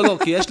 לא,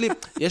 כי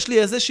יש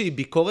לי איזושהי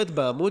ביקורת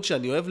בעמוד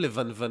שאני אוהב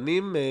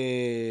לבנוונים,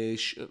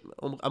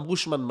 אמרו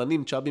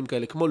שמנמנים, צ'אבים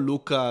כאלה, כמו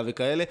לוקה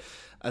וכאלה,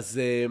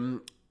 אז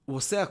הוא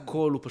עושה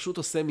הכל, הוא פשוט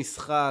עושה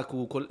משחק,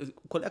 הוא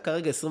קולע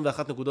כרגע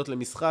 21 נקודות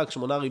למשחק,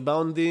 8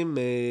 ריבאונדים,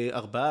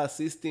 4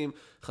 אסיסטים,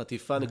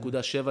 חטיפה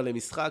נקודה 7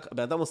 למשחק,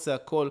 הבן אדם עושה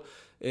הכל,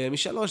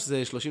 משלוש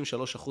זה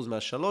 33%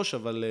 מהשלוש,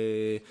 אבל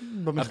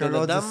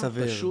במכללות זה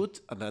סביר.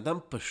 הבן אדם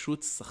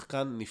פשוט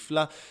שחקן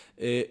נפלא,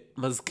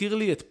 מזכיר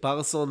לי את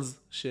פרסונס,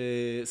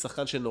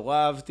 שחקן שנורא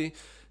אהבתי,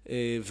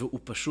 והוא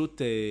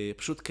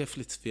פשוט כיף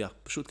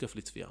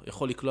לצפייה,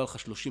 יכול לקלוע לך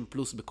 30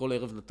 פלוס בכל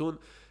ערב נתון,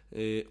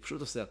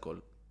 פשוט עושה הכל.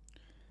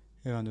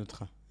 הבנתי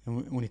אותך.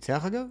 הוא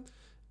ניצח אגב?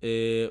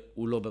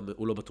 הוא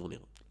לא בטורניר.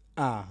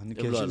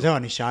 זהו,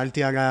 אני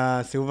שאלתי על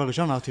הסיבוב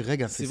הראשון, אמרתי,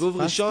 רגע, פספסתי משהו?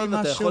 סיבוב ראשון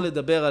אתה יכול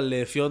לדבר על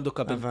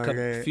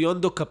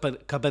פיונדו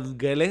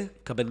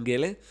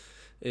קבנגלה,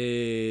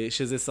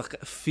 שזה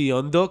שחקן,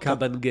 פיונדו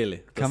קבנגלה.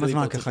 כמה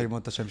זמן ככה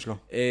ללמוד את השם שלו?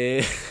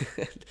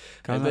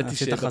 האמת היא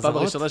שבפעם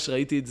הראשונה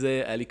שראיתי את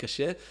זה היה לי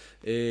קשה,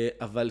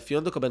 אבל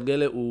פיונדו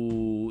קבנגלה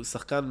הוא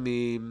שחקן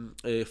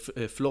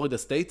מפלורידה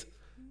סטייט,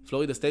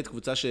 פלורידה סטייט,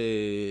 קבוצה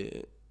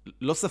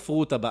שלא ספרו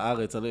אותה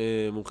בארץ,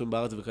 מומחים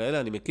בארץ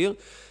וכאלה, אני מכיר.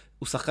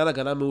 הוא שחקן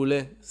הגנה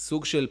מעולה,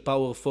 סוג של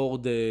פאוור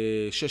פורד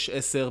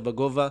 6-10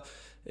 בגובה,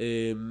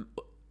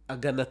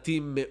 הגנתי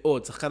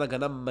מאוד, שחקן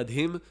הגנה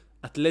מדהים,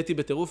 אתלטי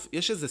בטירוף.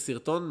 יש איזה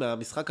סרטון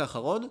מהמשחק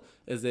האחרון,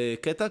 איזה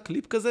קטע,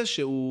 קליפ כזה,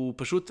 שהוא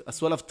פשוט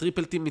עשו עליו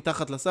טריפלטים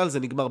מתחת לסל, זה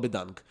נגמר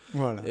בדנק.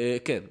 וואלה.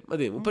 כן,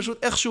 מדהים. הוא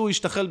פשוט איכשהו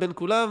השתחל בין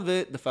כולם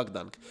ודפק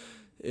דנק.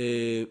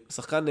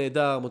 שחקן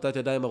נהדר, מוטת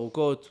ידיים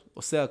ארוכות,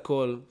 עושה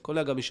הכל,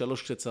 קולע גם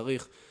משלוש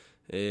כשצריך,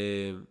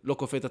 לא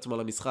קופא את עצמו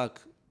למשחק.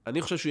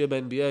 אני חושב שהוא יהיה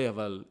ב-NBA,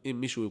 אבל אם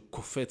מישהו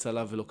קופץ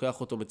עליו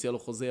ולוקח אותו, מציע לו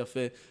חוזה יפה,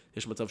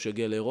 יש מצב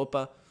שיגיע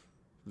לאירופה,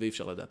 ואי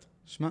אפשר לדעת.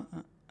 שמע,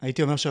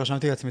 הייתי אומר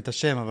שרשמתי לעצמי את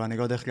השם, אבל אני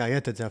לא יודע איך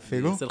להיית את זה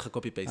אפילו. אני אעשה לך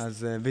קופי פייסט.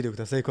 אז בדיוק,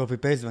 תעשה לי קופי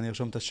פייסט ואני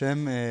ארשום את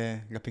השם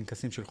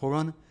לפנקסים של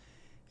חורן.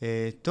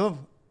 טוב,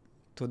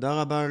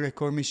 תודה רבה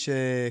לכל מי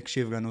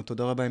שהקשיב לנו,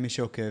 תודה רבה למי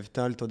שעוקב.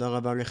 טל, תודה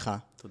רבה לך.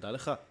 תודה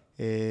לך.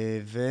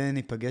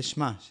 וניפגש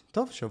מה?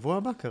 טוב, שבוע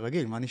הבא,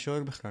 כרגיל, מה אני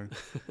שואל בכלל?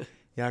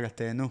 יאללה,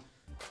 תהנו.